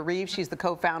therapist Linda Reeves. She's the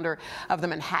co-founder of the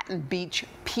Manhattan Beach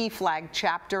PFLAG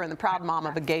chapter and the proud mom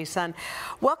of a gay son.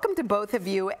 Welcome to both of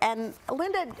you. And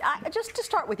Linda, just to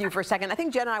start with you for a second, I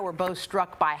think Jen and I were both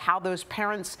struck by how those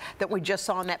parents that we just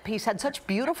saw in that piece had such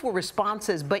beautiful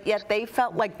responses, but yet they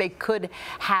felt like they could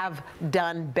have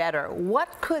done better.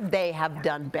 What could they have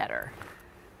done better?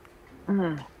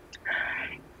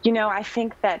 I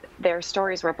think that their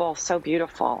stories were both so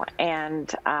beautiful, and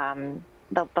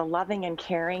the loving and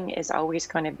caring is always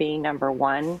going to be number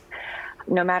one,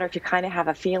 no matter if you kind of have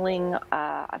a feeling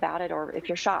about it or if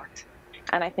you're shocked.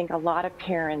 And I think a lot of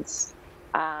parents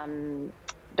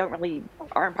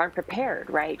aren't prepared,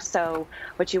 right? So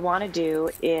what you want to do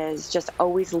is just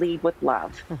always lead with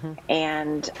love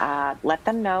and let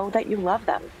them know that you love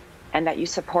them and that you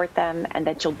support them and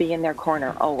that you'll be in their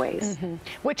corner always.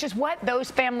 Which is what those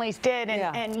families did.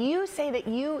 And you say that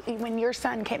when your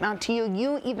son came out to you,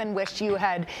 you even wished you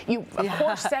of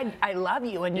course said, I love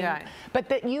you, but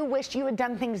that you wished you had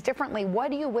done things differently. What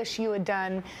do you wish you had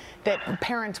done that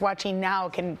parents watching now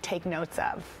can take notes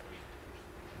of?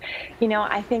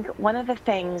 I think one of the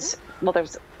things, well,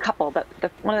 there's a couple, but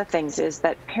one of the things is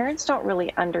that parents don't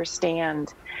really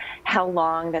understand how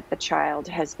long that the child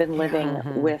has been living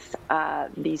with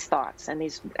these thoughts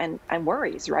and and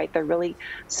worries, right? They're really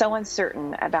so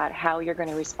uncertain about how you're going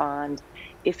to respond,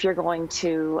 if you're going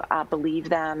to believe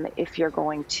them, if you're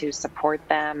going to support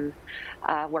them,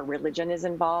 where religion is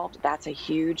involved. That's a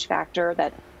huge factor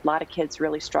that a lot of kids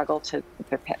really struggle to,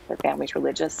 their family's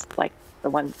religious, like the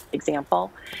one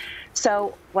example.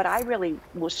 So what I really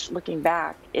was looking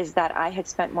back is that I had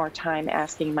spent more time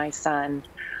asking my son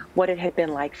what it had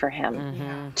been like for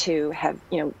him to have,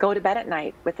 go to bed at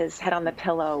night with his head on the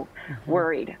pillow,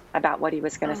 worried about what he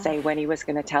was going to say, when he was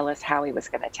going to tell us, how he was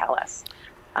going to tell us.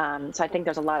 So I think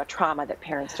there's a lot of trauma that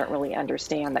parents don't really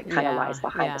understand that kind of lies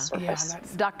behind the surface.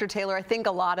 Dr. Taylor, I think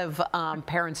a lot of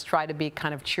parents try to be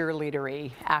kind of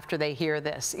cheerleadery after they hear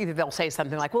this. Either they'll say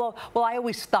something like, well, I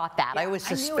always thought that. I always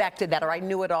suspected that, or I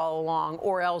knew it all along.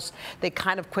 Or else they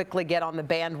kind of quickly get on the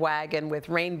bandwagon with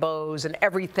rainbows and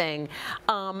everything.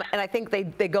 And I think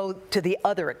they go to the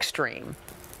other extreme.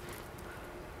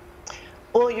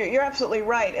 Well, you're absolutely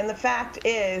right. And the fact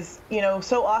is,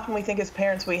 so often we think as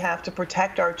parents we have to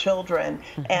protect our children,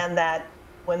 and that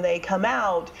when they come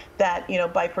out, that,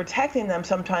 by protecting them,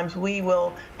 sometimes we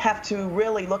will have to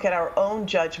really look at our own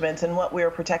judgments and what we're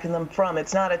protecting them from.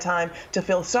 It's not a time to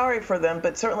feel sorry for them,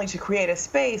 but certainly to create a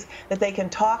space that they can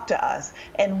talk to us.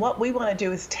 And what we want to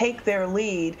do is take their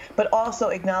lead, but also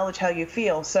acknowledge how you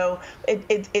feel. So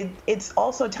it's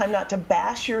also time not to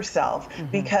bash yourself,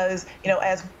 because,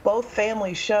 as both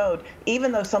families showed,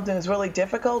 even though something is really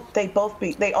difficult, they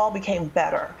all became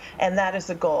better. And that is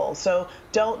the goal. So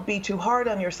don't be too hard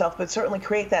on yourself, but certainly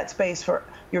create that space for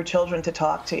your children to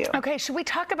talk to you. Okay, should we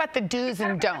talk about the do's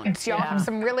and don'ts? Y'all have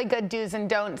some really good do's and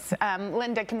don'ts.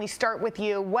 Linda, can we start with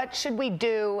you? What should we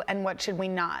do and what should we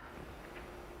not?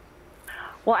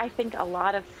 Well, I think a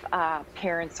lot of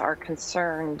parents are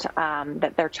concerned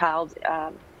that their child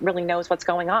really knows what's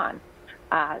going on.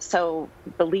 So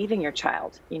believe in your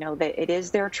child. You know, that it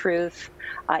is their truth.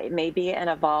 It may be an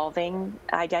evolving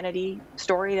identity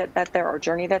story that they're, or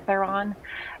journey that they're on,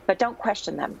 but don't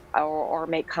question them or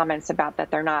make comments about that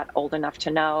they're not old enough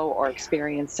to know or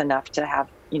experienced enough to have,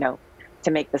 you know, to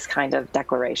make this kind of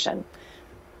declaration.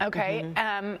 Okay,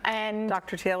 and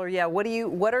Dr. Taylor,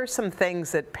 what are some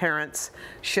things that parents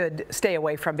should stay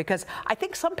away from? Because I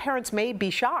think some parents may be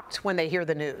shocked when they hear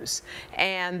the news,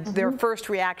 and their first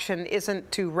reaction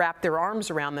isn't to wrap their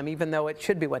arms around them, even though it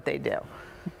should be what they do.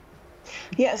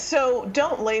 Yeah, so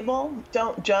don't label,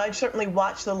 don't judge, certainly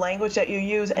watch the language that you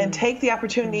use and take the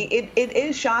opportunity. It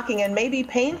is shocking and maybe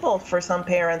painful for some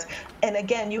parents. And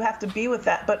again, you have to be with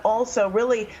that, but also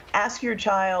really ask your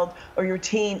child or your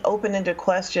teen open-ended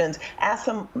questions. Ask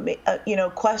them,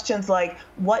 questions like,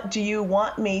 what do you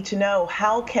want me to know?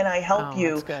 How can I help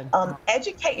you?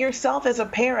 Educate yourself as a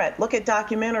parent. Look at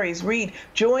documentaries, read,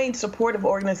 join supportive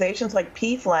organizations like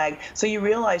PFLAG so you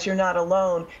realize you're not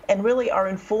alone and really are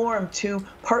informed to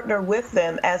partner with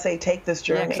them as they take this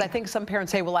journey. Yeah, because I think some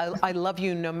parents say, well, I love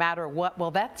you no matter what.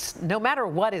 Well, that's no matter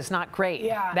what is not great.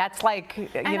 Yeah. That's like,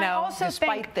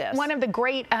 despite this. One of the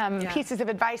great pieces of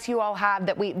advice you all have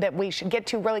that we should get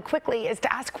to really quickly is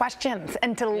to ask questions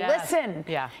and to listen.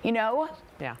 Yeah. You know?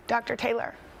 Yeah. Dr.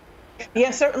 Taylor.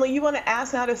 Yeah, certainly you want to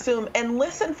ask, not assume, and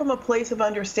listen from a place of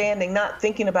understanding, not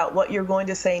thinking about what you're going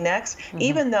to say next,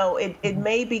 even though it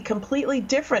may be completely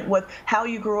different with how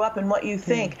you grew up and what you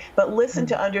think, but listen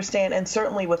to understand, and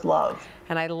certainly with love.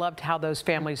 And I loved how those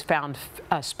families found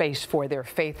a space for their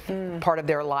faith part of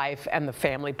their life and the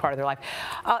family part of their life.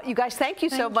 You guys, thank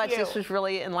you so much. This was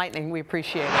really enlightening. We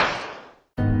appreciate it.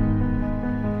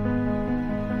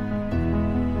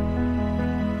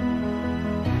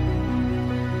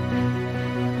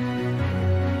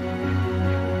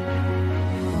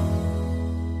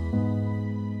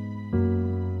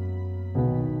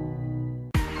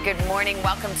 Good morning.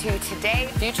 Welcome to Today.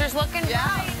 Future's looking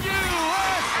bright.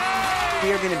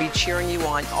 We are going to be cheering you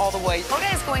on all the way.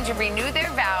 Hoda is going to renew their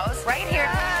vows right here.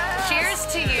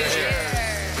 Cheers to you.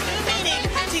 Meaning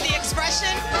to the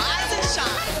expression, rise and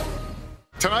shine.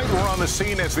 Tonight, we're on the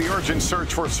scene as the urgent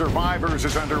search for survivors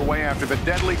is underway after the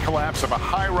deadly collapse of a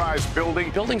high-rise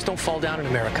building. Buildings don't fall down in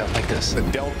America like this. The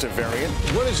Delta variant.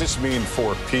 What does this mean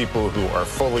for people who are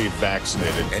fully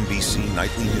vaccinated? NBC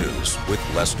Nightly News with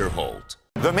Lester Holt.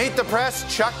 The Meet the Press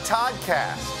Chuck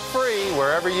Toddcast, free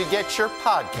wherever you get your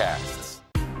podcasts.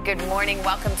 Good morning.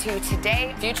 Welcome to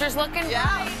Today. Future's looking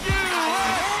bright.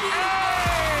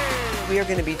 We are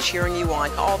going to be cheering you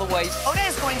on all the way. Hoda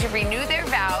is going to renew their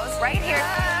vows right here.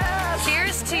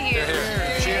 Cheers to you.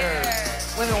 Cheers.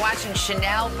 We've been watching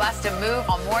Chanel bust a move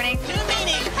all morning. New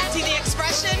meaning to the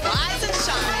expression, rise and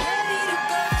shine.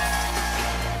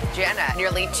 Jenna,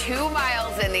 nearly 2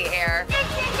 miles in the air.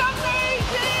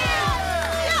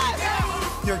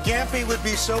 Your Gampy would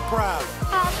be so proud.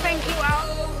 Oh, thank you,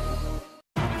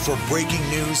 Al. For breaking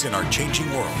news in our changing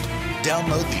world,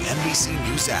 download the NBC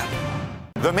News app.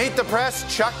 The Meet the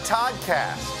Press Chuck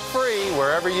Toddcast, free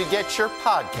wherever you get your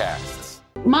podcasts.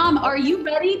 Mom, are you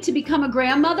ready to become a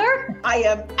grandmother? I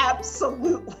am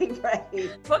absolutely ready.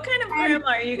 What kind of grandma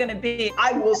are you going to be?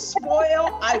 I will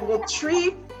spoil, I will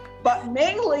treat, but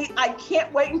mainly I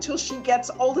can't wait until she gets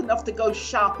old enough to go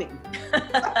shopping.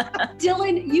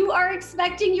 Dylan, you are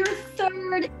expecting your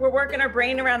third. We're working our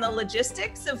brain around the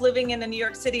logistics of living in a New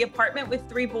York City apartment with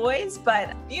 3 boys,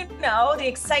 but you know, the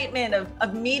excitement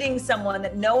of meeting someone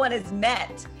that no one has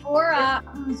met. Laura,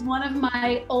 who's one of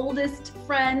my oldest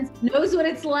friends, knows what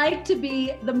it's like to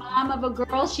be the mom of a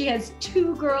girl. She has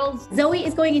 2 girls. Zoe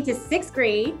is going into 6th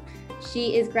grade.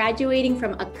 She is graduating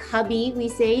from a cubby, we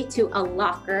say, to a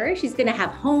locker. She's gonna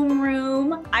have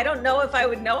homeroom. I don't know if I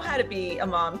would know how to be a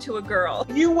mom to a girl.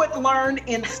 You would learn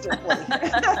instantly.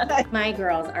 My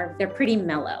girls they're pretty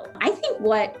mellow. I think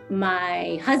what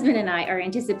my husband and I are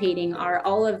anticipating are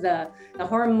all of the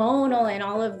hormonal and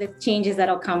all of the changes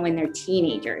that'll come when they're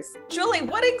teenagers. Julie,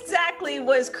 what exactly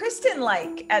was Kristen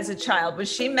like as a child?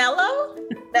 Was she mellow?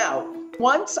 No.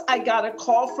 Once I got a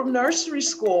call from nursery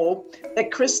school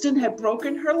that Kristen had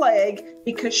broken her leg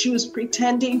because she was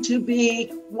pretending to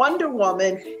be Wonder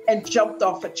Woman and jumped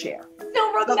off a chair. still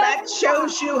remember. So that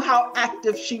shows you how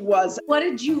active she was. What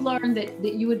did you learn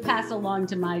that you would pass along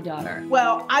to my daughter?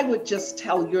 Well, I would just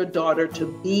tell your daughter to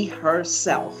be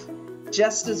herself,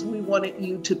 just as we wanted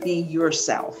you to be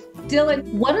yourself.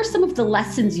 Dylan, what are some of the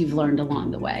lessons you've learned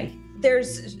along the way?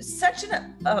 There's such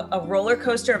a roller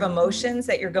coaster of emotions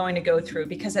that you're going to go through,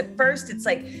 because at first it's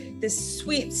like this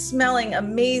sweet smelling,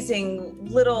 amazing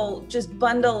little just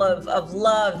bundle of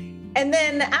love. And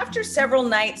then after several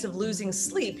nights of losing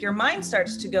sleep, your mind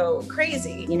starts to go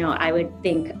crazy. You know, I would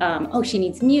think, oh, she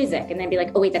needs music. And then be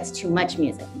like, oh, wait, that's too much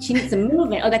music. She needs some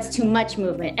movement. Oh, that's too much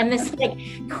movement. And this like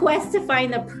quest to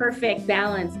find the perfect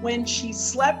balance. When she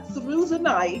slept through the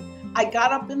night, I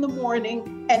got up in the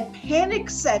morning and panic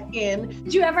set in.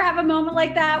 Did you ever have a moment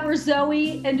like that where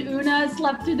Zoe and Una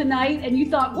slept through the night and you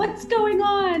thought, what's going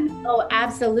on? Oh,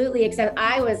 absolutely. Except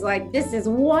I was like, this is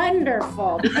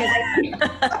wonderful, because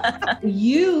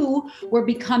you were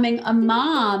becoming a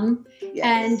mom. Yes.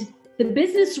 And the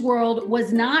business world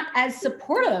was not as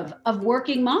supportive of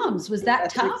working moms. Was that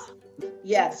tough?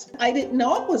 Yes, I didn't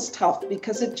know it was tough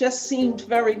because it just seemed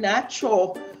very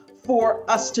natural for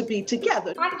us to be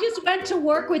together. I just went to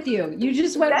work with you. You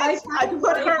just went right. I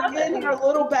put her in her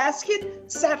little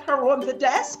basket, set her on the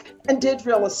desk, and did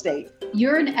real estate.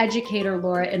 You're an educator,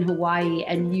 Laura, in Hawaii,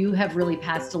 and you have really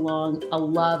passed along a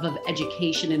love of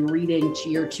education and reading to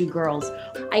your two girls.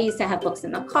 I used to have books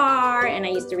in the car, and I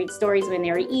used to read stories when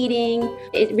they were eating.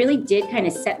 It really did kind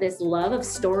of set this love of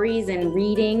stories and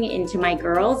reading into my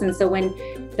girls. And so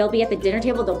when they'll be at the dinner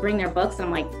table, they'll bring their books, and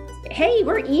I'm like, hey,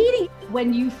 we're eating.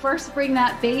 When you first bring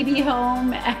that baby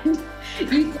home and you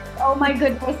think, oh my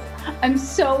goodness, I'm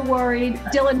so worried.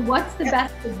 Dylan, what's the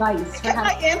best advice? Can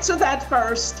I answer that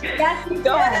first? Yes,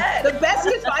 go ahead. The best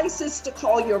advice is to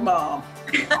call your mom.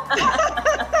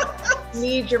 You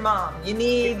need your mom. You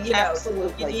need, you know,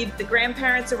 Absolutely. You need the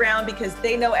grandparents around because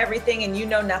they know everything and you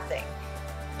know nothing.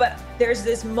 But there's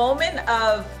this moment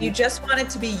of you just want it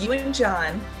to be you and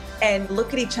John, and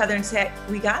look at each other and say,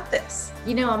 we got this.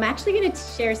 You know, I'm actually going to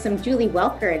share some Julie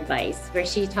Welker advice where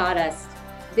she taught us,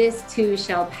 this too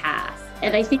shall pass.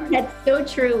 And I think that's so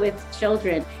true with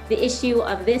children. The issue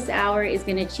of this hour is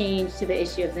going to change to the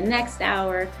issue of the next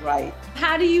hour. Right.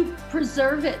 How do you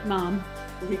preserve it, Mom?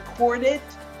 Record it,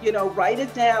 you know, write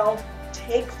it down,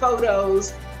 take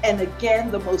photos. And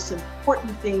again, the most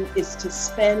important thing is to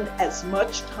spend as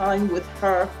much time with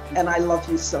her. And I love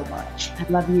you so much. I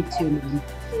love you too, Mom.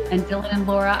 And Dylan and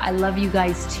Laura, I love you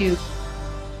guys too.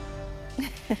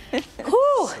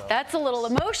 Whew, that's a little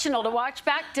emotional to watch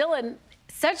back. Dylan,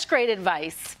 such great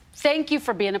advice. Thank you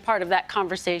for being a part of that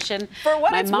conversation. For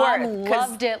what My it's mom worth,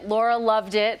 loved it. Laura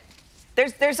loved it.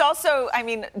 There's also, I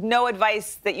mean, no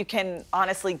advice that you can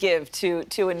honestly give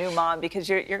to a new mom, because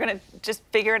you're going to just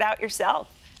figure it out yourself.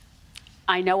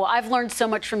 I know. Well, I've learned so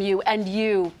much from you, and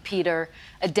you, Peter,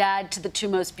 a dad to the two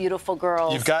most beautiful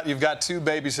girls. You've got two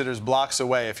babysitters blocks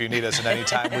away if you need us at any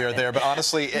time. We are there. But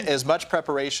honestly, as much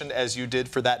preparation as you did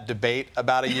for that debate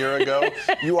about a year ago,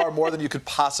 you are more than you could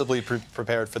possibly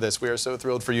prepared for this. We are so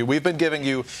thrilled for you. We've been giving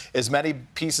you as many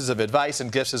pieces of advice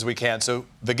and gifts as we can. So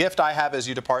the gift I have as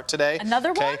you depart today,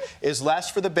 another one, is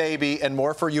less for the baby and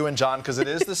more for you and John, because it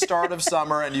is the start of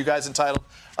summer, and you guys entitled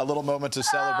a little moment to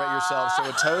celebrate yourselves. So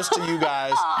a toast to you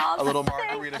guys, a little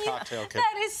margarita cocktail kit.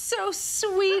 That is so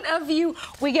sweet of you.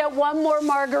 We get one more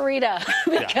margarita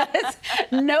because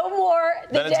no more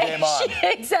the then it's day. game on.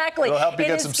 Exactly. It'll help you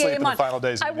get some sleep in the final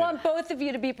days. I want both of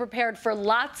you to be prepared for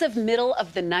lots of middle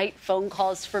of the night phone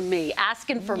calls from me,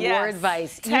 asking for more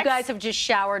advice. You guys have just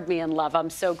showered me in love. I'm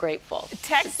so grateful.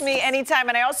 Text me anytime.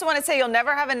 And I also want to say, you'll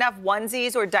never have enough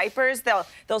onesies or diapers.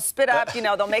 They'll spit up, you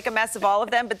know, they'll make a mess of all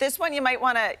of them. But this one you might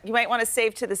want to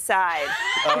save to the side,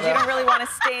 because you don't really want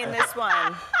to stain this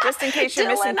one, just in case you're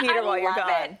missing Peter while you're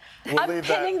gone. I'm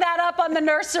pinning that up on the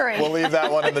nursery. We'll leave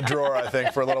that one in the drawer, I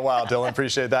think, for a little while. Dylan,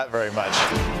 appreciate that very much.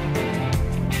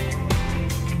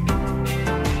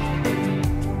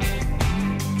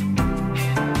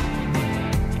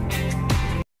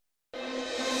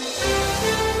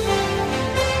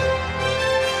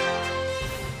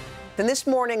 And this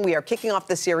morning, we are kicking off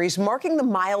the series marking the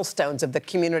milestones of the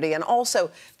community and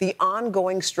also the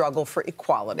ongoing struggle for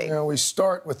equality. You know, we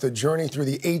start with the journey through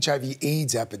the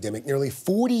HIV/AIDS epidemic, nearly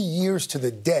 40 years to the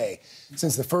day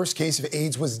since the first case of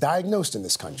AIDS was diagnosed in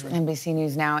this country. NBC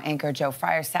News Now anchor Joe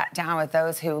Fryer sat down with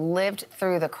those who lived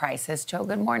through the crisis. Joe,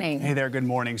 good morning. Hey there, good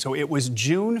morning. So it was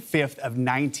June 5th of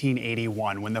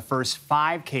 1981 when the first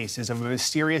 5 cases of a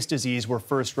mysterious disease were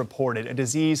first reported, a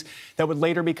disease that would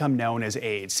later become known as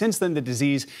AIDS. Since then, the the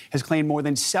disease has claimed more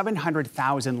than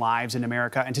 700,000 lives in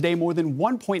America, and today more than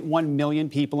 1.1 million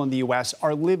people in the U.S.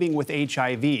 are living with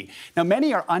HIV. Now,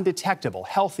 many are undetectable,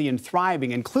 healthy, and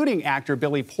thriving, including actor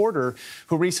Billy Porter,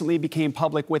 who recently became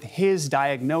public with his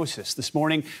diagnosis. This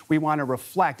morning, we want to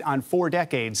reflect on 4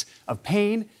 decades of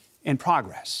pain and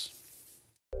progress.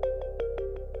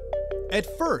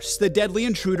 At first, the deadly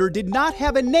intruder did not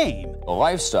have a name. The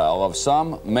lifestyle of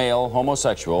some male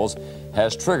homosexuals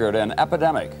has triggered an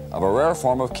epidemic of a rare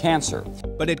form of cancer.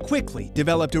 But it quickly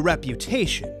developed a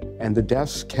reputation. And the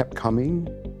deaths kept coming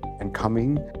and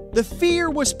coming. The fear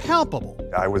was palpable.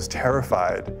 I was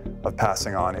terrified of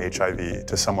passing on HIV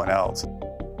to someone else.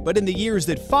 But in the years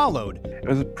that followed, it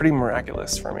was pretty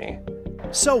miraculous for me.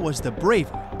 So was the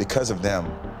bravery. Because of them,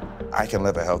 I can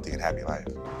live a healthy and happy life.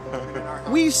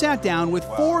 We sat down with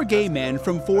 4 gay men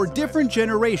from 4 different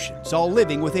generations, all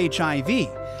living with HIV.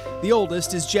 The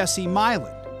oldest is Jesse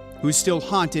Myland, who's still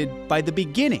haunted by the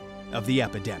beginning of the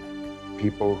epidemic.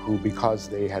 People who, because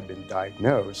they had been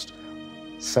diagnosed,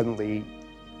 suddenly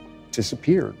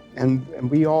disappeared. And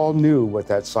we all knew what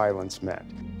that silence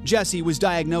meant. Jesse was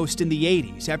diagnosed in the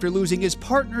 80s after losing his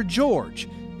partner, George,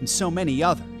 and so many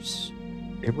others.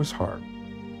 It was hard.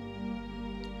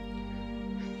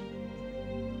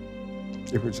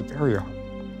 It was very hard.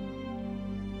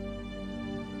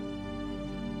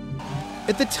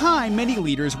 At the time, many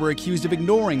leaders were accused of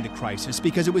ignoring the crisis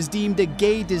because it was deemed a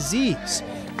gay disease.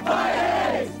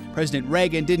 President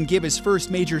Reagan didn't give his first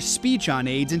major speech on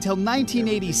AIDS until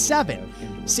 1987,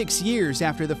 6 years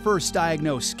after the first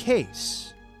diagnosed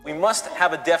case. We must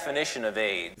have a definition of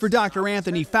AIDS. For Dr.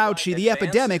 Anthony Fauci, the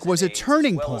epidemic was a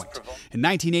turning point. In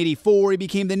 1984, he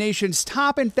became the nation's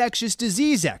top infectious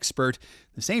disease expert,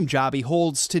 the same job he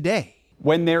holds today.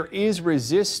 When there is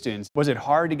resistance, was it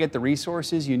hard to get the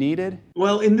resources you needed?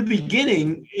 Well, in the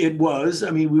beginning, it was. I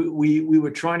mean, we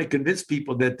were trying to convince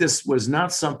people that this was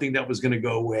not something that was going to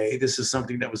go away. This is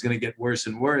something that was going to get worse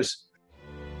and worse.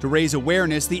 To raise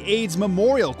awareness, the AIDS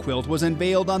memorial quilt was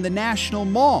unveiled on the National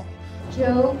Mall.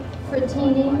 Joe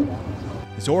Fratini.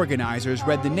 His organizers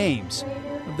read the names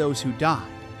of those who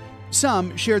died.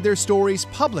 Some shared their stories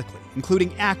publicly,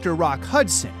 including actor Rock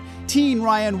Hudson, teen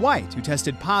Ryan White, who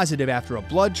tested positive after a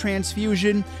blood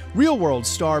transfusion, real-world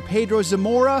star Pedro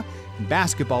Zamora, and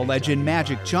basketball legend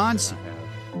Magic Johnson.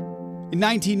 In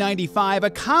 1995, a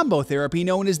combo therapy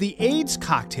known as the AIDS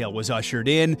cocktail was ushered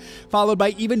in, followed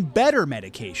by even better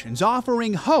medications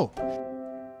offering hope.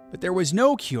 But there was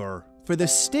no cure for the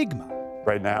stigma.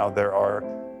 Right now, there are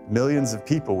millions of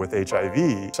people with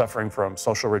HIV suffering from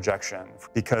social rejection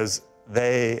because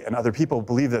they and other people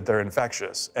believe that they're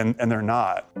infectious, and they're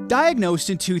not. Diagnosed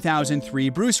in 2003,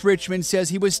 Bruce Richmond says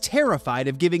he was terrified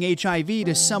of giving HIV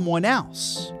to someone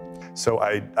else. So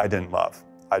I didn't love.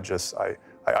 I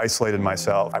isolated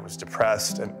myself. I was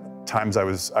depressed, and at times I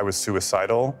was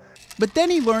suicidal. But then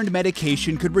he learned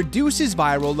medication could reduce his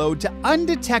viral load to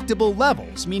undetectable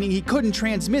levels, meaning he couldn't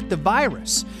transmit the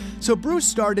virus. So Bruce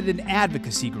started an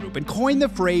advocacy group and coined the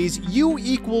phrase U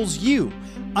equals U,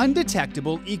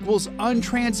 undetectable equals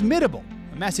untransmittable,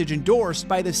 a message endorsed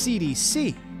by the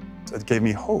CDC. It gave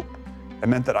me hope. It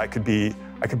meant that I could be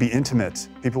intimate.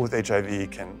 People with HIV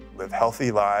can live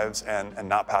healthy lives and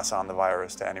not pass on the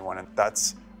virus to anyone, and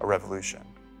that's a revolution.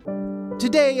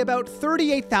 Today, about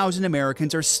 38,000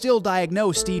 Americans are still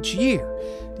diagnosed each year.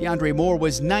 DeAndre Moore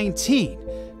was 19.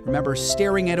 Remember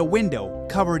staring at a window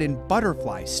covered in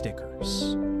butterfly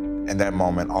stickers. In that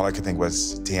moment, all I could think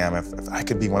was, damn, if I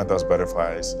could be one of those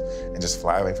butterflies and just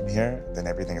fly away from here, then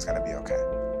everything is gonna be okay.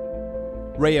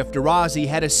 Raif Darazi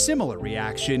had a similar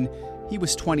reaction. He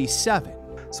was 27.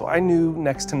 So I knew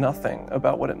next to nothing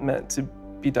about what it meant to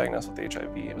be diagnosed with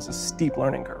HIV. It was a steep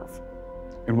learning curve.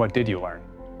 And what did you learn?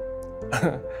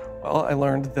 Well, I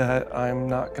learned that I'm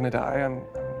not gonna die.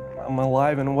 I'm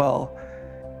alive and well.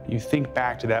 You think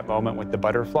back to that moment with the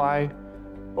butterfly,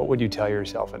 what would you tell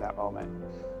yourself in that moment?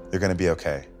 You're gonna be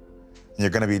okay.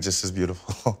 You're gonna be just as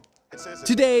beautiful.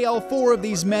 Today, all 4 of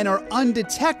these men are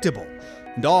undetectable,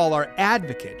 and all are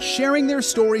advocates, sharing their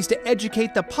stories to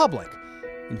educate the public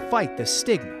and fight the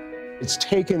stigma. It's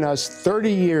taken us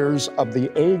 30 years of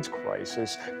the AIDS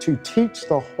crisis to teach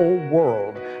the whole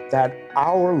world that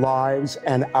our lives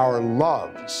and our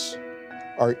loves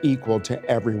are equal to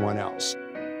everyone else.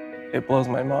 It blows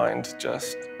my mind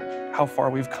just how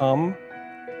far we've come,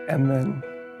 and then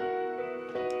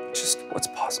just what's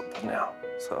possible now.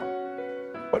 So,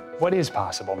 what is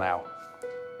possible now?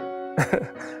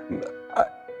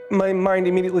 My mind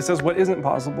immediately says what isn't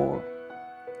possible.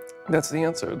 That's the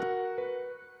answer.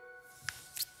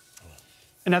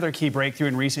 Another key breakthrough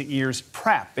in recent years,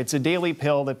 PrEP. It's a daily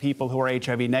pill that people who are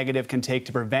HIV negative can take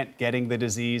to prevent getting the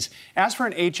disease. As for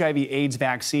an HIV/AIDS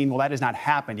vaccine, well, that has not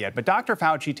happened yet. But Dr.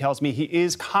 Fauci tells me he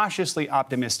is cautiously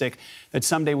optimistic that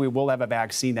someday we will have a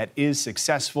vaccine that is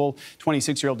successful.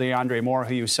 26-year-old DeAndre Moore,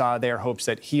 who you saw there, hopes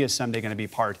that he is someday going to be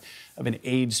part of an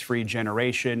AIDS-free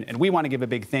generation. And we want to give a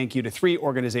big thank you to 3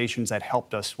 organizations that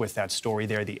helped us with that story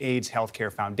there: the AIDS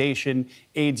Healthcare Foundation,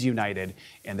 AIDS United,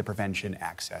 and the Prevention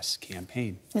Access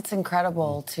Campaign. It's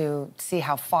incredible to see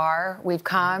how far we've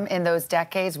come in those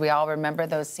decades. We all remember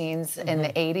those scenes in the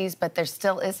 80s, but there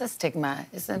still is a stigma.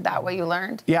 Isn't that what you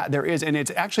learned? Yeah, there is, and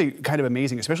it's actually kind of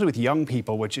amazing, especially with young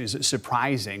people, which is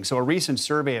surprising. So a recent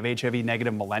survey of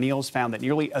HIV-negative millennials found that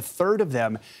nearly a third of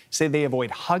them say they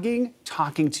avoid hugging,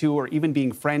 talking to, or even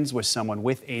being friends with someone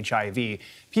with HIV.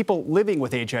 People living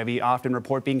with HIV often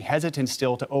report being hesitant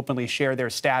still to openly share their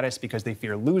status because they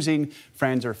fear losing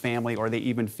friends or family, or they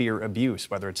even fear abuse,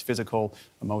 whether it's physical,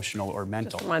 emotional, or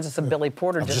mental. Just reminds us of Billy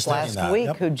Porter just thinking last week,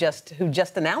 who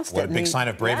just announced it. What a big sign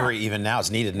of bravery even now.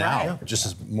 It's needed now, Right. just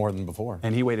as more than before.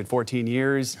 And he waited 14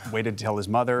 years, waited to tell his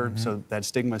mother, so that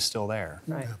stigma is still there.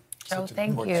 Right. Joe,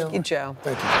 thank you. Thank you, Joe.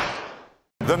 Thank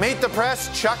you. The Meet the Press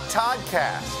Chuck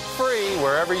Toddcast, free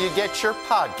wherever you get your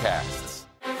podcasts.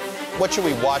 What should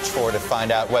we watch for to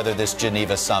find out whether this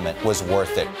Geneva summit was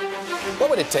worth it?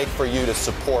 What would it take for you to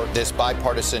support this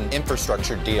bipartisan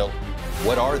infrastructure deal?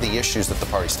 What are the issues that the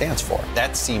party stands for?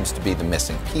 That seems to be the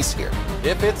missing piece here.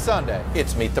 If it's Sunday,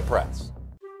 it's Meet the Press.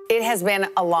 It has been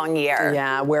a long year.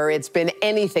 Yeah, where it's been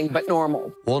anything but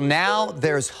normal. Well, now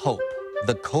there's hope.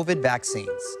 The COVID vaccines.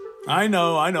 I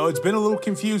know. It's been a little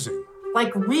confusing.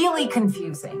 Like really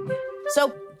confusing.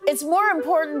 So it's more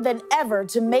important than ever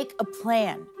to make a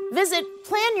plan. Visit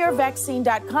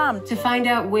planyourvaccine.com to find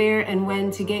out where and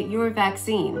when to get your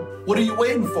vaccine. What are you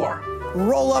waiting for?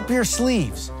 Roll up your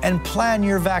sleeves and plan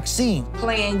your vaccine.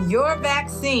 Plan your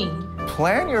vaccine.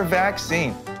 Plan your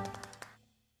vaccine.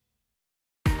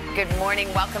 Good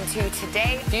morning. Welcome to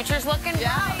Today. Future's looking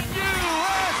bright.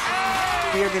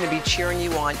 We are going to be cheering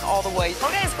you on all the way.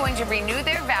 Hoda is going to renew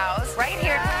their vows right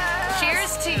here.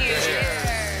 Cheers to you.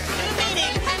 Good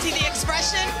meeting. See the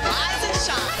expression, rise and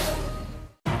shine.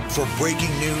 For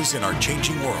breaking news in our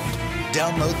changing world,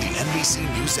 download the NBC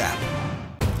News app.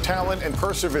 Talent and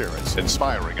perseverance,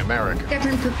 inspiring America. I've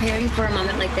been preparing for a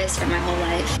moment like this for my whole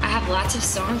life. I have lots of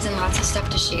songs and lots of stuff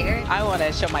to share. I want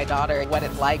to show my daughter what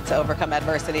it's like to overcome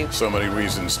adversity. So many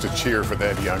reasons to cheer for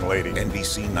that young lady.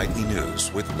 NBC Nightly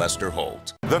News with Lester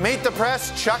Holt. The Meet the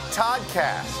Press Chuck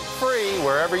Toddcast, free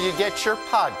wherever you get your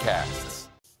podcasts.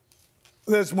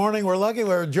 This morning, we're lucky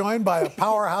we're joined by a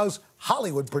powerhouse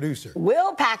Hollywood producer.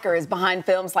 Will Packer is behind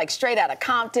films like Straight Outta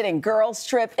Compton and Girls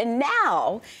Trip, and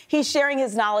now he's sharing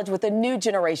his knowledge with a new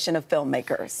generation of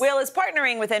filmmakers. Will is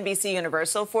partnering with NBC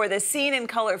Universal for the Seen in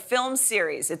Color film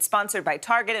series. It's sponsored by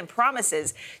Target and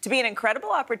promises to be an incredible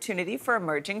opportunity for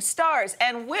emerging stars.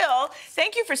 And Will,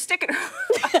 thank you for sticking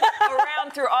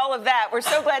around through all of that. We're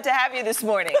so glad to have you this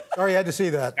morning. Sorry, I had to see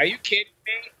that. Are you kidding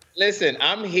me? Listen,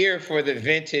 I'm here for the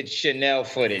vintage Chanel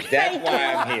footage. That's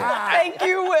why I'm here. Thank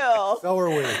you, Will. So are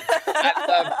we. I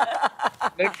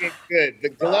love it. Looking good. The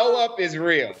glow up is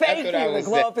real. Thank you. The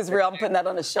glow up is real. I'm putting that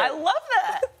on a shirt. I love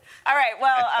that. All right.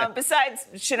 Well, besides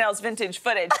Chanel's vintage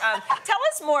footage, tell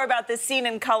us more about the Seen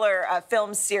in Color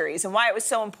film series and why it was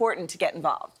so important to get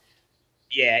involved.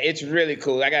 Yeah, it's really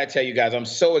cool. I got to tell you guys, I'm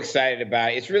so excited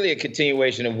about it. It's really a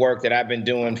continuation of work that I've been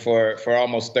doing for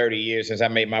almost 30 years since I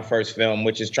made my first film,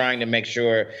 which is trying to make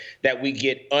sure that we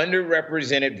get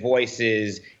underrepresented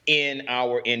voices in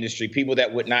our industry, people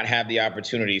that would not have the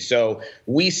opportunity. So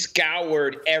we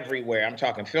scoured everywhere. I'm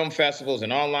talking film festivals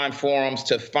and online forums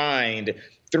to find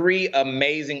 3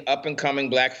 amazing up-and-coming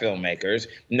Black filmmakers,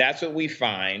 and that's what we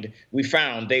found.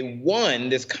 They won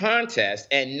this contest,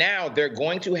 and now they're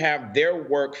going to have their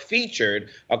work featured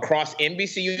across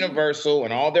NBC Universal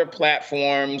and all their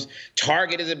platforms.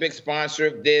 Target is a big sponsor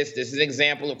of this. This is an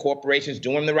example of corporations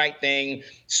doing the right thing,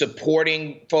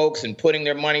 supporting folks and putting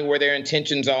their money where their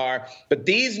intentions are. But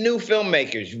these new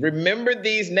filmmakers, remember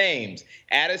these names: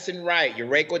 Addison Wright,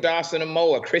 Yureko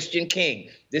Dawson-Amoa, Christian King.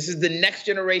 This is the next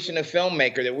generation of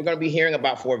filmmaker that we're going to be hearing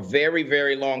about for a very,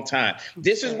 very long time.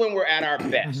 This is when we're at our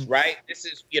best, right? This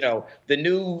is, the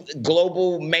new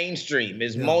global mainstream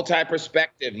is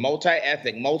multi-perspective,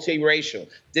 multi-ethnic, multi-racial.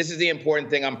 This is the important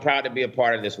thing. I'm proud to be a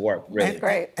part of this work, really.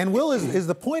 Great. And Will, is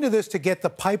the point of this to get the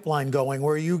pipeline going,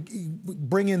 where you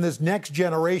bring in this next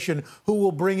generation who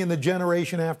will bring in the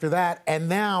generation after that, and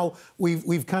now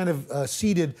we've kind of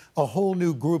seeded a whole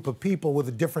new group of people with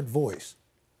a different voice?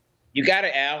 You got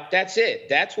it, Al. That's it.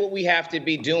 That's what we have to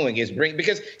be doing is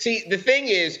because see, the thing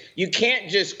is, you can't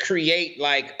just create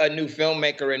like a new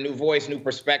filmmaker, a new voice, new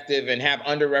perspective, and have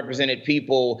underrepresented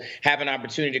people have an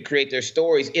opportunity to create their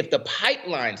stories if the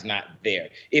pipeline's not there.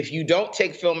 If you don't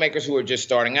take filmmakers who are just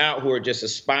starting out, who are just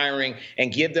aspiring,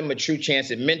 and give them a true chance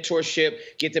at mentorship,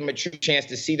 get them a true chance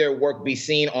to see their work be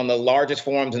seen on the largest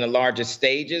forums and the largest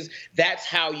stages, that's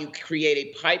how you create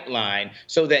a pipeline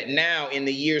so that now in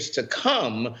the years to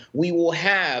come, we will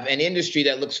have an industry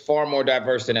that looks far more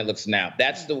diverse than it looks now.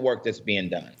 That's the work that's being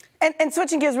done. And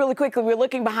switching gears really quickly, we're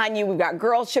looking behind you. We've got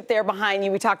Girls Trip there behind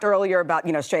you. We talked earlier about,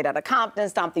 Straight Outta Compton,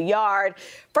 Stomp the Yard.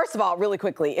 First of all, really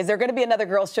quickly, is there going to be another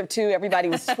Girls Trip 2? Everybody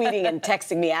was tweeting and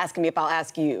texting me, asking me if I'll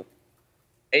ask you.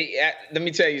 Hey, let me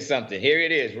tell you something. Here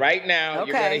it is. Right now,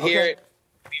 You're going to hear it.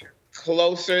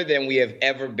 Closer than we have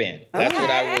ever been. That's what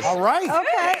I was. All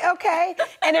right. Okay.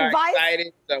 And advice.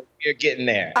 Excited, so we're getting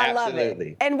there. I love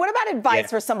it. And what about advice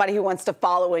for somebody who wants to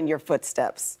follow in your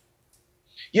footsteps?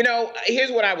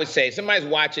 Here's what I would say. Somebody's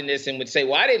watching this and would say,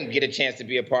 well, I didn't get a chance to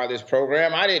be a part of this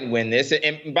program. I didn't win this.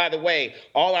 And by the way,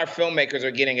 all our filmmakers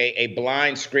are getting a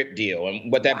blind script deal. And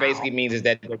what that basically means is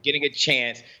that they're getting a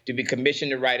chance to be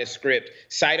commissioned to write a script,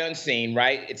 sight unseen,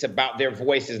 right? It's about their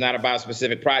voices, not about a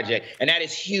specific project. And that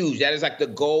is huge. That is like the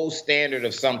gold standard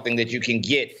of something that you can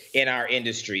get in our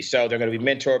industry. So they're going to be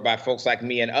mentored by folks like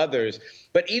me and others.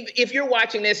 But if you're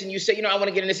watching this and you say, I want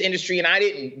to get in this industry and I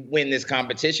didn't win this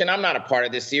competition, I'm not a part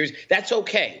of this series, that's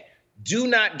okay. Do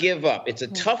not give up. It's a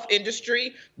tough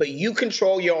industry, but you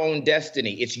control your own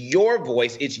destiny. It's your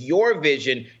voice. It's your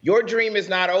vision. Your dream is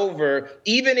not over,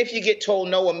 even if you get told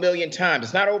no a million times.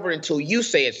 It's not over until you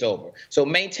say it's over. So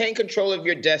maintain control of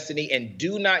your destiny and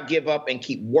do not give up and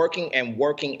keep working and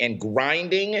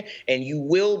grinding, and you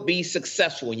will be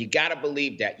successful. And you got to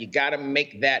believe that. You got to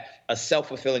make that a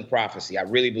self-fulfilling prophecy. I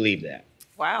really believe that.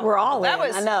 Wow. We're all in.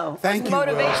 I know. Thank you,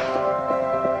 motivation.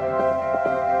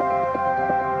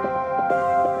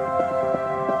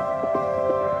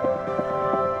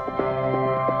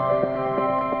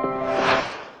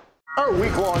 Our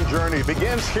week-long journey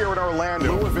begins here in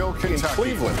Orlando, Louisville, Kentucky, and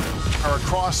Cleveland. Our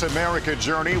Across America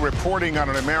journey reporting on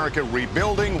an America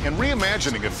rebuilding and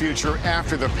reimagining a future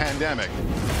after the pandemic.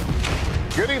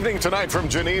 Good evening tonight from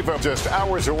Geneva, just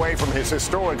hours away from his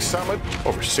historic summit.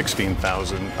 Over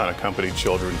 16,000 unaccompanied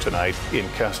children tonight in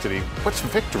custody. What's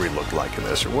victory look like in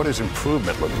this, or what does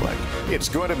improvement look like? It's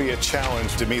going to be a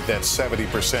challenge to meet that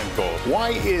 70% goal. Why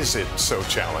is it so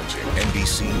challenging?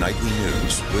 NBC Nightly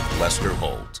News with Lester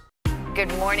Holt.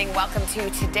 Good morning. Welcome to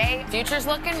Today. Future's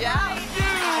looking bright.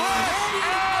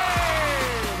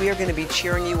 We are going to be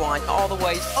cheering you on all the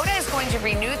way. Oda is going to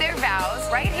renew their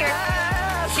vows right here.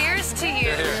 Cheers to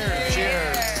you.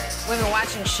 Cheers. We've been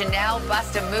watching Chanel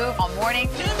bust a move all morning.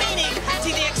 New meaning to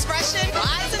the expression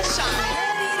rise and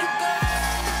shine.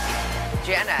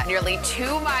 Jenna, nearly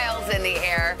 2 miles in the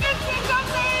air.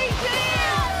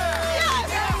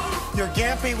 Your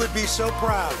Gampy would be so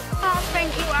proud. Oh,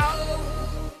 thank you, Al.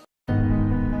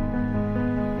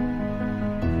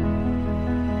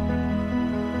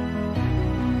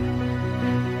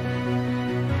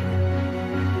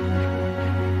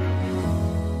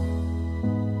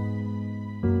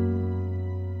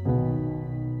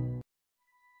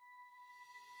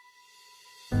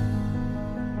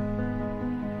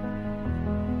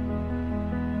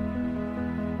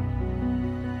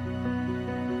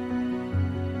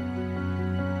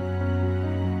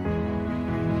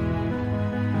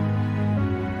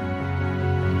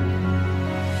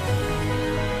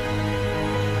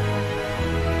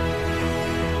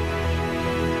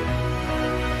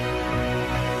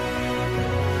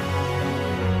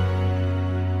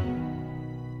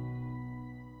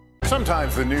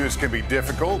 Sometimes the news can be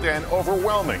difficult and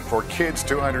overwhelming for kids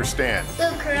to understand.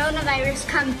 Will coronavirus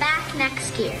come back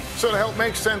next year? So to help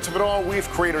make sense of it all, we've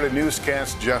created a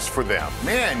newscast just for them.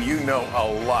 Man, you know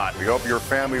a lot. We hope your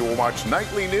family will watch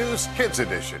Nightly News Kids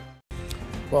Edition.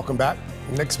 Welcome back.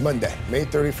 Next Monday, May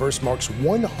 31st, marks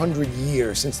 100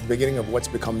 years since the beginning of what's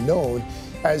become known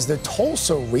as the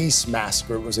Tulsa Race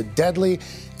Massacre. It was a deadly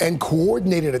and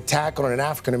coordinated attack on an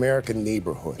African-American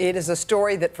neighborhood. It is a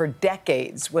story that for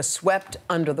decades was swept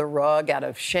under the rug out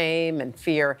of shame and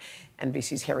fear.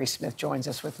 NBC's Harry Smith joins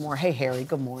us with more. Hey, Harry,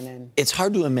 good morning. It's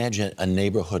hard to imagine a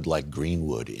neighborhood like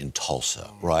Greenwood in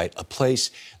Tulsa, right? A place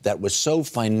that was so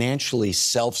financially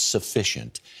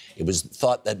self-sufficient. It was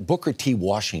thought that Booker T.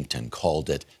 Washington called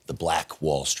it the Black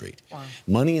Wall Street. Wow.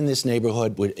 Money in this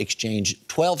neighborhood would exchange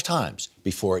 12 times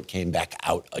before it came back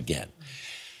out again.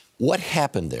 What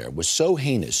happened there was so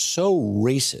heinous, so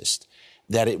racist,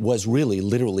 that it was really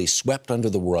literally swept under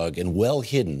the rug and well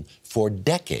hidden for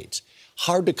decades.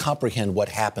 hard to comprehend what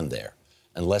happened there,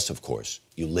 unless, of course,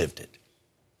 you lived it.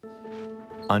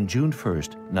 On June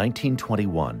 1st,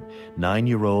 1921,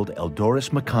 9-year-old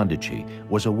Eldoris Makondiche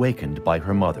was awakened by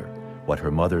her mother. What her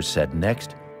mother said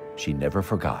next, she never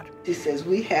forgot. She says,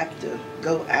 we have to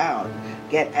go out,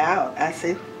 get out. I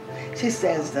said, she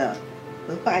says, the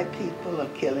white people are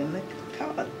killing the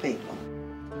colored people.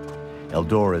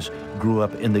 Eldoris grew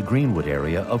up in the Greenwood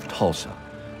area of Tulsa,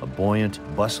 a buoyant,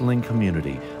 bustling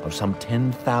community of some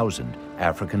 10,000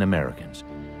 African Americans.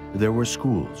 There were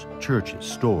schools, churches,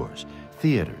 stores,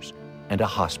 theaters, and a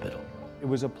hospital. It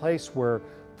was a place where,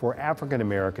 for African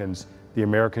Americans, the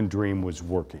American dream was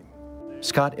working.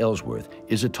 Scott Ellsworth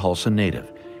is a Tulsa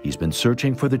native. He's been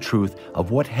searching for the truth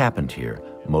of what happened here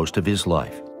most of his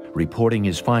life, reporting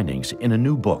his findings in a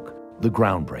new book, The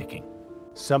Groundbreaking.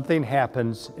 Something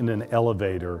happens in an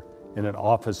elevator in an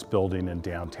office building in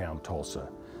downtown Tulsa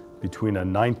between a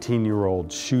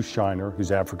 19-year-old shoe shiner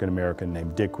who's African American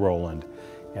named Dick Rowland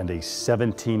and a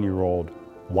 17-year-old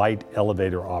white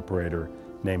elevator operator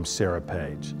named Sarah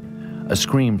Page. A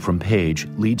scream from Page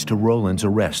leads to Rowland's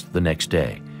arrest the next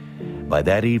day. By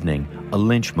that evening, a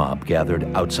lynch mob gathered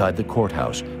outside the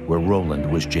courthouse where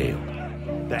Rowland was jailed.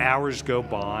 The hours go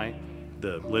by.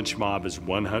 The lynch mob is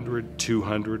 100,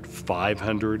 200,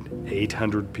 500,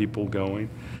 800 people going.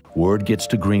 Word gets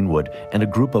to Greenwood, and a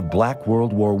group of Black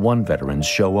World War I veterans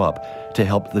show up to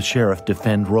help the sheriff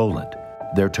defend Rowland.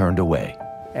 They're turned away.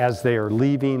 As they are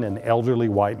leaving, an elderly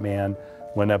white man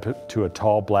went up to a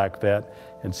tall black vet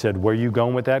and said, "Where are you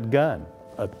going with that gun?"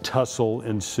 A tussle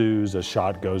ensues, a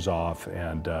shot goes off,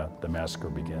 and the massacre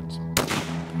begins.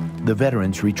 The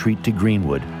veterans retreat to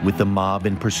Greenwood with the mob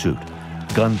in pursuit.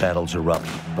 Gun battles erupt,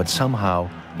 but somehow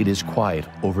it is quiet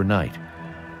overnight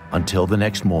until the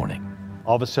next morning.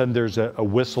 All of a sudden there's a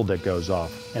whistle that goes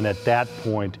off, and at that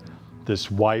point this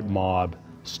white mob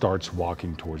starts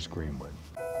walking towards Greenwood.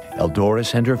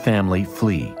 Eldoris and her family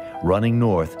flee, running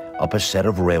north up a set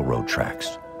of railroad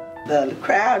tracks. The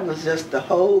crowd was just the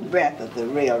whole breadth of the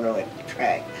railroad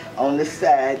track, on the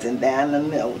sides and down the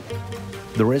middle.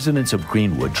 The residents of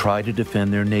Greenwood try to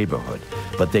defend their neighborhood,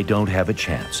 but they don't have a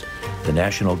chance. The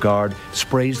National Guard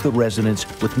sprays the residents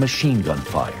with machine gun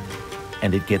fire,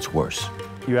 and it gets worse.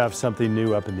 You have something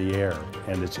new up in the air,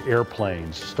 and its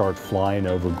airplanes start flying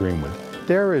over Greenwood.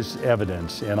 There is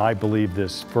evidence, and I believe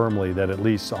this firmly, that at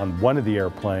least on one of the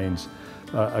airplanes,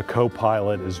 a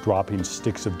co-pilot is dropping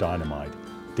sticks of dynamite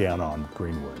down on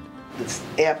Greenwood.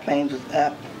 The airplane was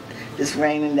up, just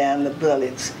raining down the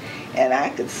bullets, and I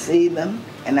could see them,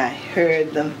 and I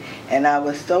heard them, and I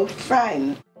was so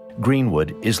frightened.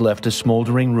 Greenwood is left a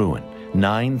smoldering ruin.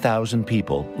 9,000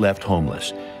 people left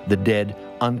homeless. The dead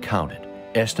uncounted.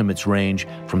 Estimates range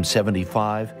from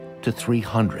 75 to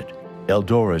 300.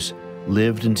 Eldoris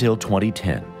lived until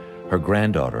 2010. Her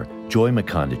granddaughter, Joy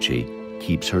Makondiche,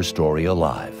 keeps her story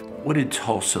alive. What did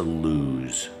Tulsa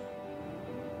lose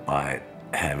by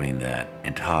having that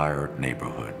entire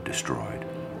neighborhood destroyed?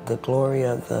 The glory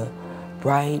of the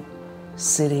bright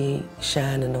city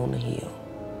shining on the hill.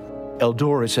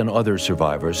 Eldoris and other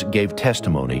survivors gave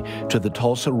testimony to the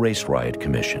Tulsa Race Riot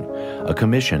Commission, a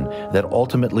commission that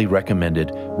ultimately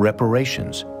recommended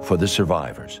reparations for the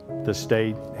survivors. The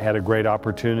state had a great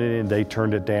opportunity and they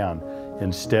turned it down.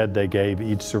 Instead, they gave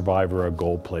each survivor a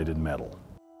gold-plated medal.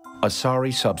 A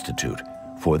sorry substitute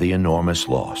for the enormous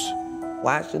loss.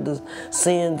 Why should the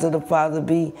sins of the father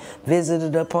be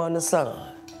visited upon the son?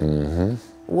 Mm-hmm.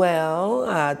 Well,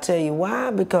 I'll tell you why,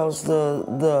 because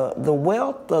the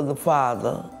wealth of the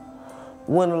father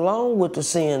went along with the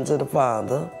sins of the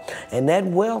father, and that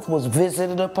wealth was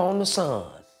visited upon the son.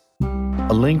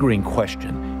 A lingering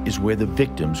question is where the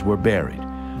victims were buried.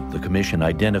 The commission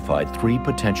identified 3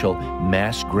 potential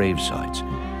mass grave sites.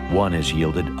 One has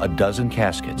yielded a dozen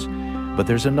caskets, but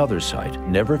there's another site,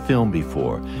 never filmed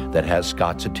before, that has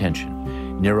Scott's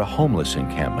attention, near a homeless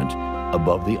encampment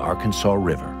above the Arkansas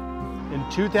River. In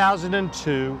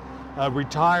 2002, a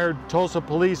retired Tulsa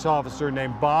police officer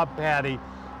named Bob Patty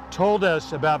told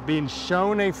us about being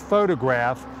shown a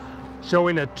photograph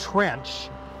showing a trench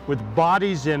with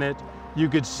bodies in it. You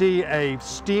could see a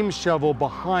steam shovel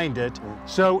behind it.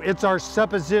 So it's our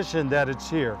supposition that it's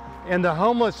here. And the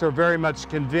homeless are very much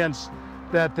convinced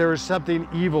that there is something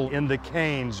evil in the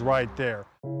canes right there.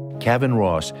 Kevin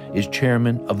Ross is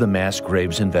chairman of the Mass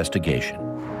Graves Investigation.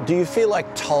 Do you feel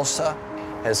like Tulsa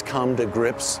has come to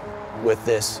grips with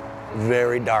this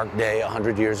very dark day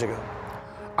 100 years ago?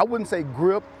 I wouldn't say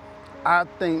grip. I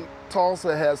think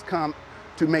Tulsa has come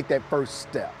to make that first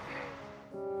step.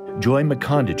 Joy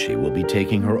Makondiche will be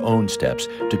taking her own steps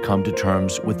to come to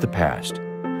terms with the past,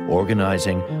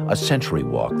 organizing a century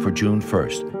walk for June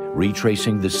 1st,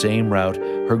 retracing the same route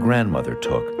her grandmother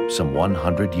took some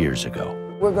 100 years ago.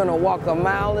 We're going to walk a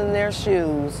mile in their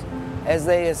shoes as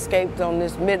they escaped on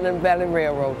this Midland Valley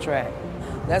Railroad track.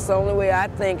 That's the only way I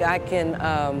think I can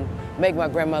make my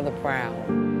grandmother proud.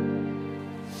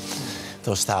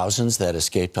 Those thousands that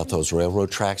escaped off those railroad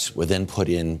tracks were then put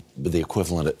in the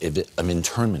equivalent of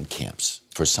internment camps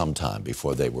for some time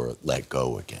before they were let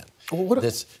go again.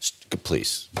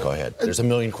 Please, go ahead. There's a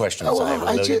million questions. I have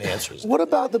a million answers. What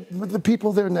about the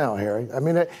people there now, Harry? I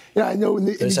mean, I know in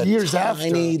the years after. There's a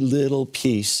tiny little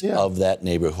piece of that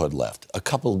neighborhood left, a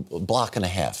block and a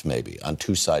half maybe, on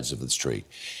two sides of the street.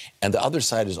 And the other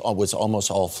side was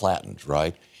almost all flattened,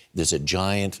 right? There's a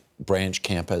giant branch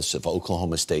campus of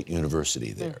Oklahoma State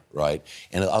University there, right?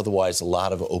 And otherwise, a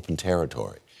lot of open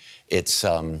territory. It's,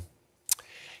 you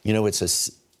know,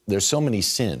 there's so many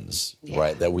sins,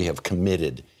 right, that we have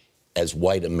committed as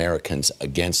white Americans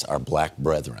against our black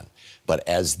brethren. But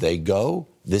as they go,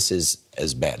 this is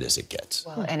as bad as it gets.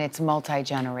 Well, and it's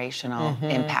multi-generational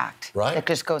impact. Right. That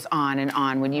just goes on and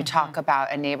on. When you talk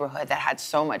about a neighborhood that had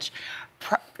so much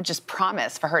just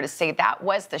promise for her to say that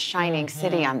was the shining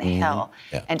city on the hill,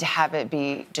 and to have it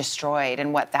be destroyed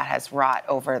and what that has wrought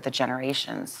over the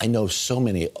generations. I know so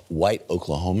many white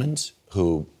Oklahomans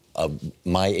who,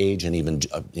 my age and even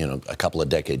you know, a couple of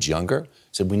decades younger,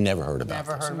 said we never heard about this.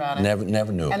 Never heard about it.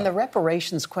 Never knew about it. And the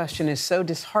reparations question is so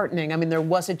disheartening. I mean, there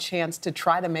was a chance to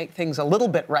try to make things a little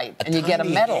bit right, and you get a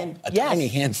medal. A tiny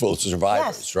handful of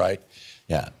survivors, right?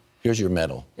 Yeah. Here's your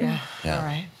medal. Yeah. All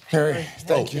right. Harry,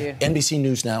 thank you. NBC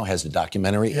News Now has a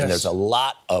documentary, and there's a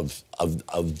lot of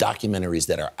documentaries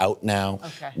that are out now.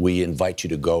 Okay. We invite you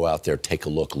to go out there, take a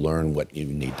look, learn what you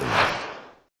need to learn.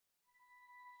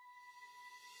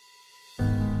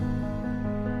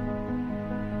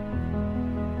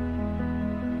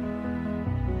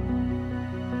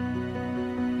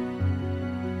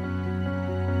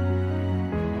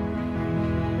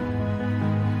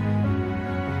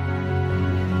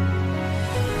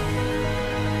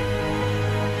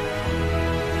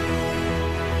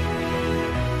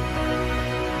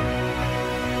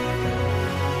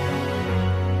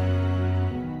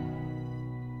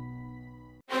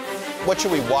 What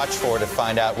should we watch for to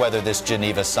find out whether this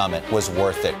Geneva summit was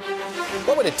worth it?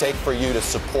 What would it take for you to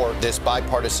support this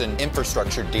bipartisan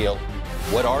infrastructure deal?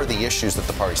 What are the issues that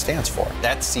the party stands for?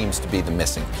 That seems to be the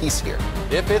missing piece here.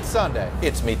 If it's Sunday,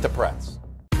 it's Meet the Press.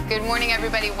 Good morning,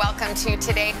 everybody. Welcome to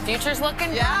Today. Future's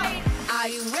looking bright. Are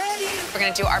you ready? We're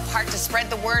going to do our part to spread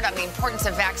the word on the importance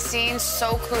of vaccines,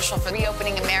 so crucial for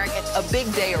reopening America. A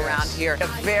big day around here, a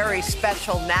very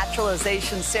special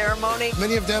naturalization ceremony.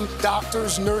 Many of them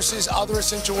doctors, nurses, other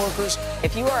essential workers.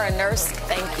 If you are a nurse,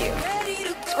 thank you.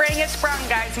 Spring has sprung,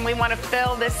 guys, and we want to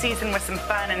fill this season with some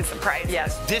fun and surprises.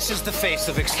 Yes. This is the face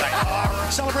of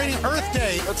excitement. Celebrating Earth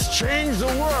Day. Let's change the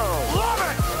world. Love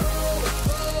it!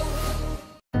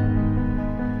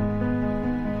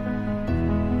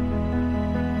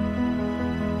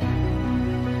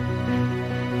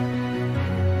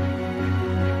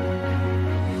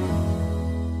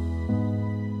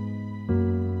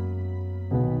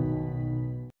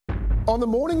 On the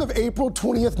morning of April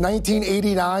 20th,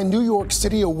 1989, New York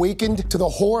City awakened to the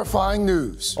horrifying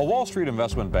news. A Wall Street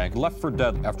investment bank left for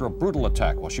dead after a brutal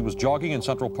attack while she was jogging in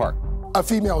Central Park. A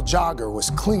female jogger was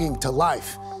clinging to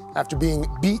life after being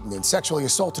beaten and sexually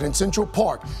assaulted in Central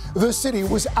Park. The city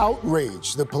was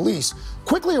outraged. The police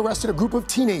quickly arrested a group of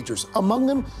teenagers, among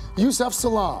them Yusef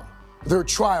Salaam. Their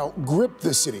trial gripped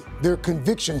the city, their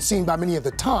conviction seen by many at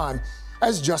the time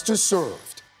as justice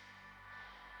served.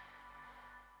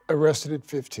 Arrested at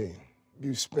 15.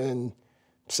 You spend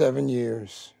 7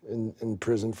 years in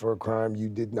prison for a crime you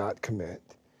did not commit.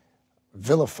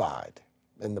 Vilified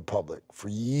in the public for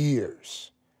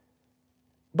years.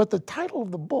 But the title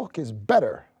of the book is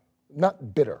Better,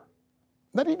 Not Bitter.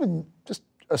 Not even just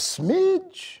a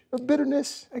smidge of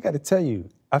bitterness. I got to tell you,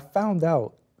 I found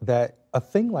out that a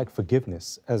thing like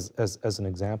forgiveness, as an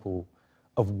example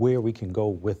of where we can go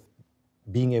with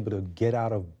being able to get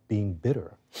out of being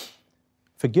bitter,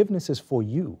 forgiveness is for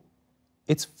you.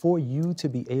 It's for you to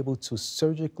be able to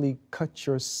surgically cut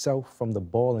yourself from the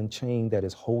ball and chain that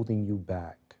is holding you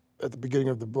back. At the beginning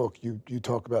of the book, you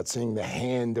talk about seeing the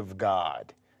hand of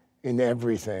God in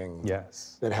everything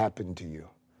that happened to you.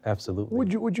 Absolutely.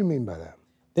 What'd you mean by that?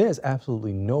 There's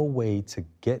absolutely no way to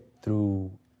get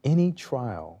through any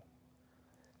trial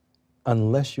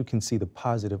unless you can see the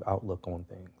positive outlook on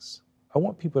things. I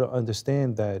want people to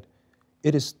understand that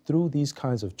it is through these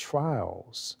kinds of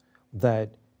trials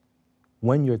that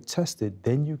when you're tested,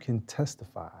 then you can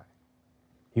testify.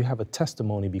 You have a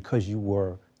testimony because you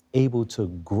were able to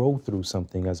grow through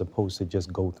something as opposed to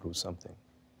just go through something.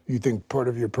 You think part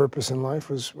of your purpose in life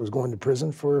was going to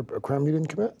prison for a crime you didn't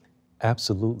commit?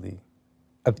 Absolutely.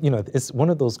 It's one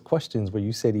of those questions where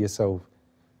you say to yourself,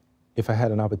 if I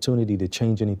had an opportunity to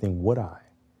change anything, would I?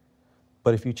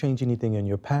 But if you change anything in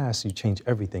your past, you change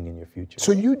everything in your future.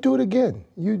 So you do it again.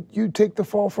 You take the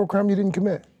fall for a crime you didn't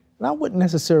commit. And I wouldn't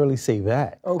necessarily say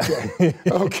that. Okay,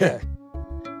 okay.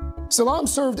 Salam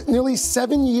served nearly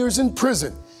 7 years in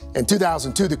prison. In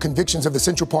 2002, the convictions of the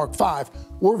Central Park Five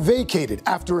were vacated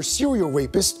after a serial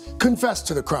rapist confessed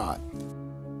to the crime.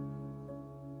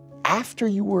 After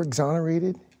you were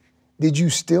exonerated, did you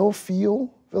still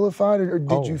feel vilified, or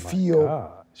did you feel?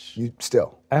 Gosh. You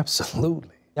still? Absolutely.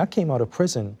 I came out of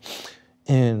prison,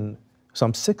 and so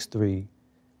I'm 6'3",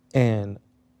 and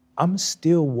I'm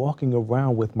still walking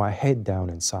around with my head down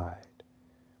inside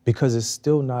because it's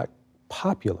still not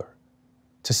popular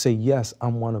to say, yes,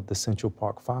 I'm one of the Central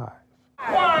Park Five.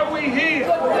 Why are we here?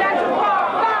 Central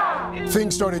Park 5!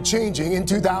 Things started changing in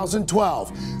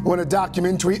 2012 when a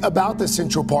documentary about the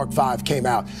Central Park Five came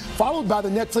out, followed by the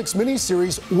Netflix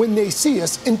miniseries When They See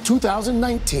Us in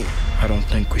 2019. I don't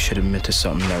think we should admit to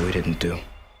something that we didn't do.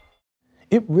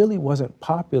 It really wasn't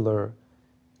popular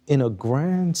in a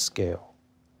grand scale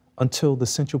until the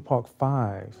Central Park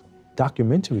Five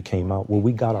documentary came out where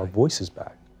we got our voices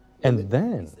back. And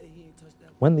then,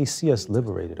 When They See Us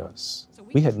liberated us.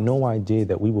 We had no idea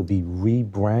that we would be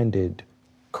rebranded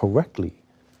correctly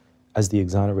as the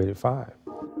Exonerated Five.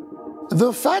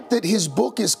 The fact that his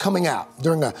book is coming out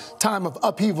during a time of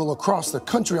upheaval across the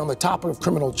country on the topic of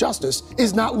criminal justice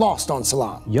is not lost on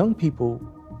Salam. Young people,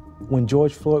 when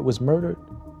George Floyd was murdered,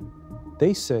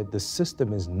 they said the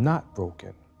system is not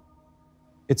broken.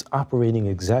 It's operating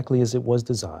exactly as it was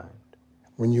designed.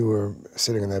 When you were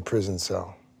sitting in that prison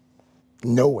cell,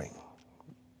 knowing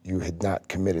you had not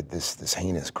committed this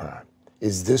heinous crime,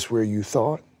 is this where you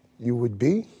thought you would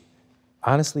be?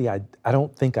 Honestly, I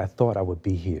don't think I thought I would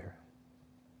be here.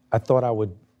 I thought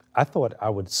I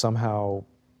would somehow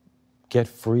get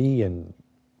free and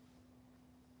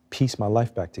piece my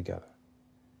life back together.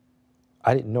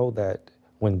 I didn't know that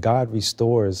when God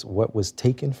restores what was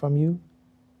taken from you,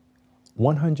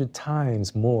 100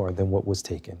 times more than what was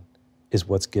taken is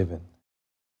what's given.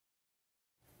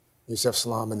 Yusef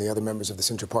Salaam and the other members of the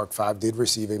Central Park Five did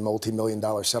receive a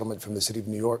multi-million-dollar settlement from the city of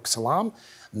New York. Salam,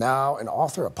 now an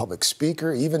author, a public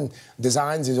speaker, even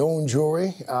designs his own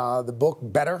jewelry. The book,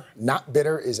 Better, Not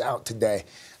Bitter, is out today.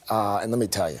 And let me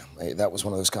tell you, that was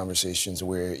one of those conversations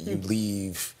where you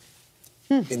leave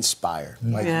inspired.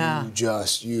 Like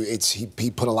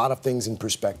he put a lot of things in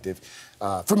perspective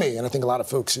for me, and I think a lot of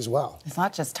folks as well. It's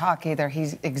not just talk either.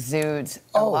 He exudes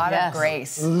a lot of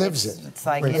grace. Lives it. It's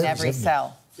like in every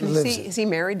cell. Is he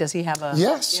married? Does he have a...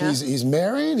 Yes, he's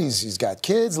married. He's got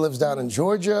kids, lives down in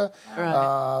Georgia.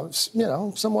 Right. You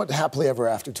know, somewhat happily ever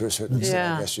after to a certain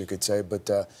extent, I guess you could say. But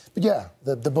yeah,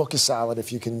 the book is solid.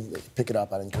 If you can pick it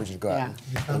up, I'd encourage you to go out and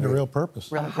you found a real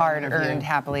purpose. Real hard-earned,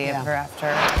 happily ever after.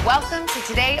 Welcome to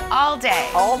Today All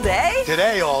Day. All day?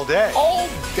 Today all day. All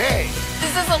day.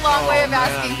 This is a long way of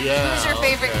asking who's your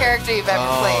favorite character you've ever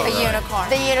played? A unicorn.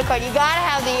 The unicorn. You gotta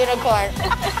have the unicorn.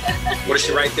 What is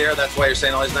she right there? That's why you're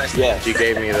saying all these nice things? Yeah, you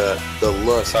gave me the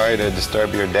look. Sorry to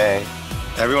disturb your day.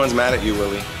 Everyone's mad at you,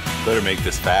 Willie. Better make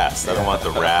this fast. I don't want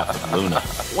the wrath of Luna.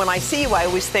 When I see you, I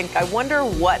always think, I wonder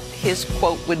what his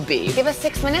quote would be. Give us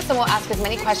 6 minutes and we'll ask as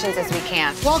many questions as we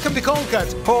can. Welcome to Cold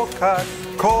Cuts. Cold cut,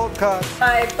 cold cut.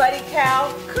 My buddy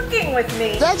Cal cooking with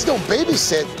me. Dads don't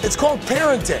babysit. It's called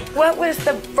parenting. What was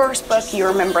the first book you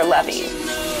remember loving?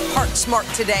 Heart Smart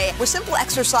Today, with simple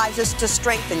exercises to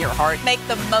strengthen your heart. Make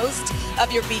the most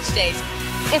of your beach days.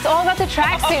 It's all about the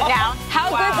tracksuit now. How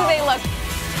good do they look?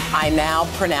 I now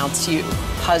pronounce you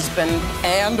husband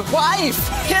and wife.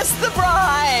 Kiss the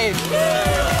bride.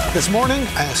 This morning,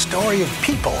 a story of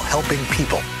people helping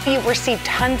people. You've received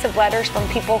tons of letters from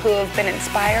people who have been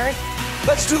inspired.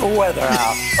 Let's do the weather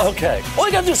out. Okay. All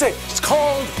you gotta do is say, it's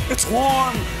cold, it's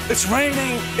warm, it's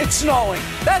raining, it's snowing.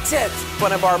 That's it.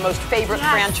 One of our most favorite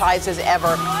franchises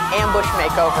ever, Ambush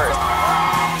Makeovers.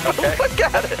 Okay. Look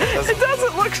at it. It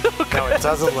doesn't look so good. No, it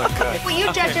doesn't look good. Will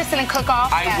you judge us in a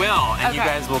cook-off? I will, and you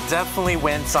guys will definitely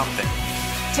win something.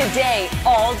 Today,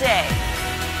 all day.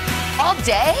 All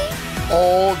day?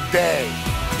 All day.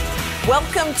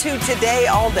 Welcome to Today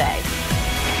All Day.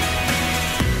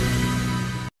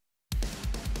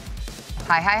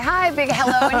 Hi. Big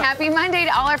hello and happy Monday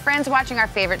to all our friends watching our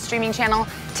favorite streaming channel,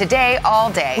 Today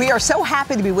All Day. We are so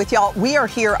happy to be with y'all. We are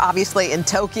here, obviously, in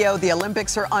Tokyo. The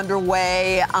Olympics are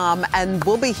underway, and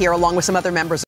we'll be here along with some other members